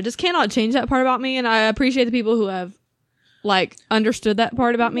sorry, I just cannot change that part about me, and I appreciate the people who have like understood that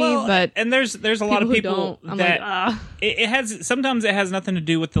part about me, Well, but and there's a lot of who people don't, I'm that like, it has sometimes it has nothing to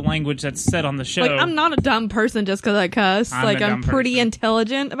do with the language that's said on the show. like I'm not a dumb person just because I cuss. I'm Like a I'm dumb pretty person.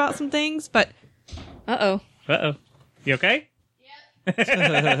 intelligent about some things, but Uh-oh. You okay?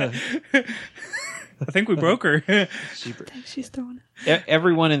 Yeah. I think we broke her. she's throwing it.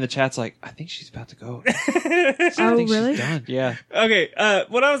 Everyone in the chat's like, I think she's about to go. I Oh, think really? She's done. Yeah. Okay,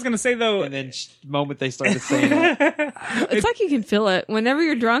 what I was going to say, though... And then the moment they started saying that, It's like you can feel it whenever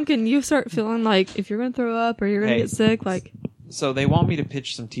you're drunk and you start feeling like if you're gonna throw up or you're gonna Hey. get sick. Like, so they want me to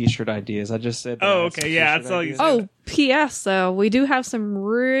pitch some t-shirt ideas. I just said. Oh, some okay, yeah, t-shirt that's all you ideas. said. oh, P.S. though, we do have some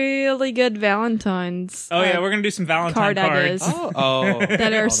really good Valentines. Oh, yeah, we're going to do some Valentine card cards. ideas. Oh,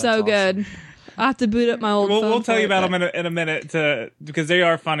 that are that's so awesome. good. I have to boot up my old. phone We'll tell for you it, about but them in a minute because they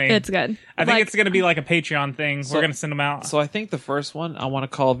are funny. It's good. I think Like, it's going to be like a Patreon thing. So- We're going to send them out. So I think the first one I want to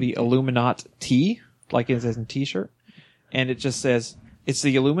call the Illuminati T, like it says in t-shirt, and it just says it's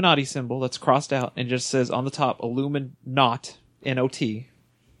the Illuminati symbol that's crossed out, and just says on the top Illuminat N-O-T,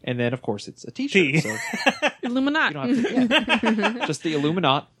 and then of course it's a t-shirt. T. So Illuminati. you don't have to, yeah. Just the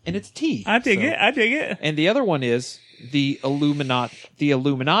Illuminat, and it's T. I dig So- it. I dig it. And the other one is the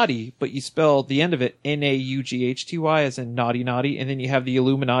Illuminati, but you spell the end of it N-A-U-G-H-T-Y as in naughty, and then you have the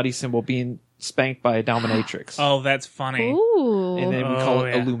Illuminati symbol being spanked by a dominatrix. Oh, that's funny. Ooh. And then we Oh, call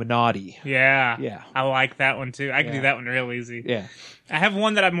it yeah. Illuminati. Yeah. Yeah. I like that one, too. I can do Yeah. that one real easy. Yeah. I have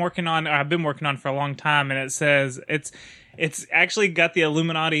one that I'm working on, or I've been working on for a long time, and it says it's actually got the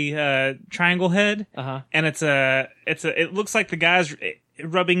Illuminati triangle head, Uh-huh. and it looks like the guy's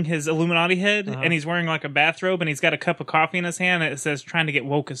rubbing his Illuminati head, and he's wearing like a bathrobe, and he's got a cup of coffee in his hand, and it says trying to get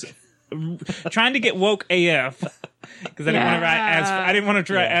woke AF because I didn't want to write I didn't want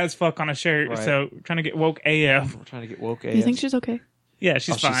to write as fuck on a shirt, Right. so trying to get woke AF. We're trying to get woke. Do you think she's okay? Yeah,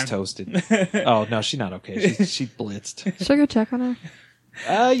 she's fine. She's toasted. Oh no, she's not okay. She blitzed. Should I go check on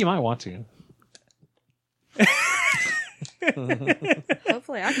her? You might want to.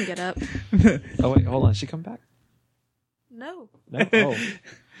 Hopefully, I can get up. Oh wait, hold on. Is she come back? No. No. Oh,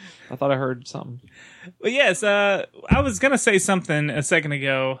 I thought I heard something. Well, yes, I was gonna say something a second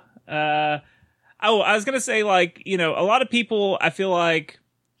ago. I was gonna say, like, you know, a lot of people, I feel like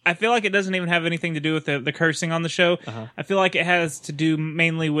it doesn't even have anything to do with the cursing on the show. Uh-huh. I feel like it has to do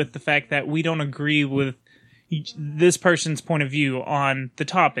mainly with the fact that we don't agree with this person's point of view on the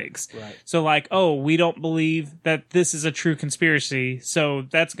topics. Right. So, like, oh, we don't believe that this is a true conspiracy, so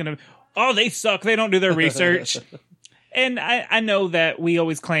that's gonna, oh, they suck, they don't do their research. And I know that we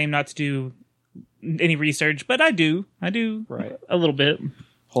always claim not to do any research, but I do. I do Right. a little bit.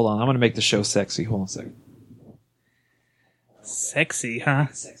 Hold on, I'm going to make the show sexy. Hold on a second. Sexy, huh?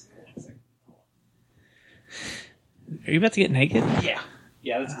 Are you about to get naked? Yeah.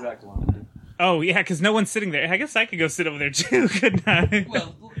 Yeah, that's exactly what I'm going to do. Oh, yeah, because no one's sitting there. I guess I could go sit over there too, couldn't I?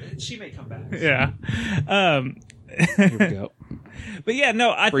 Well, she may come back. Yeah. Here we go. But yeah,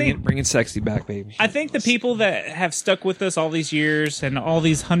 no, I think Bringing sexy back, baby. I think the people that have stuck with us all these years and all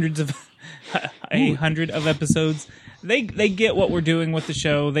these hundreds of 100 of episodes, they get what we're doing with the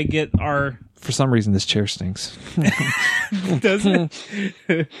show. They get our For some reason, this chair stinks. doesn't.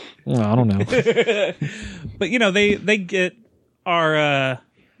 Well, I don't know. But you know, they get our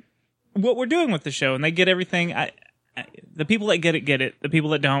what we're doing with the show, and they get everything. The people that get it. The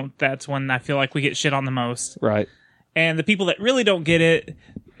people that don't, that's when I feel like we get shit on the most. Right. And the people that really don't get it,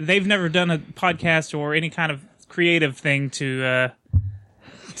 they've never done a podcast or any kind of creative thing to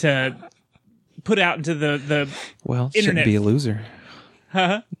put out into the Well, Internet. shouldn't be a loser.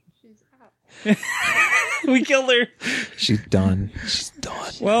 we killed her. She's done. She's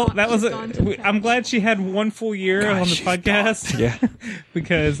done. Well, that was gone to the I'm glad she had one full year on the she's podcast. Yeah.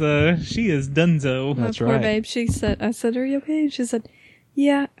 Because she is donezo. That's Poor right. babe. I said, are you okay? She said,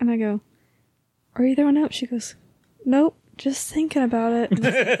 yeah. And I go, are you throwing up? She goes, nope, just thinking about it. And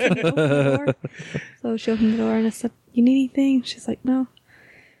I said, "Can you open the door?" So she opened the door and I said, you need anything? She's like, no.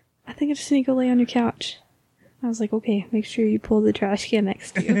 I think I just need to go lay on your couch. I was like, okay, make sure you pull the trash can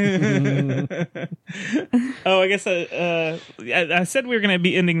next to you. Oh, I guess I said we were going to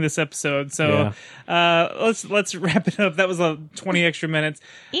be ending this episode, so let's wrap it up. That was 20 extra minutes.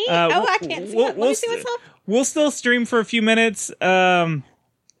 I can't see it. Let me see myself. We'll still stream for a few minutes.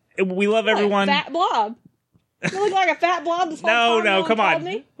 We love everyone. Fat blob. You look like a fat blob this whole time. No, one come called on.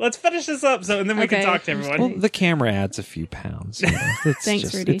 me. Let's finish this up, and then we can Okay. talk to everyone. Well, the camera adds a few pounds. You know. It's Thanks,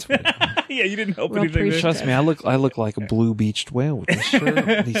 just, Rudy. it's fine. Yeah, you didn't help Real anything. there. appreciate Trust me, I look like a blue beached whale with this shirt,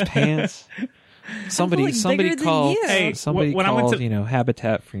 with these pants. Somebody bigger than called. you. Hey, somebody when I went called. to-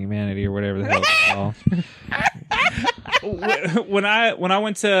 Habitat for Humanity or whatever the hell it's called. When I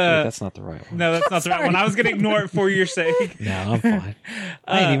went to That's not the right one. no, that's not the right one. I was going to ignore it for your sake. No, I'm fine.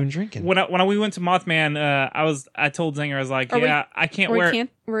 I ain't even drinking. When we went to Mothman, I told Zinger, I was like, Are we- I can't wear.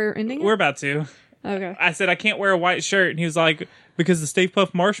 We're ending it? We're about to. Okay. I said I can't wear a white shirt, and he was like, because the Stay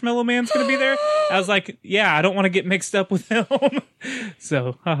Puft Marshmallow Man's going to be there. I was like, yeah, I don't want to get mixed up with him.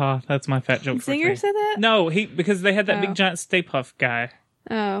 So, haha, that's my fat joke. for Singer today. said that? No, because they had that Oh. big giant Stay Puft guy.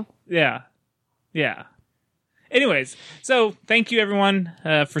 Oh. Yeah. Anyways, so thank you everyone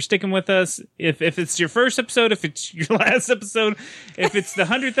for sticking with us. If it's your first episode, if it's your last episode, if it's the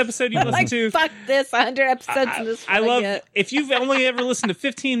 100th episode you listen Like, to, fuck this, 100 episodes and this is I what love get. if you've only ever listened to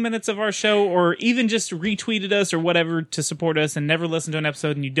 15 minutes of our show or even just retweeted us or whatever to support us and never listened to an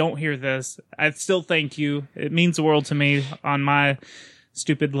episode and you don't hear this, I still thank you. It means the world to me on my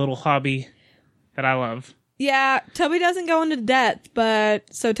stupid little hobby that I love. Yeah, Toby doesn't go into depth,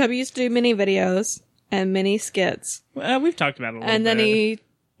 but so Toby used to do mini videos and mini skits. We've talked about it a little And then bit. he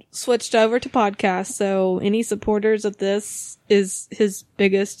switched over to podcasts. So any supporters of this is his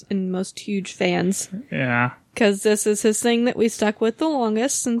biggest and most huge fans. Yeah. Because this is his thing that we stuck with the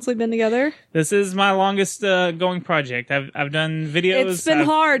longest since we've been together. This is my longest going project. I've done videos. It's been I've-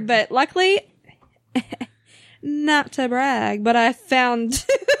 hard, but luckily, not to brag, but I found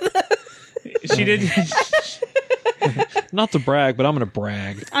She did. Not to brag, but I'm going to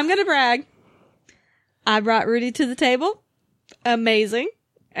brag. I'm gonna brag. I brought Rudy to the table. Amazing.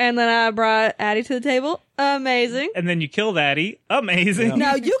 And then I brought Addie to the table. Amazing. And then you killed Addie. Amazing.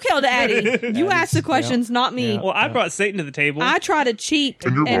 No, you killed Addie. You asked the questions, not me. Yeah. Well, I brought Satan to the table. I try to cheat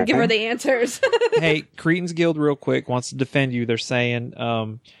And you're and give her welcome. the answers. Hey, Cretans Guild, real quick, wants to defend you. They're saying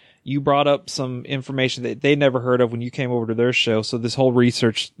you brought up some information that they never heard of when you came over to their show. So this whole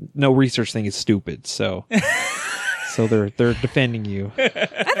no research thing is stupid. So, so they're defending you.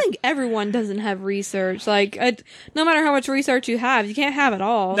 I think everyone doesn't have research. Like, no matter how much research you have, you can't have it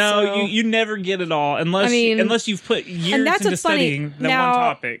all. no, so. you never get it all unless I mean- unless you've put years And that's into what's funny. studying the Now, one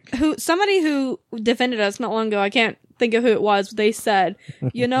topic. Somebody who defended us not long ago, I can't think of who it was, but they said,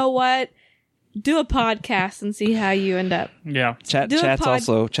 you know what? Do a podcast and see how you end up. Yeah. Do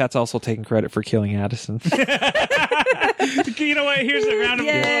a Chat's also taking credit for killing Addison. You know what? Here's a round of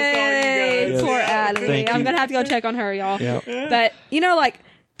applause to all Yay! you guys. Poor Addie. Thank I'm you. gonna have to go check on her, y'all. Yeah. But like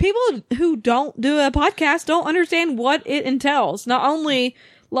people who don't do a podcast don't understand what it entails. Not only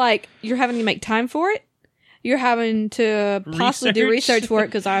like you're having to make time for it, you're having to possibly do Research. research for it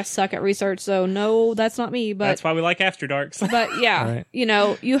because I suck at research. So no, that's not me. But That's why we like After Darks. but yeah, Right. you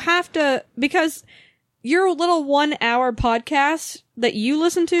know, you have to, because your little 1 hour podcast that you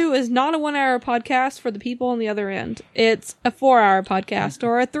listen to is not a 1 hour podcast for the people on the other end. It's a 4 hour podcast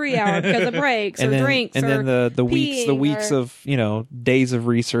or a 3 hour because of breaks or drinks. And then the weeks or, of, days of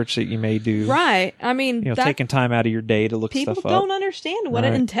research that you may do. Right. I mean, taking time out of your day to look stuff up. People don't understand what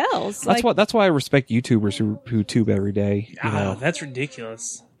it entails. That's why I respect YouTubers who tube every day. That's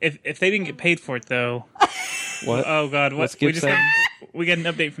ridiculous. If they didn't get paid for it though. What? Oh God! What? We got an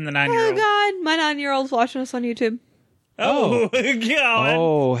update from the 9-year-old. Oh God! My 9-year-old's watching us on YouTube. Oh, God.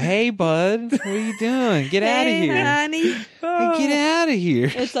 Oh, hey, bud. What are you doing? Get out of here. Honey. Hey, get out of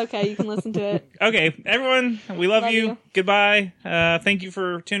here. It's okay. You can listen to it. Okay, everyone, we love you. You. Goodbye. Thank you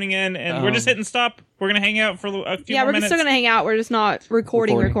for tuning in, and we're just hitting stop. We're going to hang out for a few more minutes. Yeah, we're still going to hang out. We're just not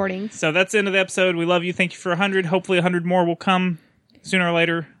recording. So that's the end of the episode. We love you. Thank you for 100. Hopefully 100 more will come sooner or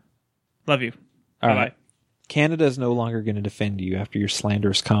later. Love you. All Bye-bye. right. Canada is no longer going to defend you after your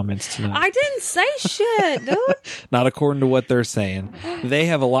slanderous comments tonight. I didn't say shit, dude. Not according to what they're saying. They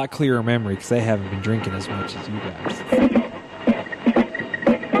have a lot clearer memory because they haven't been drinking as much as you guys.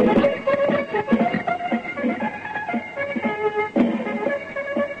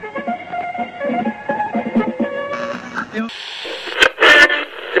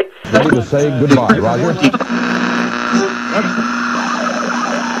 Ready to say goodbye, Roger.